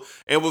 together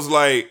and was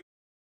like,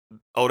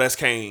 oh, that's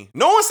Kane.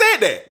 No one said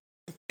that.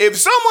 If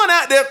someone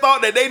out there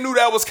thought that they knew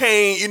that was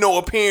Kane,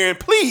 appearing,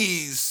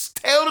 please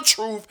tell the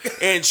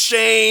truth and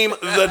shame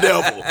the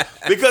devil.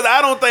 Because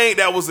I don't think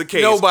that was the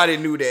case. Nobody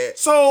knew that.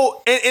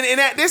 So,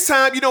 and at this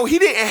time, he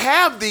didn't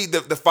have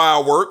the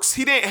fireworks.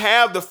 He didn't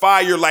have the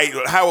fire like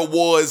how it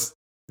was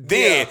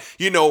then.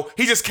 Yeah.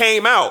 He just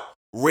came out.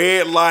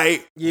 Red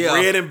light,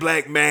 red and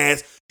black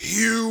mask,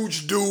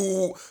 huge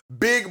dude,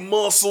 big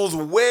muscles,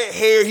 wet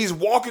hair. He's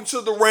walking to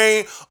the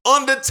ring.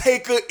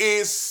 Undertaker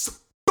is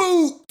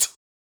spooked.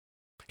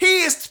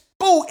 He is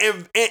spooked.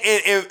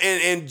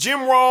 And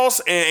Jim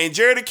Ross and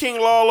Jerry the King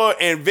Lawler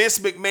and Vince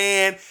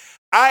McMahon,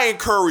 I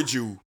encourage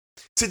you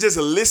to just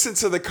listen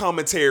to the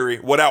commentary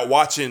without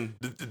watching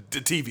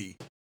the TV.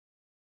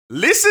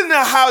 Listen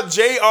to how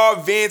JR,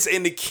 Vince,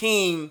 and the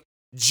King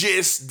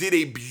just did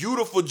a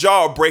beautiful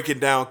job breaking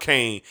down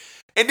Kane.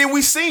 And then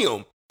we see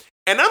him.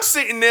 And I'm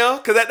sitting there,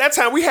 because at that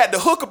time we had to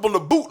hook up on the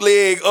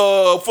bootleg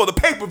for the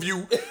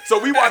pay-per-view.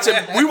 So we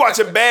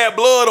watching Bad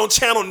Blood on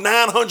channel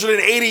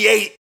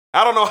 988.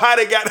 I don't know how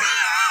they got it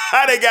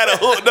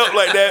hooked up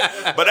like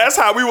that, but that's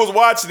how we was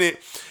watching it.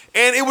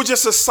 And it was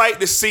just a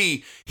sight to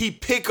see. He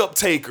pick up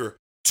Taker,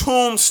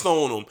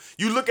 tombstone him.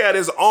 You look at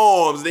his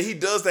arms, then he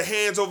does the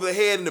hands over the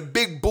head and the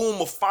big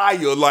boom of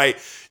fire. Like,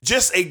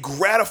 just a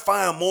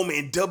gratifying moment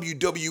in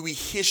WWE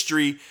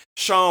history.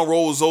 Shawn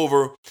rolls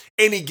over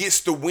and he gets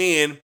the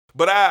win.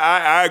 But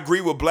I agree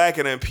with Black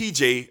and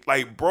PJ.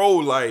 Like, bro,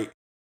 like,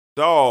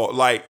 dog,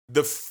 like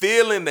the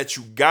feeling that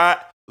you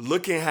got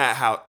looking at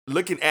how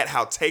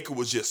Taker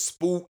was just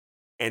spooked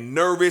and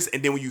nervous.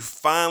 And then when you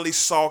finally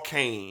saw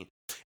Kane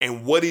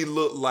and what he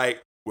looked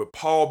like with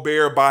Paul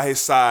Bearer by his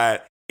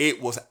side,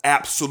 it was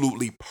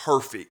absolutely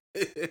perfect.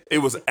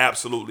 It was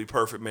absolutely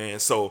perfect, man.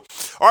 So,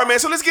 all right, man.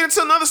 So let's get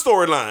into another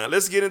storyline.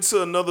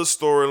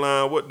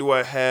 What do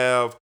I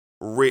have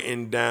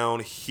written down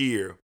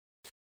here?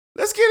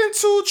 Let's get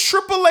into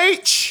Triple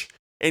H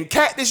and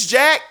Cactus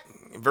Jack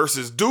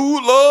versus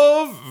Dude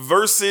Love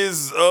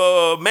versus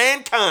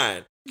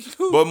Mankind.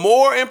 But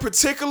more in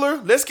particular,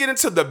 let's get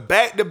into the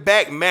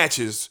back-to-back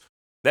matches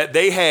that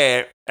they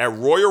had at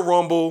Royal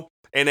Rumble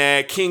and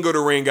at King of the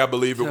Ring, I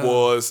believe it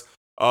was.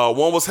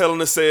 One was Hell in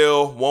a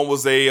Cell. One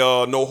was a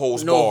No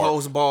Holds Barred. No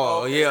Holds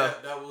Barred, yeah.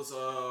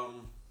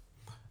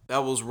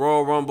 That was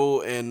Royal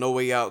Rumble and No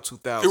Way Out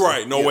 2000.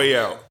 Right, No Way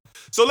Out.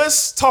 So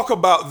let's talk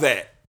about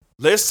that.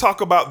 Let's talk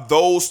about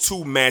those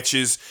two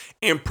matches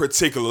in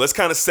particular. Let's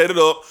kind of set it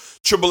up.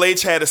 Triple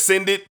H had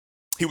ascended.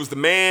 He was the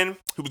man.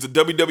 He was the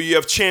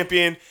WWF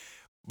champion.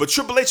 But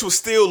Triple H was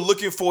still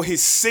looking for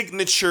his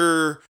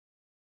signature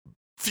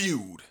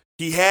feud.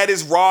 He had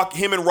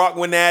him and Rock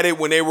went at it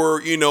when they were,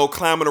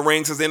 climbing the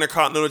ranks as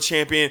Intercontinental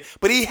Champion.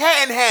 But he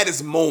hadn't had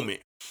his moment.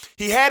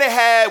 He hadn't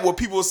had what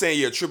people were saying,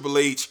 yeah, Triple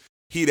H,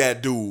 he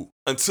that dude.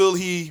 Until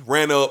he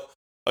ran up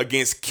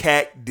against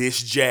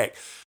Cactus Jack.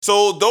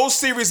 So those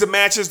series of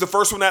matches, the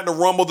first one at the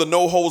Rumble, the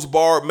No Holds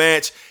Barred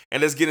match.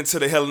 And let's get into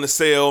the Hell in a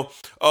Cell.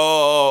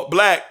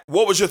 Black,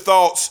 what was your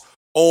thoughts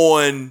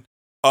on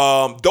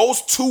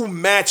Those two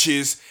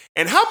matches,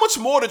 and how much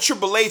more did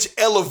Triple H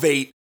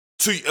elevate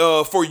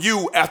to for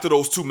you after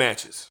those two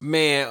matches?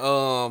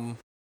 Man,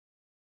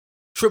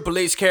 Triple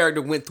H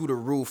character went through the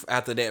roof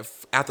after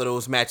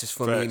those matches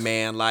for me,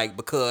 man. Like,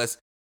 because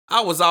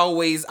I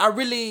really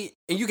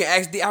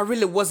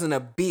wasn't a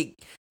big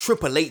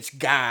Triple H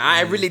guy.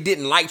 I really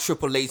didn't like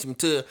Triple H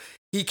until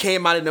he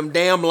came out of them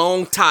damn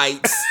long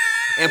tights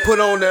and put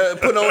on the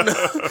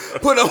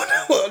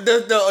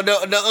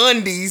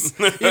undies,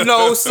 you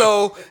know.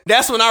 So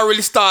that's when I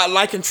really started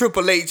liking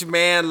Triple H,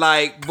 man.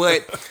 Like,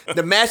 but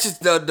the matches,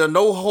 the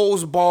no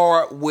holds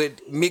barred with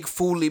Mick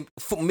Foley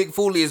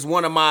is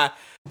one of my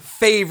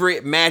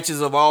favorite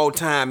matches of all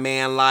time,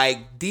 man.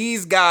 Like,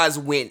 these guys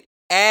went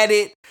at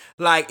it.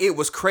 Like, it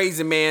was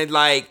crazy, man.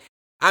 Like,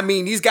 I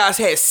mean, these guys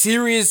had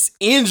serious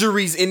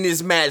injuries in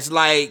this match.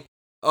 Like,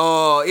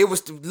 it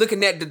was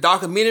looking at the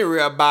documentary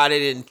about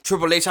it, and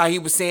Triple H, how he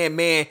was saying,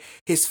 man,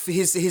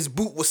 his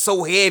boot was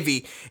so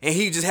heavy, and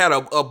he just had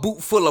a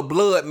boot full of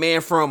blood,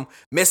 man, from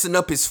messing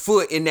up his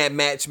foot in that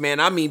match, man.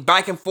 I mean,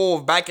 back and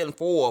forth.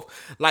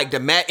 Like, the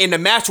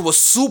match was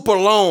super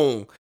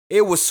long.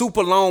 It was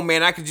super long,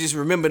 man. I could just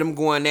remember them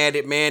going at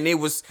it, man. It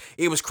was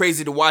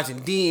crazy to watch.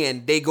 And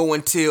then they go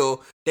into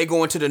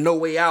the No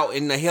Way Out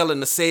in the Hell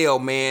in a Cell,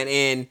 man.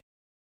 And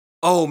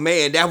oh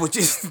man, that was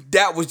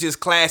just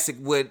classic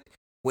with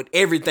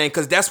everything,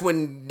 because that's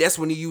when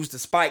he used the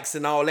spikes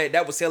and all that.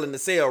 That was Hell in a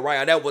Cell,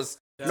 right? That was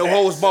no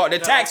holds barred. The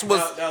tax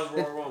was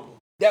Royal Rumble.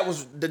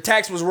 The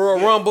tax was Royal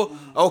Rumble.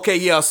 Okay,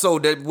 yeah. So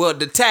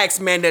the tax,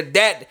 man.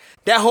 That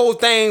whole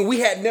thing,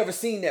 we had never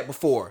seen that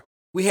before.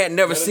 We had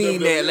never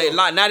seen that,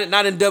 like, not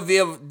in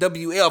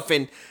WWF,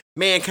 and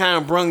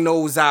Mankind brung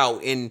those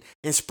out and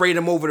sprayed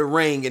them over the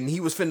ring, and he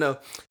was finna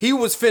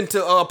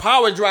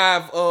power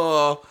drive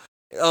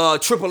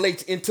Triple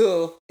H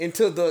into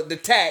the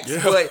tax,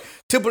 yeah. But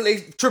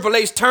Triple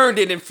H turned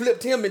it and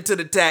flipped him into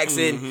the tax,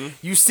 and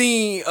you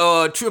seen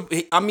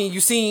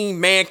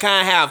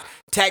Mankind have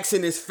tax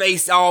in his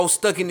face, all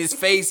stuck in his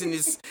face, and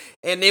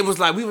it was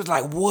like, we was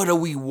like, what are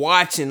we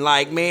watching?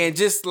 Like, man,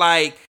 just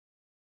like,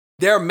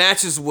 their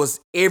matches was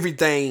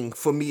everything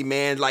for me,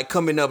 man. Like,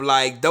 coming up,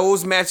 like,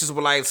 those matches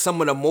were like some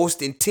of the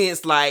most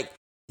intense. Like,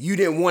 you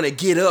didn't want to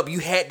get up. You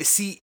had to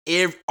see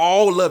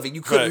all of it.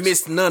 You couldn't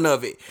miss none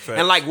of it.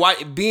 And like,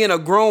 being a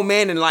grown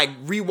man and like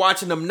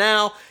rewatching them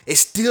now,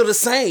 it's still the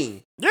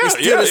same. Yeah, it's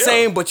still the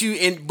same.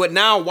 But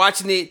now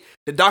watching it,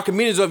 the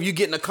documentaries of you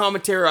getting a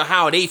commentary on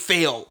how they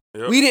felt.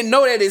 Yep. We didn't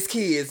know that as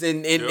kids,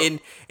 and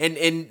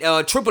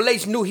Triple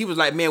H knew. He was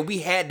like, man, we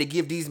had to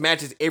give these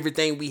matches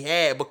everything we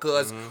had,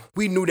 because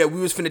we knew that we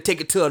was finna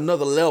take it to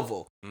another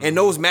level, and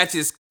those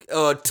matches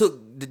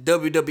took the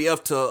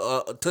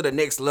WWF to the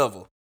next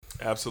level.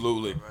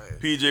 Absolutely. Right.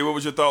 PJ, what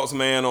was your thoughts,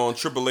 man, on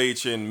Triple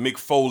H and Mick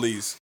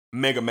Foley's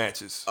mega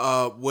matches?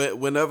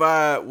 Whenever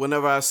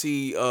I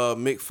see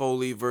Mick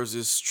Foley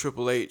versus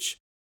Triple H,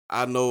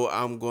 I know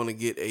I'm gonna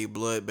get a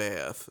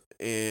bloodbath,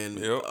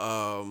 and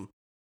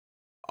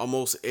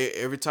almost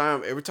every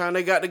time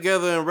they got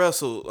together and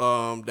wrestled,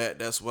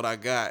 that's what I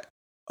got.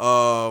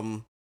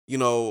 You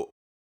know,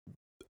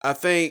 I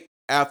think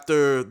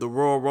after the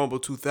Royal Rumble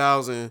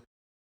 2000,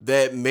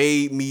 that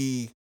made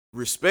me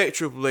respect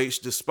Triple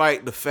H,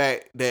 despite the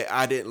fact that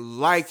I didn't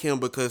like him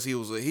because he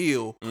was a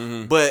heel,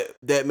 but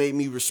that made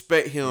me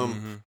respect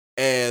him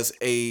as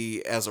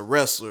a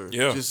wrestler.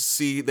 Yeah. Just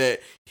see that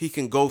he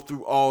can go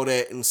through all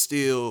that and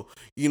still,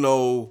 you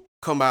know,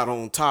 come out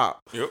on top.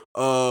 Yep.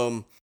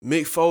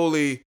 Mick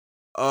Foley,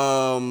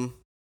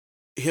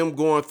 him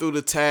going through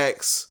the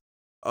tax,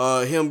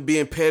 him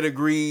being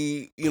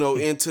pedigree, you know,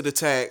 into the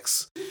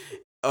tax,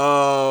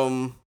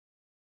 Hell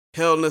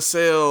in a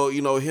Cell,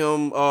 you know,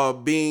 him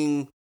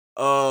being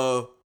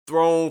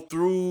thrown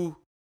through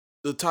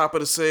the top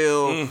of the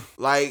cell,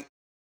 like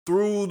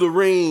through the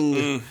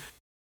ring.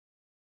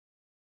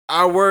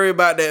 I worry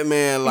about that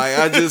man. Like,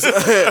 I just,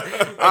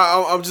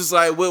 I'm just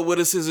like, what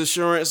is his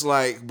assurance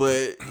like?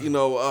 But you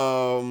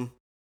know,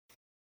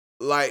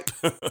 like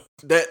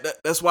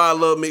that's why I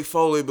love Mick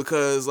Foley,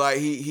 because like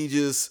he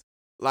just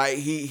like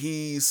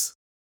he's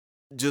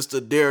just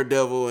a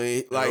daredevil,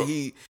 and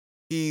like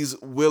he's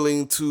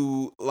willing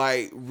to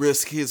like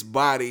risk his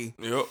body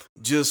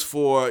just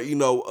for, you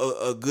know,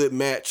 a good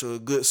match or a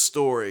good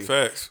story.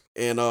 Facts.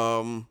 And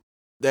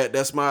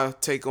that's my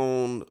take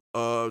on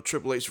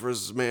Triple H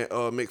versus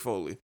Mick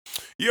Foley.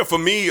 Yeah, for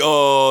me,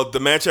 the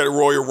match at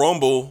Royal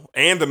Rumble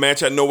and the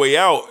match at No Way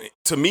Out,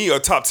 to me, are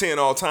top 10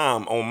 all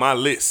time on my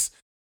list.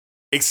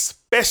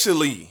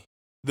 Especially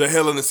the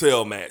Hell in a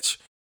Cell match.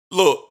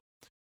 Look,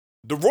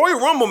 the Royal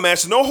Rumble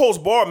match, no holds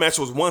barred match,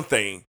 was one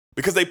thing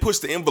because they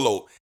pushed the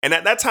envelope. And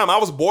at that time, I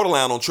was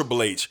borderline on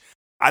Triple H.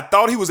 I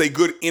thought he was a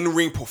good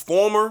in-ring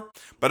performer,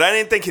 but I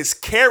didn't think his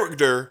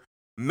character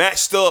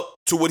matched up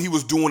to what he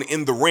was doing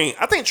in the ring.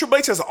 I think Triple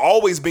H has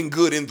always been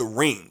good in the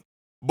ring,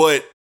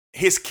 but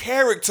his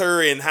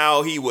character and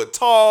how he would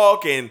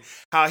talk and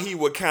how he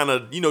would kind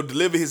of, you know,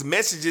 deliver his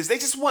messages, they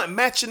just weren't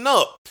matching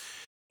up.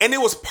 And it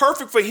was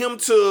perfect for him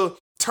to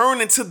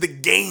turn into the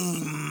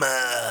game.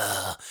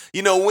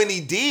 You know, when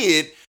he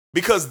did,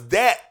 because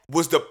that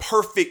was the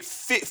perfect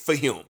fit for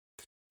him.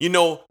 You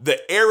know, the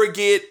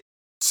arrogant,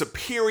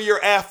 superior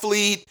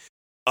athlete,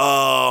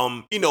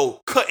 you know,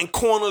 cutting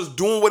corners,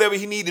 doing whatever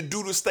he needed to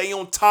do to stay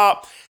on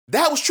top.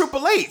 That was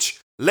Triple H.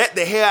 Let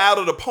the hair out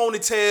of the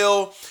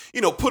ponytail,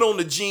 you know, put on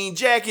the jean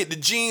jacket, the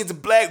jeans, the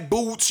black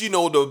boots, you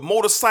know, the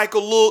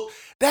motorcycle look.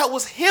 That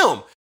was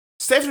him.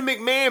 Stephanie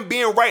McMahon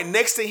being right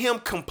next to him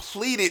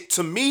completed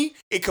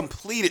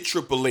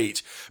Triple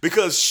H.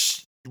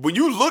 Because when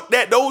you looked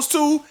at those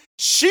two,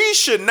 she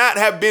should not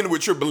have been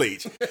with Triple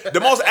H. The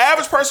most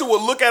average person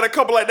would look at a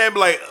couple like that and be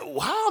like,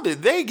 how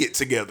did they get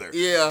together?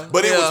 Yeah.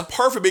 But it was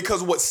perfect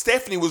because of what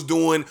Stephanie was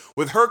doing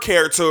with her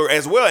character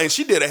as well. And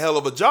she did a hell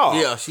of a job.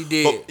 Yeah, she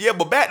did.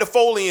 But back to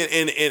Foley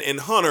and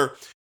Hunter.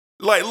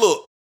 Like,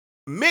 look,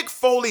 Mick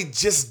Foley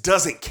just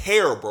doesn't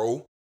care,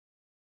 bro.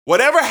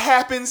 Whatever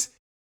happens,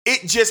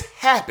 it just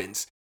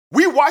happens.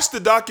 We watched the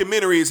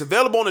documentary. It's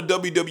available on the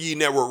WWE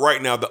Network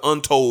right now, The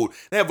Untold.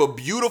 They have a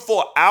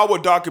beautiful hour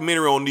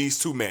documentary on these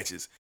two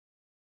matches.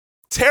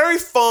 Terry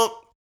Funk,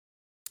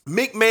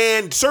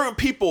 McMahon, certain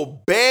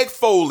people beg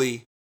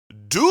Foley,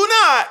 do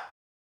not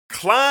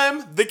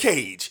climb the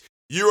cage.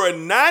 You are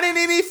not in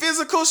any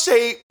physical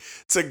shape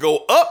to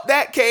go up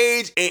that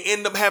cage and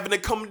end up having to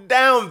come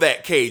down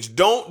that cage.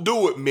 Don't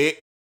do it, Mick.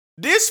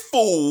 This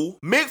fool,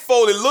 Mick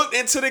Foley, looked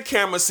into the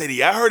camera and said,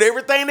 I heard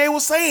everything they were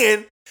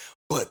saying,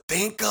 but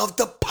think of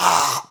the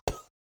pop.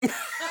 That's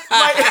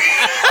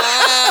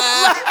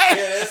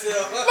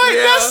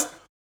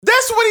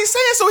what he's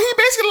saying. So he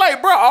basically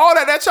like, bro, all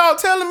that y'all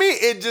telling me,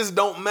 it just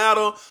don't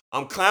matter.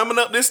 I'm climbing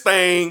up this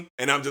thing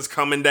and I'm just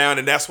coming down,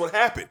 and that's what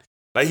happened.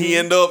 Like he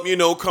ended up, you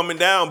know, coming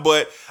down.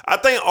 But I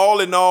think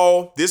all in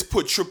all, this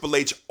put Triple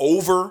H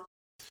over.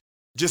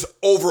 Just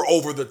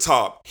over the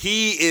top.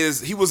 He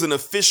was an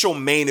official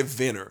main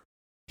eventer.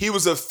 He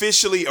was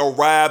officially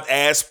arrived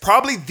as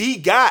probably the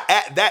guy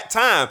at that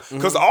time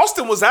because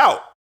Austin was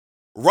out.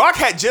 Rock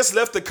had just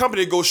left the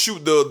company to go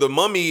shoot the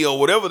Mummy or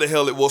whatever the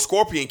hell it was,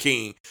 Scorpion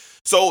King.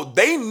 So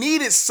they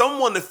needed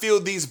someone to fill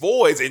these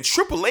voids, and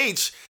Triple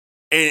H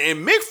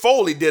and Mick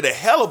Foley did a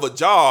hell of a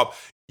job.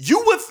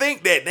 You would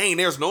think that, dang,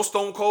 there's no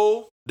Stone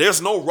Cold,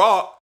 there's no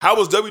Rock. How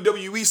was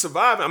WWE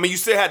surviving? I mean, you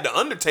still had The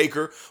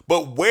Undertaker,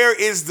 but where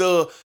is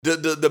the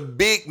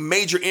big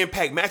major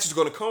impact matches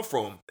going to come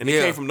from? And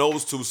it came from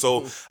those two.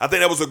 So I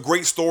think that was a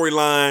great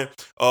storyline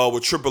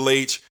with Triple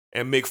H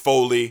and Mick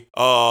Foley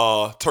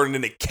turning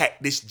into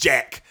Cactus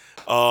Jack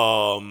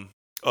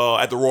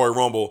at the Royal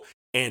Rumble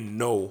and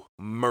No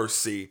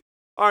Mercy.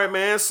 All right,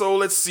 man. So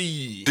let's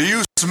see. Do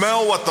you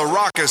smell what The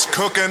Rock is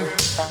cooking?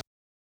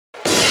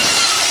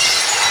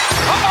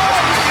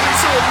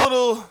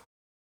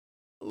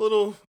 A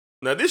little.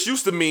 Now, this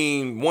used to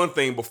mean one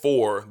thing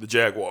before the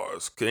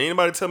Jaguars. Can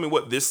anybody tell me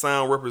what this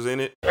sound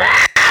represented?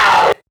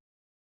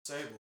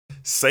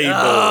 Sable.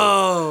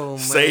 Oh,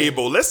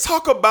 Sable. Let's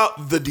talk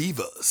about the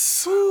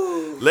Divas.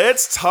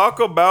 Let's talk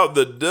about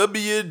the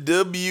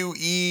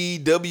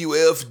WWE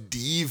WF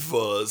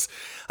Divas.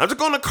 I'm just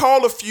going to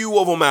call a few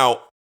of them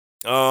out.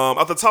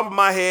 Off the top of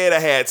my head, I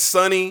had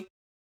Sunny,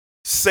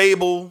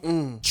 Sable,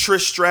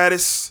 Trish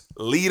Stratus,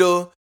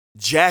 Lita,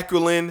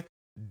 Jacqueline,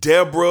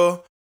 Deborah,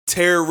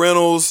 Terry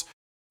Reynolds.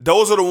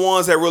 Those are the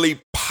ones that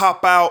really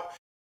pop out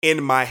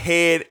in my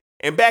head.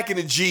 And back in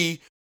the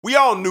G, we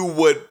all knew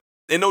what,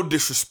 and no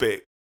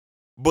disrespect,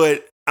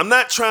 but I'm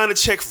not trying to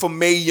check for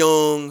Mae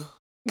Young,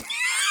 you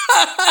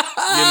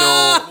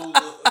know,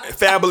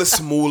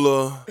 Fabulous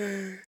Moolah.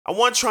 I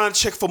wasn't trying to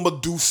check for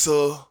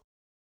Medusa.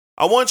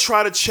 I wasn't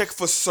trying to check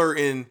for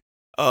certain.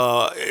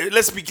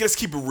 Let's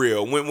keep it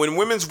real. When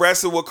women's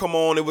wrestling would come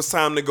on, it was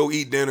time to go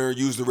eat dinner,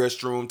 use the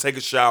restroom, take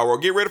a shower, or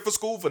get ready for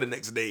school for the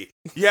next day.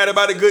 You had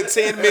about a good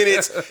 10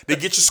 minutes to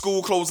get your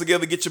school clothes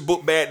together, get your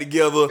book bag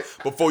together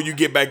before you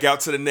get back out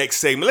to the next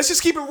segment. Let's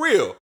just keep it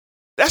real.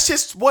 That's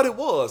just what it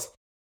was.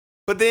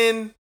 But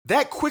then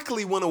that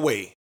quickly went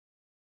away.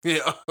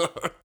 Yeah.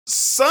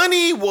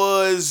 Sunny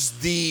was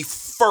the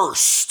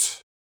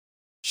first.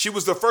 She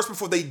was the first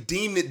before they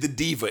deemed it the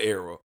Diva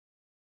era.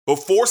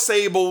 Before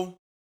Sable,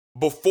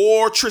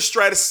 before Trish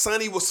Stratus,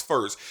 Sunny was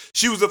first.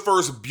 She was the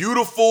first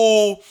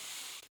beautiful,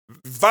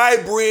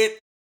 vibrant,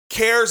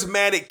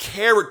 charismatic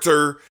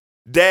character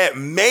that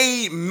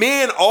made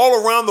men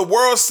all around the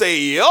world say,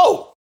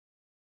 yo,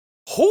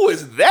 who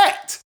is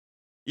that?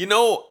 You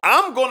know,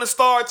 I'm going to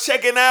start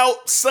checking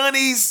out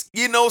Sunny's,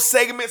 you know,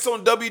 segments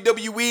on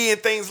WWE and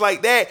things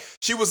like that.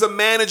 She was a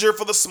manager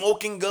for the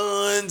Smoking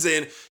Guns,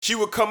 and she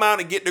would come out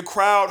and get the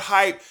crowd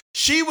hype.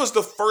 She was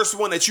the first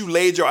one that you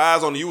laid your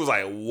eyes on, and you was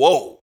like,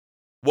 whoa,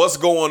 what's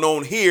going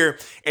on here?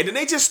 And then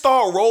they just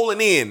start rolling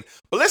in.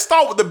 But let's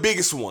start with the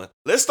biggest one.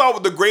 Let's start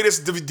with the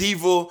greatest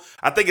diva.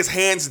 I think it's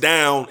hands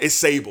down, it's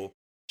Sable.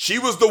 She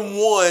was the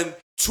one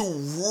to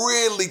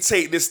really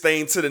take this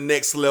thing to the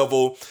next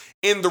level.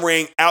 In the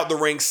ring, out the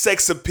ring,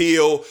 sex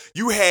appeal.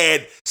 You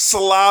had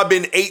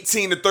slobbing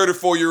 18 to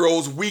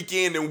 34-year-olds week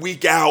in and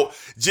week out,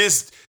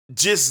 just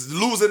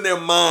losing their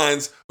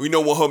minds, you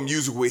know, when her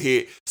music would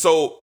hit.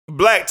 So,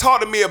 Black, talk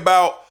to me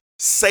about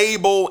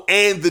Sable,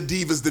 and the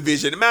Divas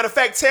division. Matter of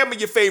fact, tell me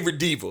your favorite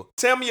diva.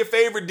 Tell me your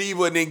favorite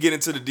diva and then get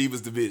into the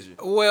Divas division.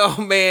 Well,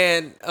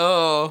 man,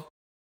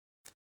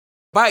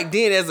 back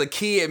then as a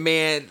kid,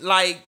 man,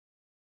 like,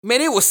 man,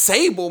 it was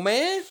Sable,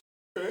 man.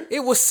 Okay. It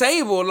was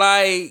Sable.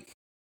 Like,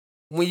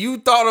 when you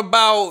thought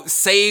about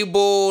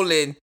Sable,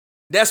 and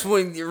that's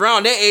when,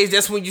 around that age,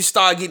 that's when you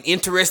start getting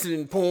interested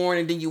in porn,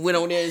 and then you went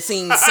on there and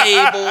seen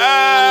Sable,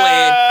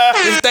 and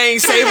this thing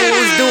Sable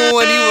was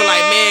doing, you were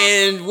like,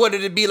 man, what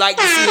did it be like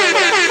to see her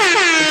without the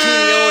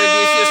bikini on, and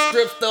then she'll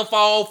strip stuff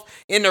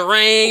off in the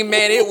ring,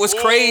 man. It was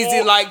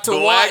crazy, like, to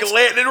watch.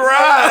 Letting it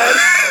ride.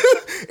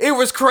 It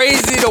was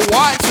crazy to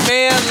watch,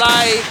 man.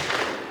 Like,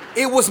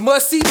 it was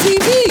must-see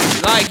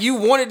TV. Like, you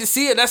wanted to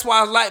see it. That's why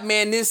I was like,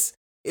 man, this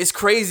is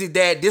crazy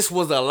that this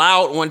was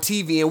allowed on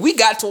TV, and we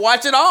got to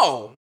watch it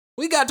all.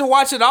 We got to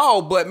watch it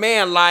all, but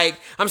man, like,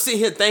 I'm sitting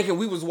here thinking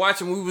we was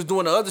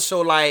doing the other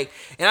show, like,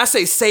 and I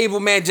say Sable,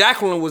 man,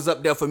 Jacqueline was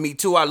up there for me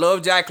too. I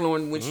love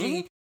Jacqueline when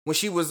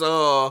she was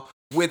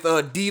with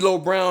D'Lo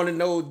Brown and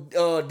D'Lo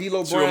Brown. She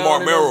was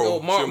Mark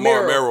Merrill. Mark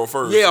Merrill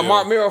first. Yeah,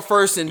 Mark Merrill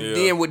first, and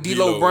then with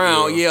D'Lo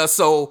Brown. Yeah,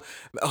 so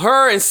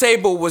her and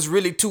Sable was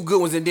really two good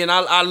ones, and then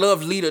I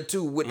love Lita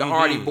too with the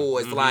Hardy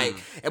Boys, like,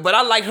 but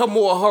I liked her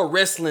more her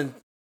wrestling,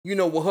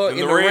 with her in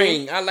the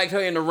ring. I liked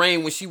her in the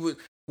ring when she would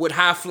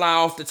high fly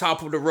off the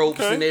top of the ropes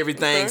and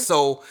everything. Okay.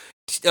 So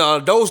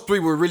those three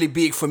were really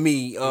big for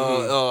me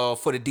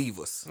for the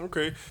Divas.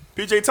 Okay.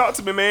 PJ, talk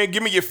to me, man.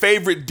 Give me your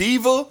favorite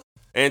diva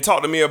and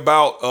talk to me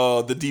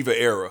about the diva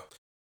era.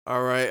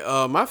 All right.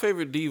 My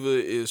favorite diva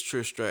is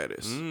Trish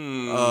Stratus.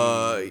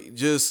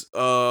 Just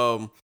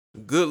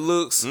good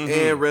looks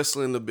and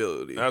wrestling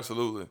ability.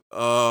 Absolutely.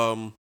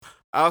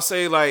 I'll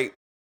say, like,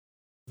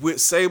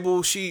 with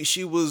Sable,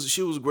 she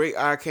was great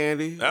eye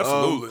candy.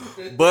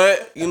 Absolutely.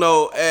 But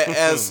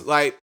as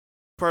like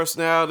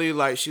personality,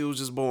 like, she was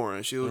just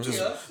boring. She was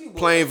just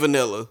plain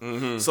vanilla.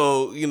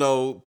 So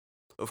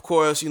of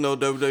course,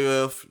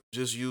 WWF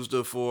just used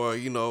her for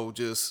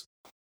just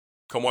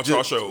come watch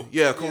our show.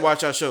 Yeah, come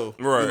watch our show.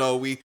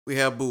 Right. We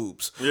have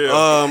boobs.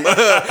 Yeah.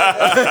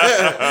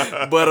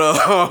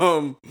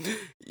 But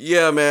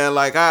yeah, man.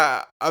 Like,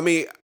 I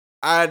mean,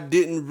 I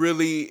didn't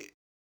really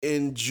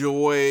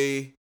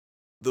enjoy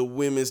the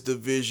women's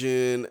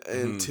division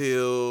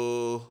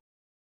until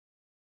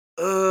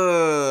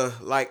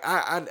like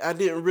I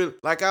didn't really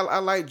like I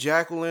like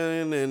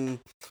Jacqueline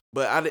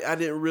but I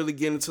didn't really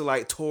get into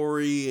like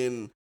Tori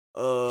and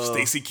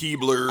Stacy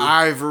Keibler,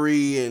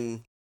 Ivory,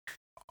 and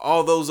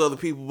all those other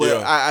people,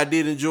 but I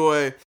did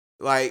enjoy,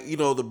 like,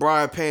 the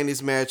bra and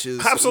panties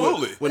matches.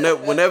 Absolutely.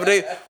 Whenever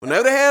they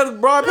had a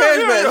bra and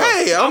panties match,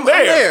 hey, I'm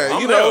there.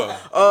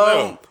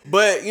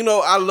 But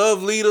I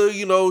love Lita.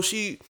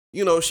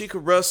 She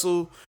could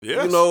wrestle.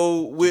 Yes.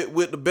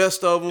 With the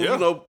best of them.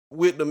 Yeah.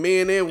 With the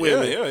men and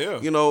women. Yeah.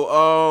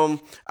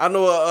 I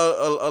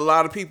know a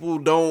lot of people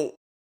don't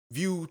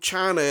view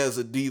Chyna as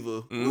a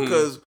diva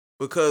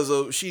because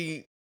of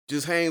she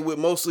just hang with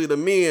mostly the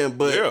men,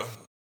 but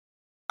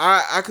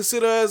I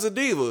consider her as a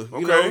diva.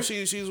 Okay.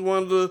 She's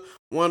one of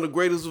the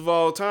greatest of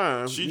all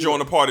time. She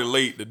joined the party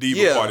late, the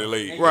diva party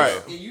late.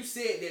 Right. And you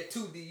said that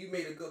too, D. You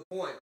made a good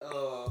point.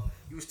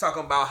 You was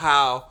talking about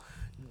how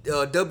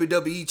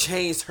WWE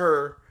changed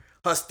her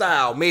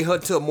style, made her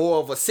to more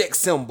of a sex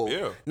symbol.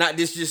 Yeah. Not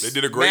this just they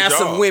did a great massive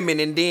job.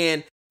 women, and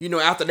then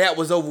after that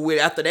was over with,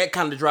 after that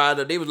kind of dried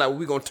up, they was like, well,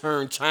 we're gonna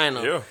turn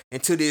Chyna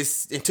into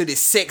this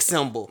sex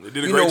symbol. They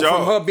did a great job.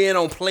 From her being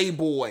on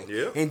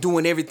Playboy and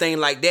doing everything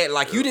like that.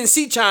 Like, you didn't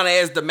see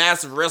Chyna as the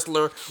massive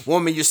wrestler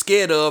woman you're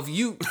scared of.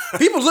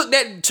 People looked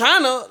at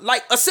Chyna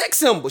like a sex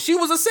symbol. She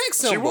was a sex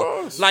symbol. She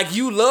was. Like,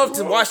 you loved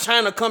to watch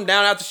Chyna come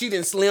down after she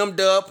done slimmed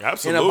up.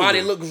 Absolutely. And her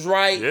body looks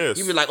right. Yes.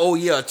 You be like, oh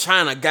yeah,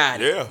 Chyna got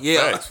it.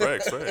 Yeah.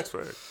 Facts.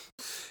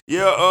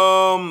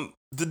 Yeah.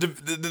 The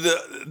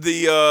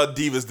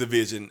Divas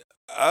division.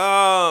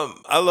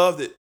 I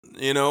loved it.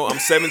 I'm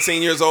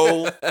 17 years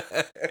old,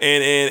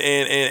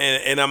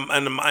 and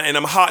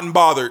I'm hot and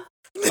bothered.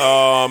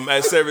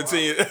 At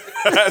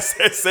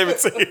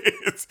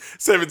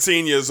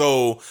 17 years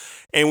old.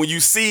 And when you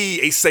see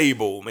a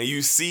Sable, and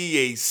you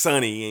see a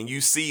Sunny, and you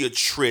see a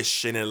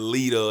Trish and a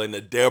Lita and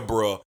a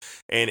Deborah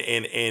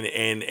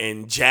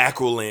and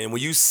Jacqueline,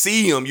 when you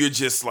see them, you're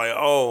just like,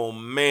 oh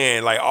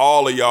man, like,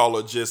 all of y'all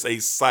are just a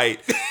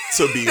sight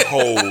to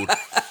behold.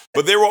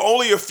 But there were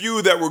only a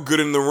few that were good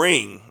in the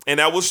ring, and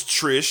that was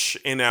Trish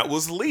and that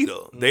was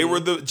Lita. They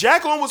were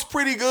Jacqueline was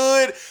pretty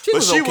good,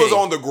 but she was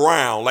on the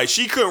ground. Like,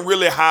 she couldn't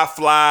really high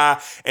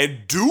fly and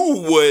do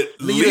what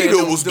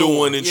Lita was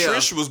doing and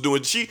Trish was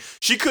doing.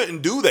 She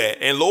couldn't do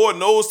that. And Lord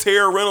knows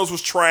Tara Reynolds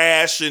was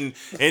trash and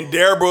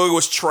Deborah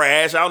was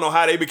trash. I don't know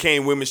how they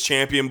became women's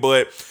champion,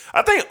 but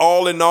I think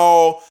all in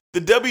all,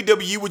 the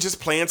WWE was just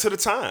playing to the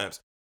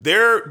times.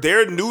 Their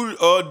new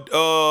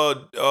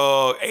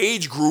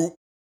age group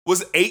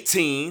was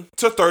 18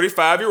 to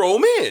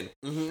 35-year-old men.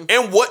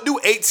 And what do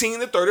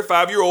 18 to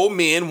 35-year-old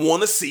men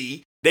want to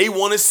see They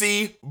want to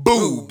see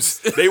boobs.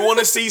 They want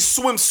to see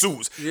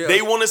swimsuits. Yeah.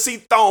 They want to see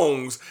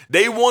thongs.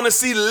 They want to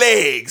see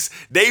legs.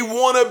 They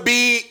want to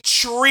be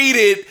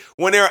treated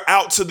when they're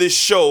out to this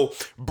show.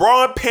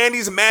 Bra and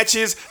panties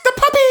matches, the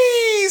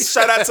puppies.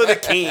 Shout out to the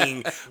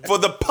king for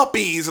the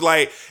puppies.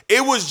 Like,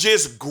 it was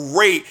just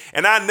great.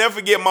 And I never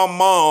forget my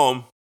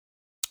mom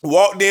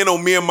walked in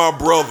on me and my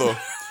brother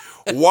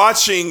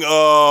watching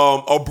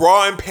a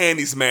bra and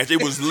panties match.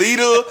 It was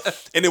Lita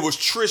and it was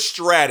Trish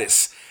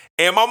Stratus.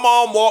 And my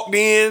mom walked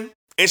in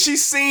and she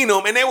seen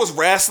them and they was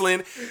wrestling.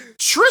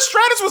 Trish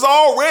Stratus was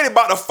already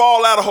about to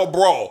fall out of her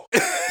bra.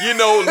 You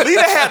know,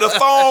 Lita had the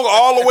thong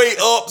all the way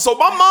up. So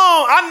my mom,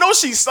 I know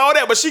she saw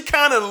that, but she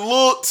kind of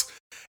looked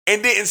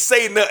and didn't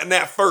say nothing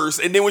at first.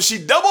 And then when she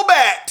double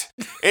backed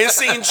and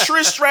seen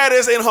Trish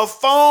Stratus in her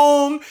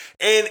thong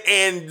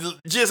and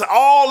just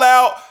all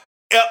out,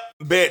 yep,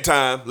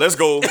 bedtime. Let's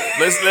go.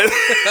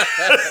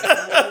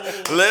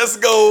 Let's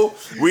go.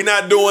 We're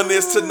not doing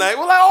this tonight.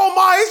 We're like, oh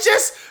my, it's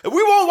just,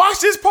 we won't watch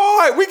this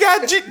part. We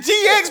got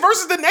GX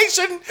versus the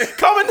Nation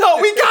coming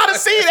up. We gotta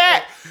see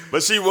that.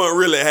 But she wasn't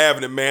really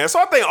having it, man. So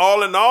I think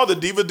all in all, the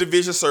Diva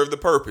division served the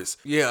purpose.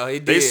 Yeah, it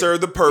did. They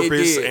served the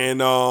purpose.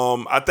 And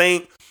I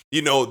think,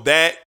 you know,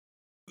 that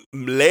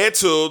led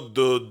to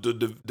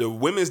the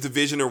women's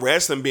division of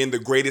wrestling being the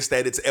greatest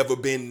that it's ever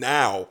been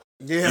now.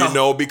 Yeah. You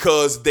know,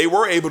 because they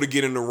were able to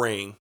get in the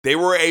ring. They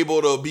were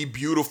able to be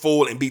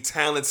beautiful and be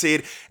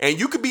talented. And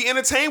you could be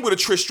entertained with a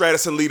Trish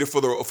Stratus and Lita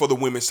for the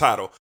women's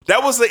title.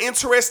 That was an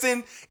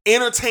interesting,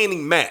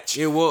 entertaining match.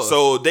 It was.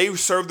 So they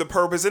served the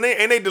purpose and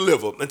they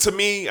delivered. And to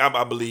me,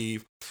 I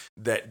believe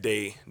that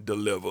they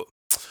delivered.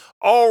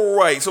 All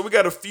right, so we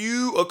got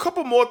a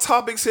couple more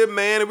topics here,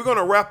 man, and we're going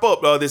to wrap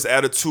up this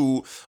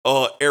Attitude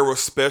Era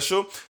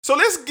special. So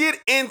let's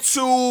get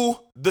into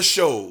the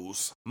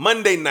shows.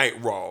 Monday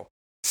Night Raw,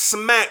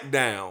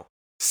 SmackDown,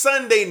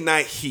 Sunday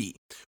Night Heat.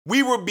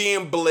 We were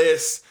being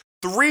blessed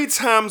 3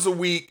 times a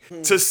week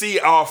to see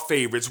our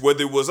favorites,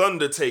 whether it was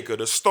Undertaker,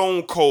 the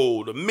Stone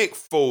Cold, the Mick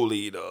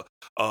Foley, the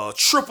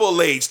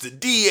Triple H, the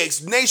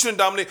DX, Nation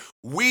Dominate.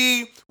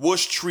 We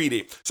was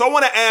treated. So I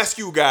want to ask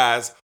you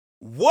guys,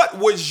 what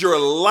was your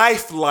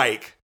life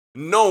like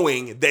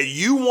knowing that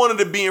you wanted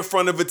to be in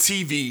front of a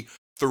TV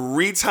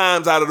 3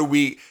 times out of the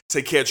week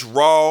to catch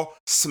Raw,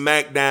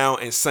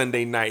 SmackDown, and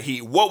Sunday Night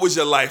Heat? What was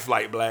your life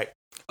like, Black?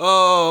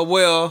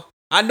 Well,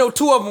 I know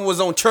 2 of them was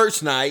on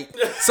church night,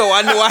 so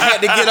I knew I had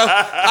to get up.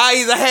 I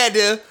either had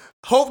to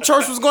hope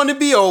church was going to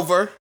be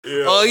over,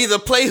 or either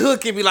play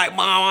hook and be like,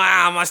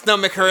 Mom, my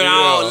stomach hurt.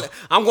 Yeah.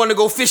 I'm going to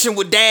go fishing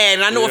with Dad,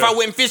 and I know if I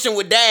went fishing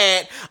with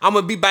Dad, I'm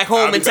going to be back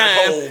home in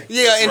time.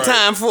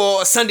 Time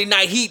for Sunday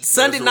Night Heat.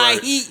 Sunday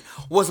Night Heat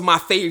was my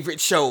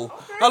favorite show.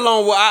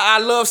 Along with, I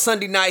love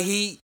Sunday Night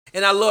Heat,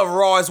 and I love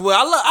Raw as well.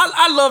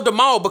 I love them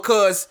all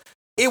because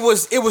it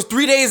was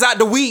 3 days out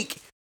the week.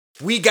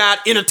 We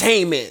got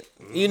entertainment.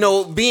 You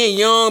know, being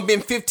young,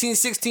 being 15,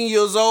 16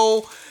 years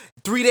old,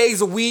 3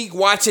 days a week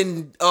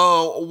watching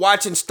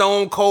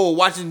Stone Cold,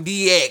 watching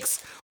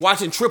DX,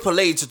 watching Triple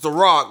H, The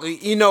Rock.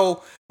 You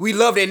know, we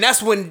loved it. And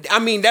that's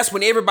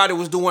when everybody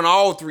was doing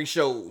all 3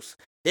 shows.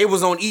 They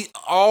was on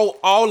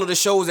all of the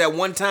shows at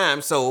one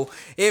time. So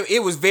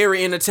it was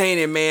very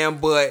entertaining, man.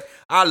 But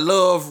I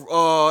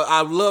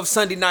love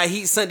Sunday Night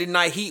Heat. Sunday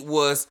Night Heat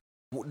was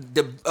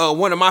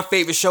one of my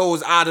favorite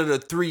shows out of the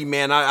 3,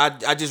 man.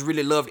 I just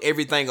really loved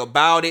everything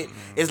about it.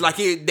 It's like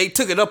they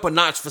took it up a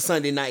notch for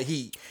Sunday Night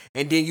Heat,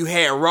 and then you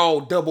had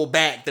Raw double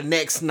back the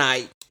next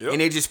night, and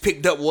they just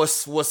picked up what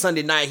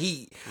Sunday Night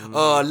Heat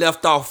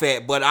left off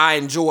at. But I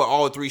enjoyed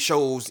all 3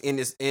 shows in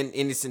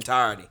its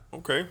entirety.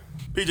 Okay,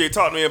 PJ,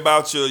 talk to me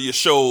about your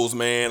shows,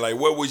 man. Like,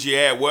 where was you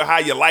at? How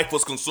your life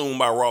was consumed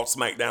by Raw,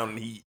 SmackDown, and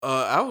Heat?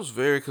 I was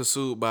very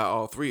consumed by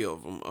all 3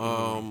 of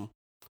them.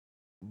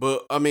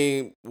 But I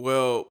mean,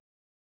 well,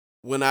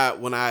 when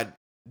I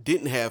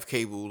didn't have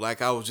cable,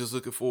 like I was just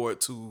looking forward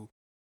to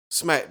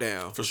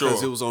SmackDown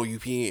because it was on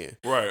UPN.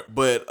 Right.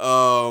 But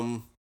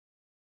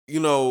you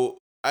know,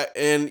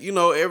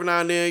 every now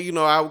and then,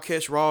 I would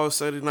catch Raw,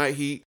 Sunday Night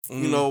Heat.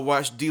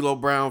 Watch D'Lo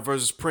Brown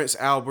versus Prince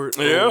Albert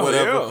or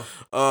whatever.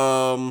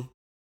 Yeah.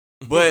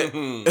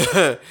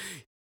 But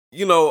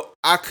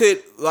I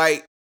could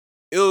like.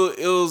 It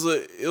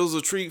was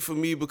a treat for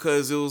me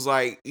because it was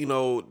like,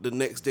 the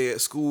next day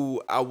at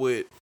school,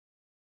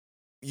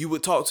 you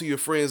would talk to your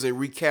friends and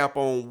recap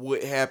on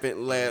what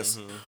happened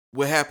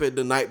what happened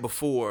the night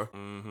before.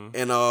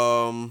 And,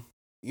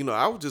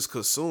 I was just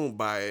consumed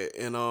by it.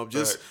 And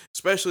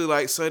especially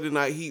like Sunday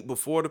Night Heat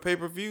before the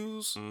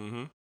pay-per-views,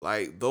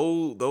 like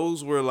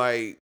those were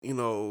like,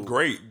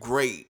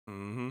 great.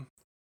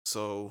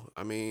 So,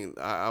 I mean,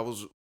 I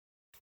was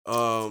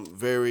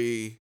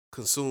very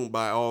consumed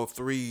by all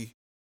 3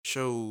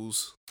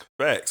 shows.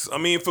 Facts. I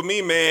mean, for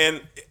me,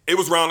 man, it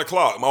was round the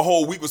clock. My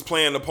whole week was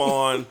planned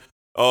upon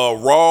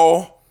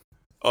Raw,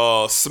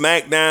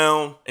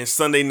 SmackDown, and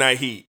Sunday Night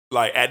Heat.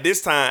 Like at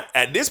this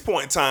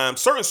point in time,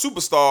 certain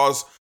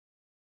superstars,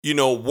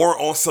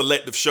 weren't on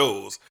selective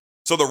shows.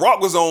 So The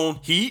Rock was on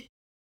Heat,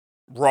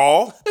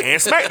 Raw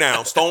and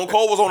SmackDown. Stone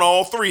Cold was on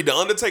all three. The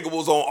Undertaker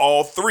was on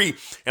all three.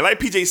 And like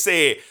PJ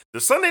said,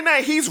 the Sunday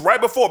Night Heats right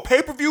before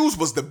pay-per-views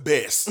was the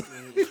best.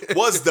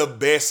 Was the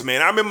best,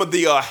 man. I remember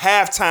the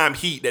halftime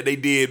heat that they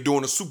did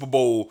during the Super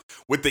Bowl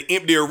with the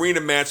empty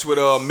arena match with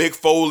Mick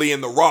Foley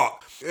and The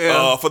Rock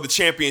for the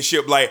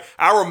championship. Like,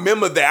 I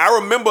remember that. I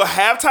remember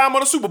halftime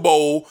of the Super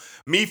Bowl,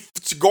 me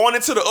going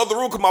into the other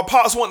room because my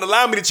pops wouldn't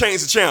allow me to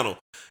change the channel.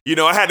 You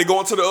know, I had to go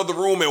into the other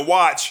room and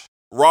watch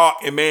Rock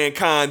and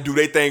Mankind do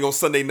their thing on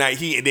Sunday Night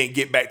Heat and then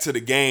get back to the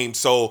game.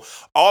 So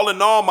all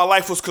in all, my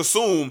life was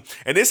consumed.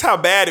 And this is how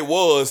bad it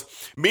was.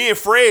 Me and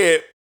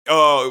Fred,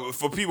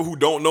 for people who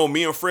don't know,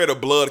 me and Fred are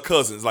blood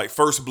cousins, like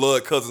first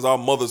blood cousins, our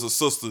mothers or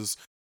sisters.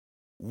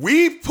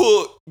 We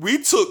took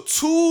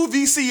 2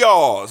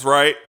 VCRs,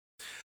 right?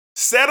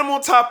 Set them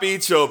on top of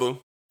each other,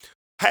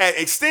 had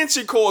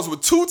extension cords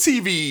with 2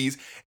 TVs,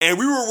 and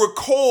we would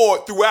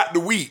record throughout the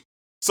week.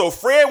 So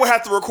Fred would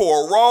have to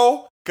record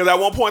Raw, because at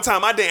one point in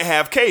time, I didn't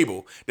have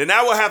cable. Then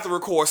I would have to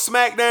record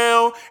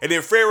SmackDown, and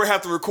then Fred would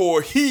have to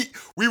record Heat.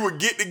 We would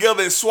get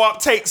together and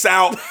swap takes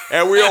out,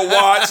 and we'll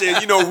watch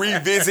and,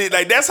 revisit.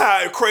 Like, that's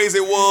how crazy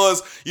it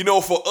was,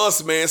 for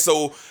us, man.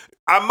 So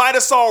I might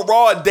have saw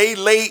Raw a day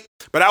late,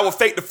 but I would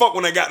fake the fuck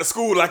when I got to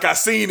school like I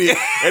seen it.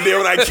 And then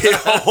when I get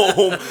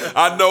home,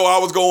 I know I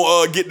was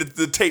going to get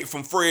the tape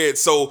from Fred.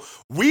 So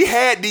we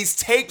had these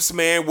tapes,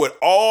 man, with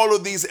all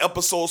of these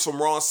episodes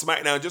from Raw and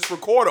SmackDown just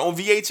recorded on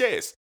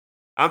VHS.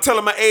 I'm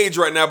telling my age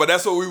right now, but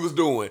that's what we was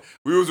doing.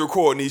 We was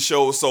recording these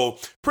shows. So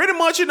pretty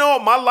much,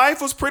 my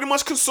life was pretty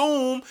much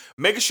consumed,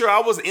 making sure I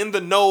was in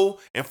the know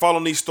and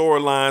following these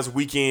storylines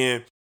week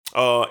in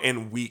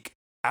and week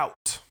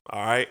out.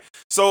 All right.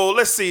 So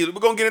let's see. We're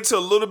going to get into a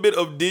little bit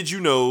of Did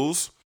You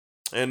Knows.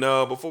 And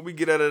before we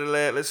get out of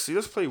that,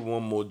 let's play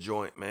one more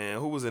joint, man.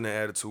 Who was in the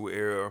Attitude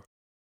Era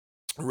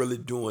really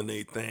doing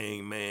their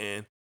thing,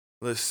 man?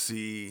 Let's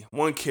see.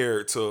 One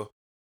character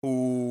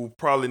who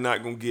probably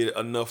not going to get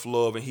enough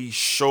love, and he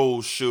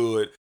sure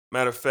should.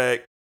 Matter of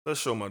fact, let's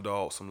show my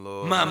dog some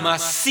love.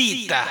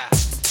 Mamacita.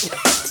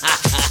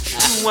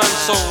 You want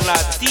some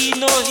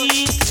Latino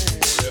heat?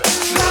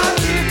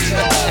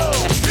 Latino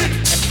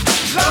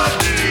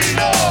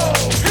Latino.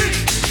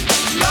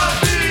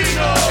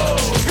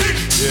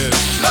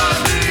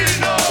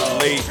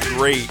 Late,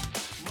 great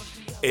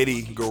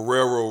Eddie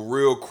Guerrero.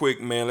 Real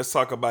quick, man. Let's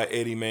talk about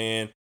Eddie,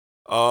 man.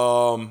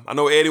 I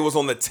know Eddie was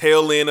on the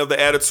tail end of the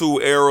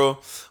Attitude Era,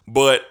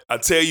 but I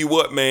tell you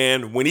what,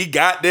 man, when he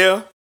got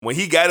there, when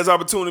he got his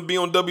opportunity to be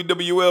on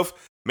WWF,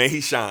 man,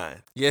 he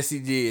shined. Yes, he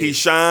did. He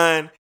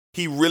shined.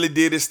 He really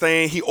did his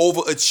thing. He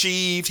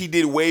overachieved. He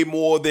did way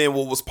more than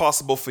what was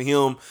possible for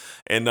him.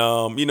 And,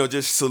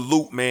 just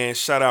salute, man.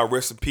 Shout out,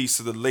 rest in peace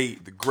to the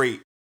late, the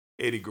great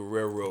Eddie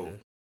Guerrero.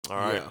 All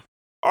right. Yeah.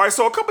 All right,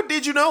 so a couple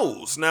Did You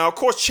Knows. Now, of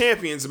course,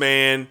 champions,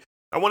 man.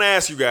 I want to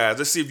ask you guys.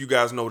 Let's see if you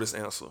guys know this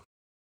answer.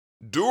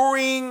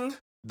 During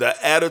the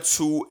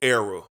Attitude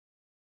Era,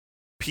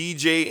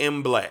 PJ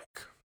and Black,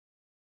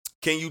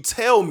 can you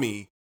tell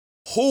me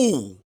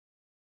who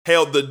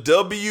held the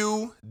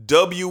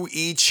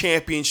WWE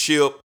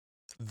Championship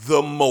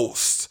the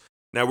most?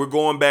 Now, we're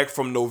going back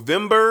from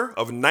November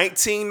of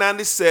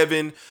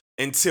 1997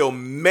 until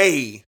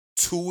May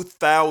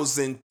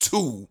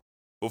 2002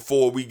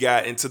 before we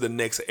got into the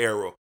next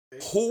era.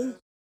 Who?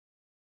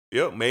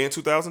 Yep, May in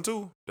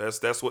 2002.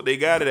 That's what they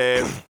got it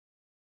as.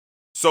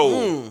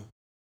 So,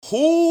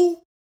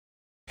 who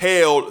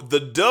held the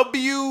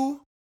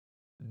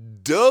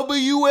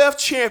WWF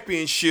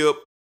Championship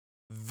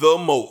the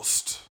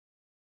most?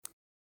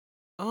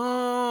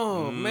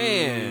 Oh,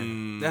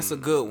 man. That's a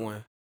good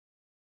one.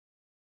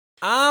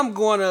 I'm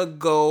going to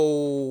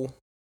go...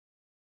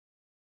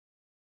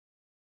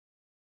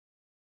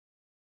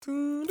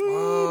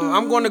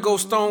 I'm going to go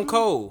Stone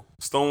Cold.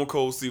 Stone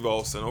Cold Steve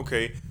Austin.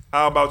 Okay.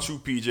 How about you,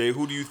 PJ?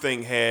 Who do you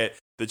think had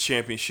the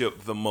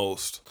championship the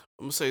most?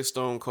 I'm going to say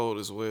Stone Cold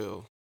as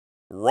well.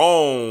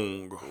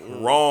 Wrong.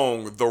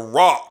 The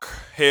Rock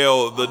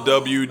held the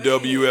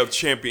WWF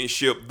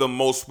Championship the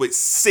most with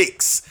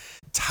 6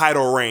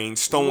 title reigns.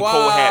 Stone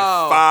Cold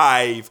had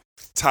 5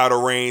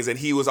 title reigns, and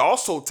he was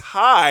also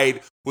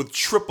tied with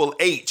Triple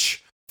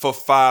H for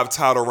 5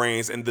 title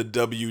reigns in the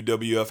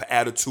WWF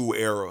Attitude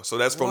Era. So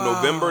that's from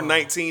November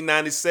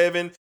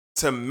 1997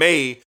 to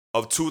May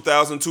of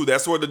 2002.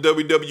 That's where the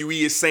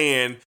WWE is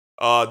saying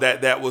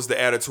that was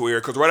the Attitude Era.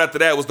 Because right after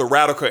that was the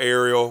Radical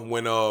Era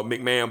when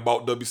McMahon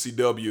bought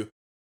WCW,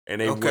 and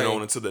they went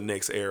on into the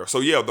next era. So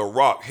yeah, The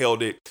Rock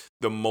held it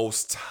the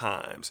most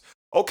times.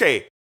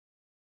 Okay,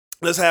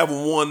 let's have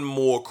one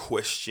more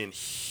question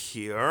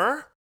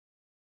here.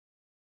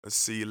 Let's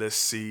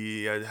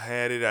see. I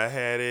had it,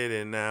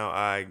 and now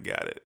I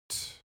got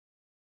it.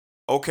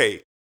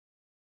 Okay.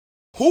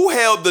 Who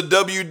held the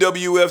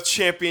WWF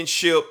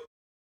Championship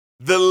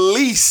the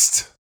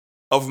least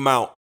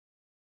amount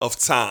of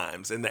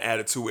times in the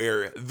Attitude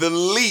Era? The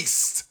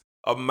least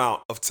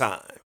amount of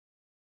time.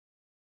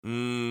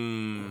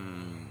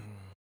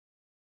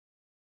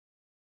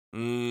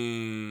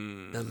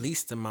 The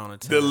least amount of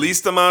time. The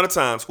least amount of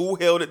times. Who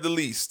held it the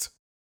least?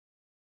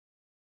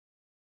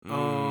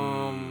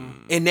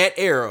 In that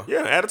era.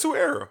 Yeah, Attitude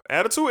Era.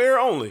 Attitude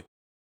Era only.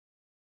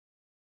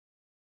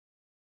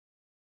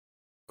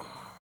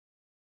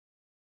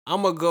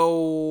 I'm gonna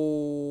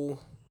go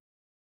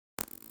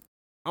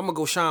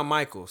Shawn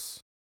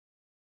Michaels.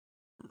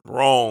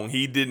 Wrong.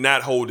 He did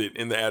not hold it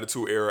in the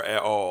Attitude Era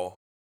at all.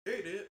 Yeah,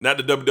 he did. Not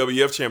the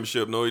WWF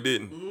Championship. No, he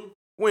didn't. Mm-hmm.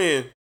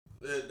 When?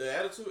 The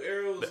Attitude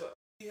Era was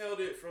he held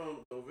it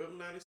from November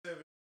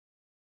 97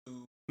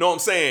 to. No, I'm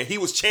saying he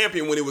was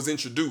champion when it was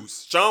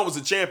introduced. Shawn was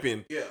a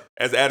champion Yeah.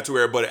 as the Attitude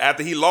Era, but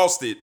after he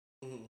lost it,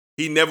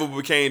 he never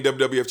became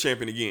WWF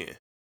champion again.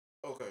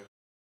 Okay.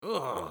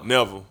 Ugh.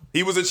 Never.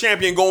 He was a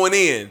champion going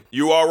in.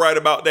 You all right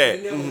about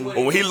that. But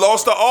when he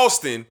lost to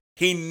Austin,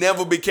 he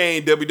never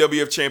became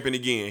WWF champion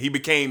again. He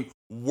became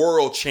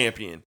world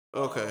champion.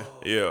 Okay.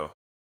 Yeah.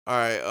 All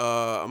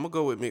right. I'm gonna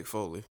go with Mick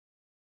Foley.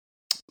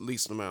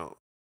 Least amount.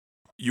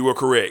 You are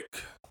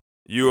correct.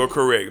 You are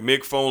correct.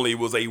 Mick Foley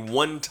was a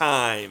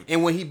one-time.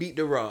 And when he beat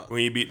The Rock.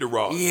 When he beat The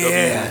Rock.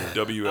 Yeah.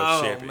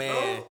 WWF champion.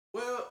 Man.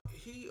 Well,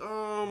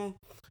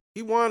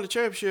 he won the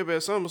championship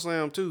at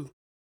SummerSlam too.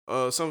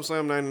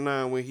 SummerSlam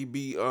 99 when he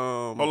beat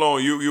Hold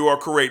on, you are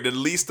correct. The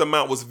least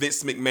amount was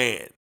Vince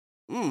McMahon.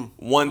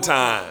 One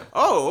time.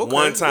 Oh, okay.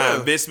 One time.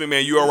 Yeah. Vince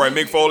McMahon, you are right.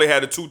 Mick Foley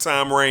had a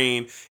 2-time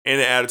reign in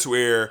the Attitude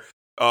Era.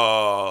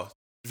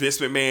 Vince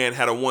McMahon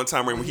had a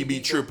one-time reign when he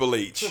beat Triple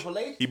H. Triple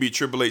H? He beat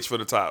Triple H for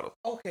the title.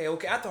 Okay.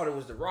 I thought it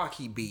was The Rock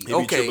he beat. He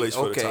beat Triple H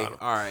for the title.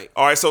 All right.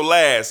 All right, so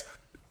last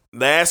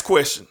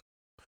question.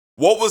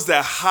 What was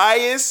the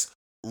highest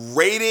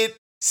rated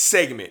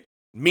segment?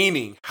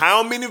 Meaning,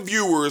 how many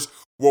viewers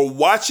were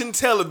watching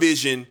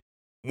television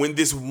when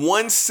this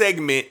one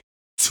segment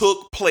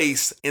took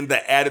place in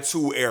the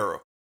Attitude Era?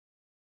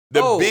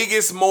 The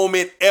biggest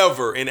moment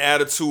ever in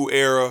Attitude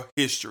Era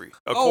history,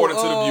 according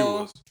to the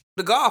viewers.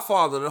 The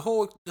Godfather, the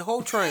whole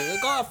train, The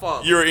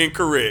Godfather. You're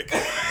incorrect.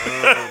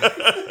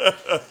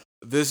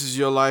 This Is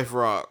Your Life,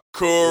 Rock.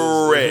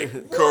 Correct.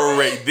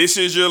 This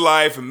Is Your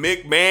Life.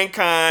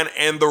 Mankind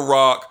and The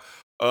Rock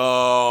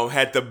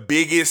had the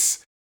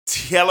biggest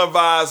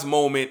televised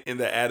moment in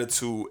the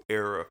Attitude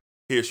Era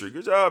history.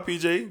 Good job,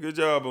 PJ. Good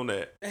job on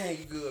that. Dang,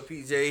 you good,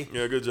 PJ.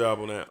 Yeah, good job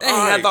on that.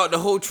 Dang, I thought the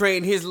whole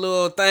train his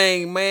little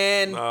thing,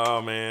 man. Oh,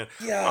 man.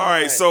 Yeah. All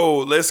right, so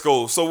let's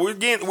go. So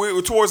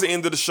we're towards the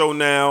end of the show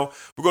now.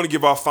 We're going to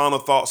give our final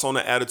thoughts on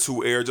the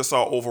Attitude Era, just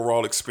our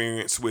overall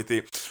experience with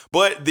it.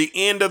 But the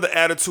end of the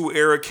Attitude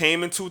Era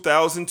came in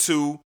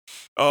 2002.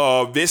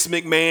 Vince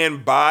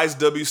McMahon buys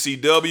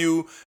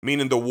WCW,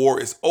 meaning the war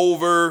is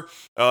over.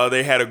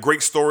 They had a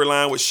great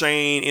storyline with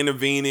Shane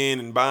intervening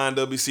and buying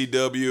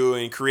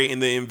WCW and creating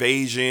the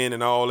invasion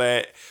and all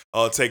that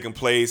taking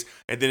place.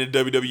 And then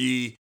the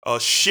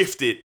WWE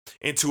shifted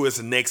into its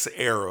next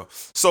era.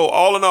 So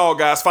all in all,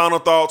 guys, final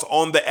thoughts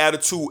on the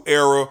Attitude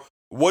Era.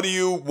 What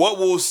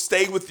will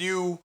stay with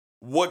you?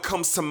 What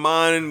comes to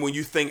mind when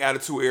you think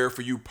Attitude Era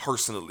for you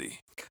personally?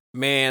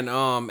 Man,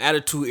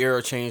 Attitude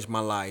Era changed my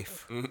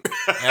life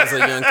as a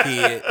young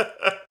kid.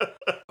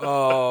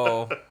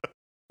 Oh,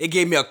 it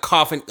gave me a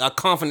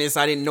confidence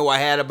I didn't know I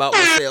had about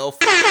myself.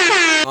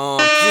 Just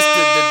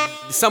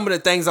some of the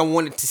things I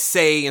wanted to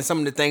say and some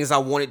of the things I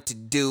wanted to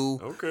do.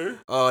 Okay.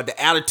 The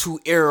Attitude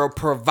Era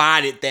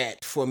provided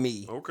that for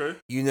me. Okay.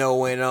 You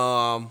know, and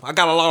I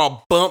got a lot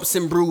of bumps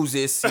and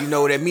bruises, you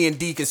know, that me and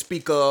D can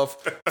speak of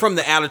from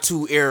the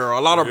Attitude Era.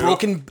 A lot of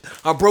broken beds.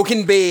 A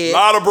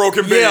lot of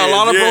broken beds. Yeah, a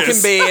lot of broken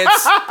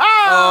beds.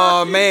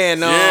 Man.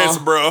 Yes,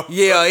 bro.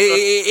 Yeah,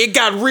 it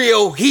got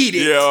real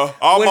heated. Yeah,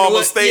 our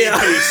mama stayed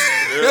peace.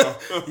 Yeah.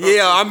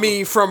 Yeah, I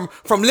mean, from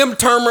Lim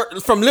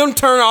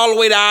Turner all the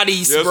way to out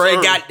east, Yes,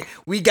 bro. sir.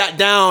 We got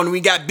down, we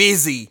got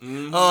busy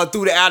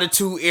through the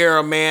Attitude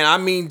Era, man. I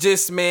mean,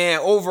 just, man,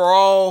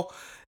 overall,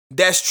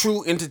 that's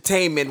true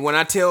entertainment. When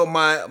I tell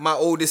my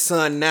oldest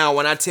son now,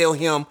 when I tell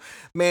him,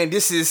 man,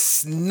 this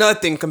is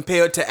nothing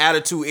compared to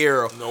Attitude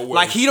Era. No way.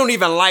 Like, he don't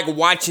even like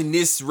watching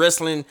this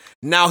wrestling.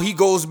 Now he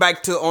goes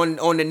back to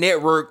on the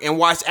network and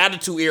watch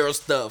Attitude Era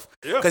stuff.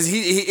 Yeah. Because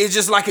it's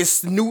just like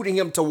it's new to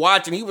him to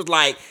watch. And he was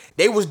like,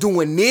 they was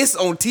doing this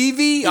on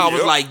TV? I was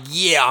Yep. like,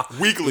 yeah.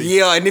 Weekly.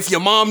 Yeah, and if your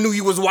mom knew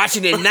you was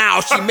watching it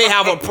now, she may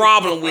have a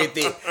problem with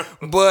it.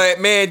 But,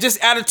 man,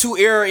 just Attitude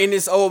Era in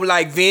this old,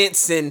 like,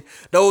 Vince and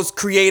those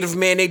creative,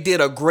 man, they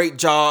did a great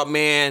job,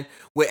 man,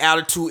 with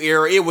Attitude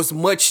Era. It was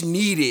much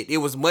needed.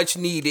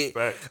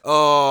 Fact.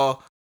 I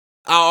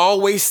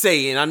always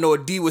say, and I know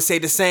D would say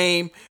the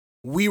same,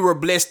 we were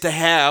blessed to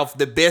have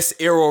the best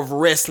era of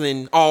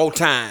wrestling all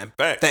time.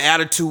 Facts. The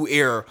Attitude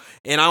Era.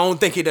 And I don't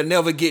think it'll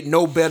never get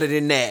no better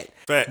than that.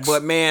 Facts.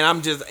 But, man,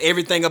 I'm just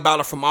everything about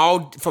it from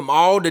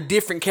all the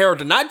different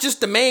characters, not just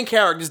the main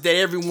characters that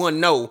everyone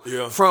know.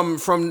 Yeah. From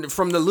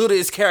the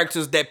littlest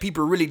characters that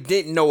people really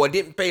didn't know or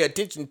didn't pay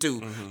attention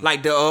to,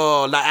 like the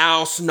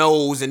Al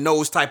Snows and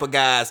those type of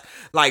guys,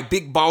 like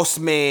Big Boss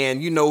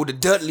Man, you know, the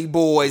Dudley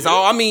Boys.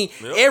 Yep.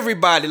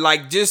 Everybody,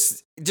 like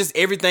just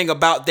everything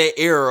about that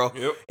era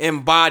Yep.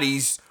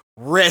 embodies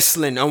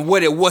wrestling and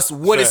what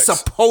it's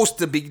supposed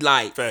to be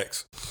like.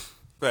 Facts.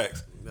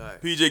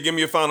 Right. PJ, give me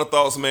your final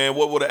thoughts, man.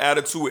 What would the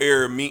Attitude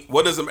Era mean?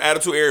 What does the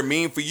Attitude Era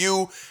mean for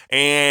you?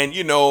 And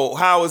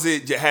how is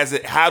it?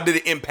 How did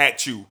it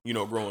impact you?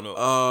 Growing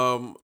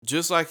up.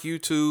 Just like you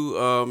two,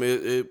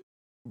 it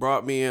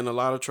brought me in a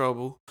lot of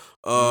trouble.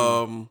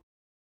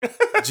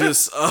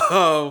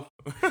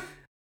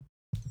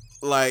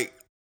 Like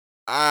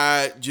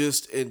I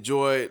just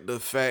enjoyed the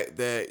fact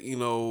that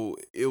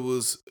it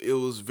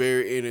was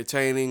very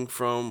entertaining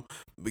from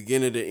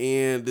beginning to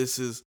end. This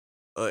is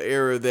an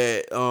era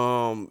that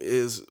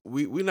is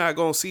we're not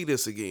gonna see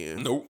this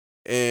again. Nope.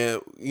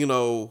 And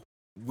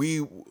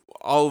we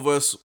all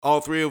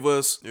three of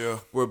us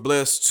were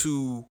blessed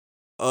to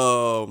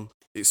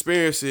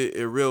experience it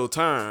in real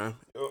time.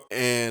 Yep.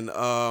 And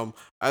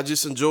I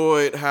just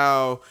enjoyed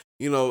how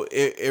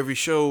every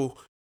show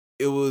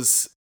it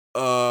was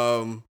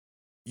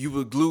you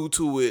were glued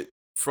to it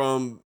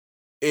from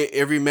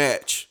every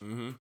match.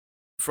 Mm-hmm.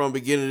 From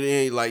beginning to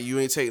end, like you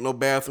ain't take no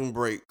bathroom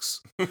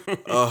breaks. You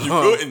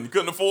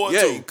couldn't afford to.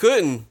 Yeah, you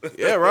couldn't.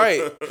 Yeah,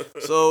 right.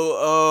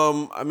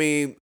 So, I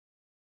mean,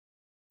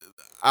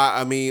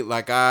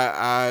 like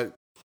I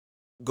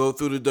go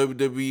through the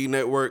WWE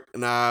network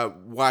and I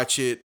watch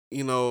it,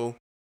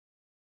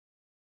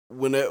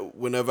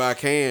 whenever I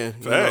can.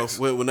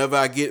 Whenever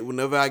I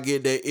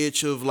get that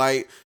itch of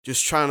like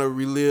just trying to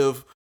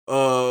relive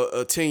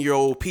a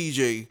 10-year-old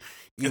PJ.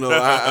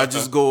 I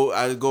just go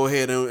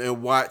ahead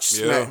and watch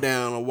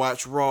SmackDown or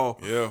watch Raw.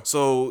 Yeah.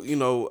 So,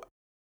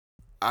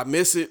 I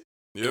miss it.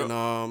 Yeah.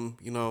 And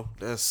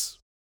that's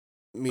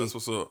me. That's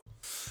what's up.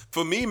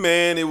 For me,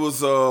 man,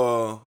 it's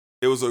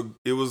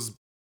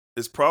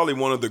probably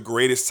one of the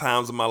greatest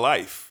times of my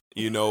life,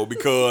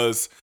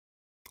 because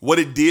what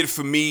it did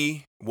for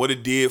me, what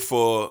it did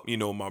for,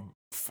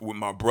 with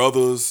my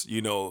brothers,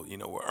 with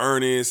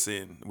Ernest,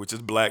 and which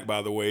is Black,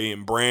 by the way,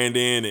 and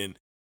Brandon, and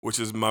which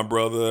is my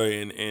brother,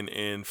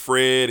 and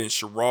Fred and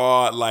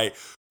Sherrod, like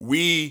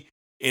we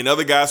and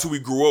other guys who we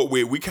grew up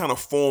with, we kind of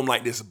formed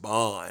like this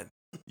bond,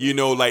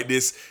 like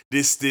this,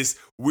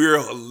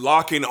 we're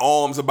locking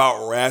arms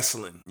about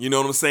wrestling, you know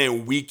what I'm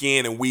saying, week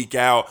in and week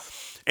out.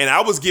 And I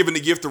was given the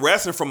gift of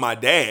wrestling from my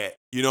dad,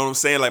 you know what I'm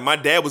saying? Like my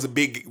dad was a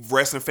big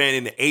wrestling fan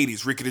in the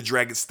 80s, Ricky the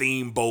Dragon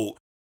Steamboat,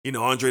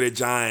 Andre the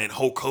Giant,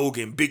 Hulk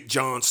Hogan, Big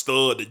John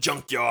Studd, the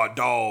Junkyard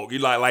Dog,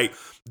 like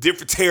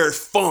different Terry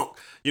Funk,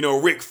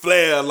 Ric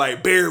Flair,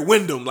 like Barry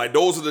Windham, like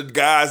those are the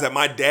guys that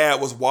my dad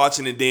was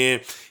watching, and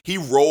then he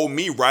rolled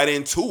me right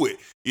into it,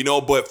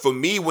 But for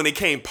me, when it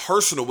came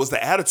personal, was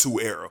the Attitude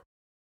Era.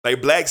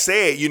 Like Black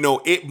said,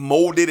 it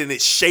molded and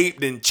it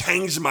shaped and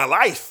changed my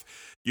life.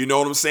 You know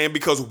what I'm saying?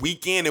 Because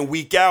week in and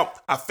week out,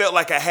 I felt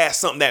like I had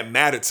something that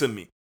mattered to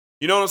me.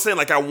 You know what I'm saying?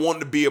 Like I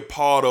wanted to be a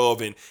part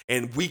of,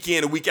 and week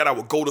in and week out, I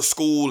would go to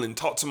school and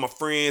talk to my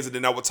friends, and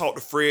then I would talk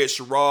to Fred,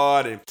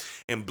 Sherrod,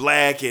 and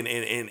Black, and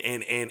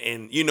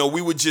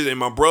we would just, and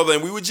my brother,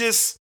 and we would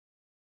just,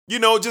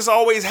 just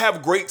always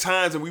have great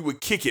times, and we would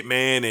kick it,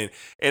 man.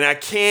 And I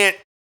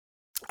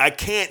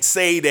can't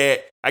say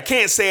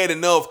it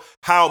enough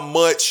how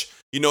much,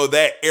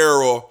 that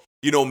era,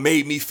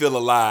 made me feel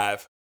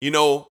alive.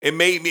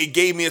 It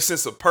gave me a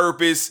sense of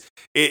purpose.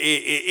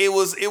 It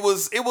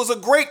was a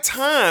great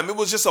time. It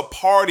was just a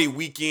party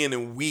week in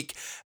and week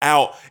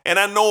out. And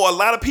I know a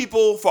lot of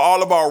people, for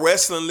all of our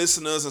wrestling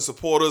listeners and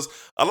supporters,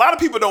 a lot of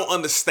people don't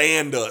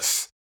understand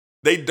us.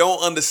 They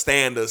don't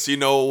understand us.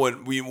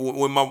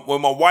 When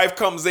my wife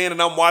comes in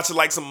and I'm watching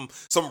like some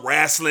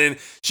wrestling,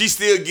 she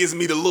still gives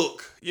me the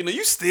look.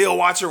 You still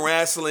watching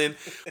wrestling,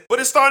 but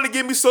it's starting to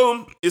give me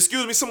some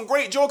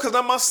great joy, because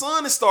now my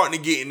son is starting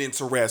to get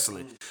into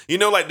wrestling.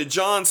 Like the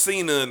John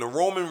Cena and the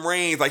Roman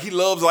Reigns, like he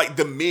loves like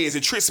the Miz.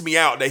 It trips me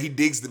out that he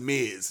digs the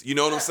Miz. You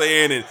know what I'm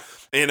saying?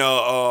 And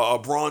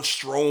Braun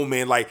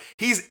Strowman, like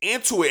he's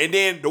into it. And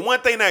then the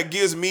one thing that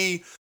gives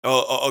me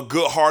a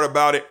good heart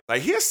about it,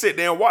 like he'll sit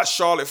there and watch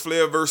Charlotte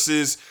Flair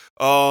versus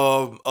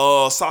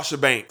Sasha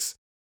Banks.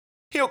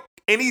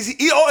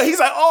 He's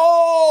like,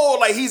 oh,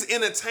 like he's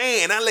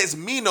entertained. And that lets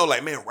me know,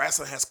 like, man,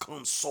 wrestling has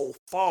come so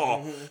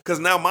far. Because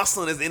now my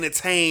son is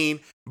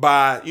entertained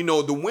by,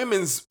 the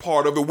women's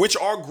part of it, which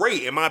are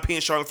great. In my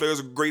opinion, Charlotte Flair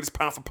is the greatest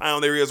pound for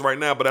pound there is right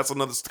now, but that's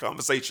another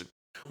conversation.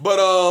 But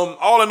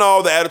all in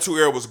all, the Attitude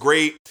Era was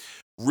great.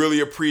 Really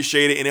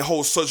appreciate it. And it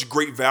holds such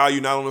great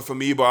value, not only for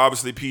me, but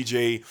obviously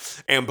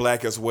PJ and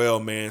Black as well,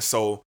 man.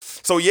 So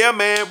yeah,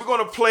 man, we're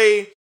going to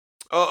play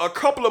a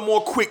couple of more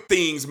quick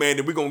things, man,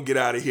 then we're going to get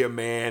out of here,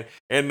 man.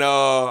 And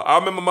I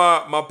remember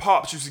my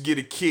pops used to get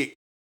a kick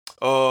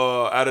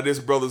out of this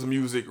brother's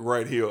music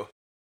right here.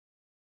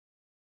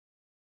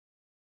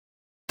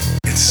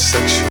 It's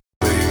sexual,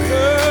 baby.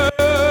 Right.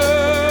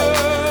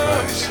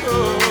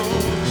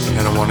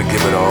 And I want to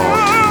give it all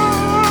to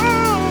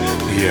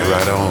you. Yeah,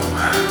 right on.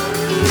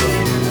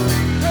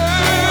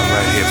 I'm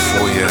right here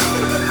for you.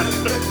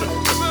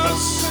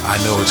 I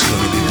know it's going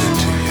to be good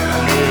to you.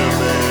 Yeah,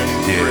 man.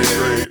 Yeah.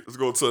 Great. Let's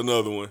go to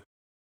another one.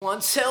 1,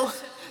 2,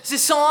 is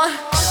this on?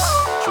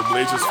 Triple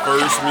H's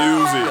first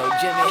music. Yo,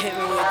 Jimmy, hit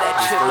me with that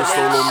His Triple first H.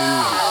 solo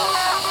music.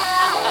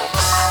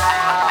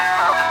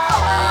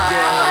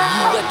 Yeah,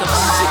 you let the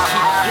music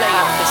keep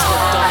playing.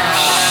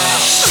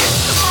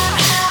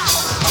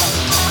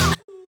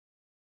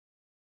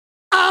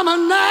 I'm a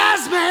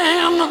nice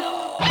man.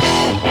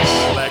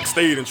 Black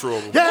stayed in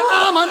trouble. Yeah,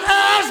 I'm a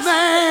nice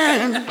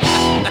man.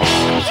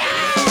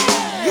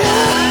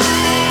 Yeah.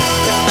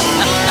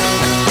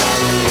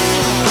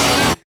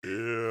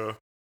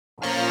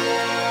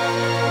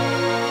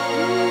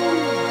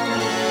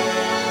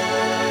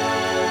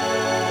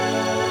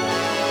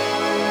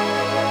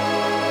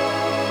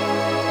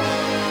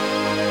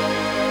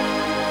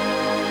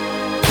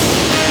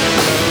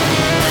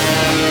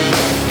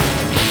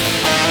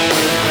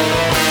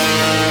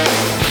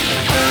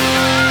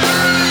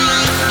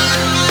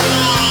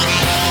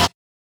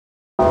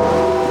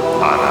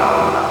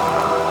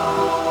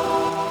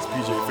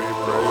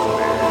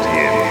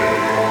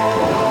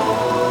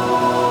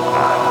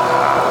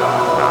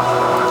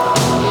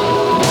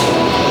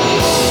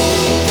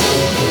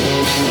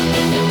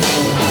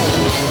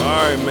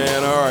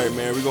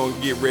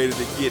 Ready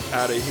to get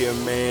out of here,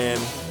 man.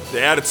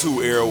 The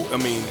Attitude Era, I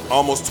mean,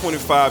 almost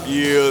 25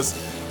 years.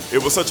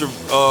 It was such a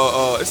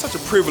it's such a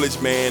privilege,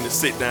 man, to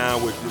sit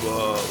down with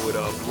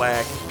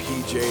Black,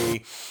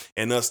 PJ,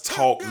 and us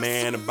talk,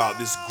 man, about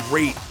this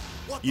great,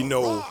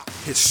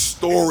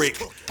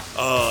 historic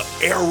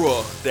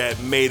era that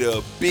made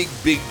a big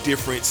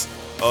difference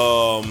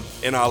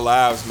in our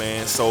lives,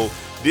 man. So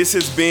this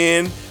has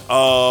been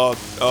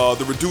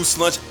the Reduced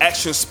Lunch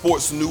Action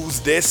Sports News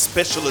Desk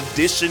Special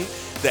Edition,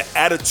 the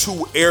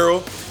Attitude Era.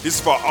 This is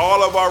for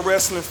all of our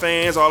wrestling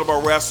fans, all of our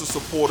wrestling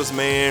supporters,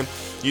 man.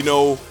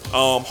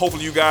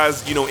 Hopefully you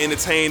guys,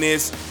 entertained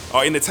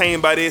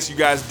by this. You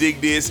guys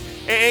dig this,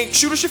 and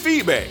shoot us your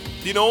feedback.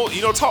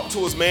 Talk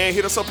to us, man.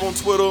 Hit us up on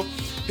Twitter.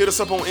 Hit us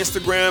up on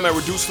Instagram at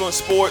Reduced Lunch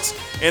Sports,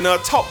 and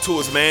talk to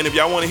us, man. If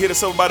y'all want to hit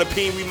us up about a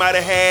opinion we might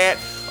have had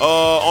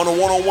on a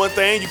one-on-one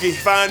thing, you can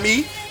find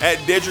me at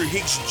Dedrick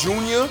Hicks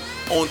Jr.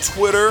 on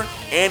Twitter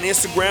and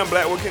Instagram.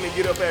 Black, what can they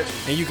get up at you?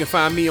 And you can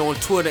find me on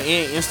Twitter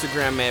and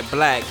Instagram at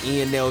Black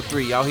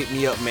ENL3. Y'all hit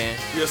me up, man.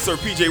 Yes, sir.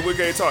 PJ, what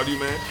can they talk to you,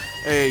 man?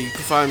 Hey, you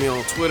can find me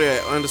on Twitter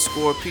at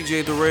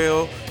 _PJ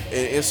Durrell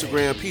and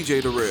Instagram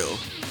PJ Durrell.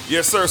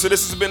 Yes, sir. So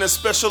this has been a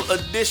special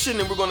edition,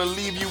 and we're going to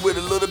leave you with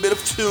a little bit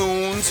of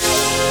tunes.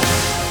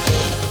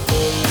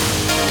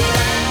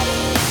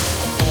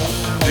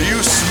 Do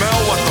you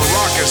smell what The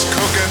Rock is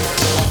cooking?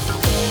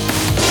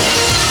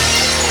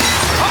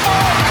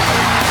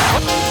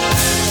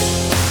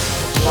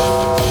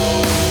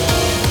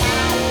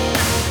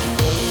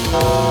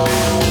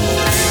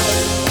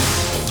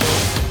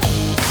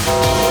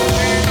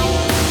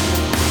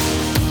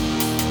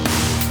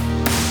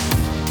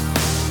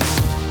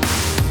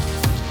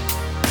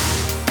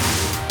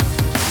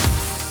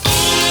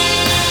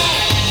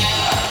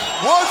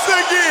 Once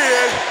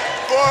again,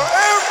 for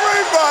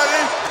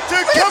everybody to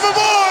come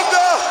aboard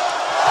the...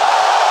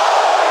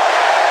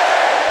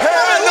 Hey,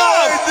 I know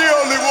I ain't the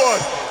only one.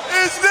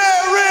 Is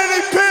there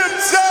any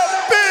pimps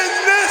up in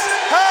this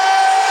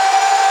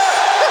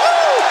house?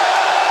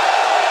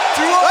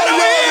 To all y'all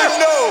that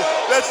know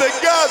that the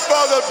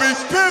Godfather be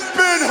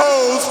pimping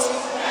hoes,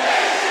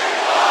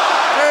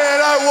 man,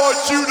 I want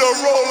you to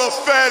roll a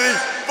fatty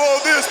for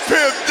this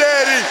pimp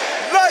daddy.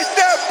 Light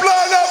that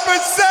blunt up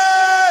inside.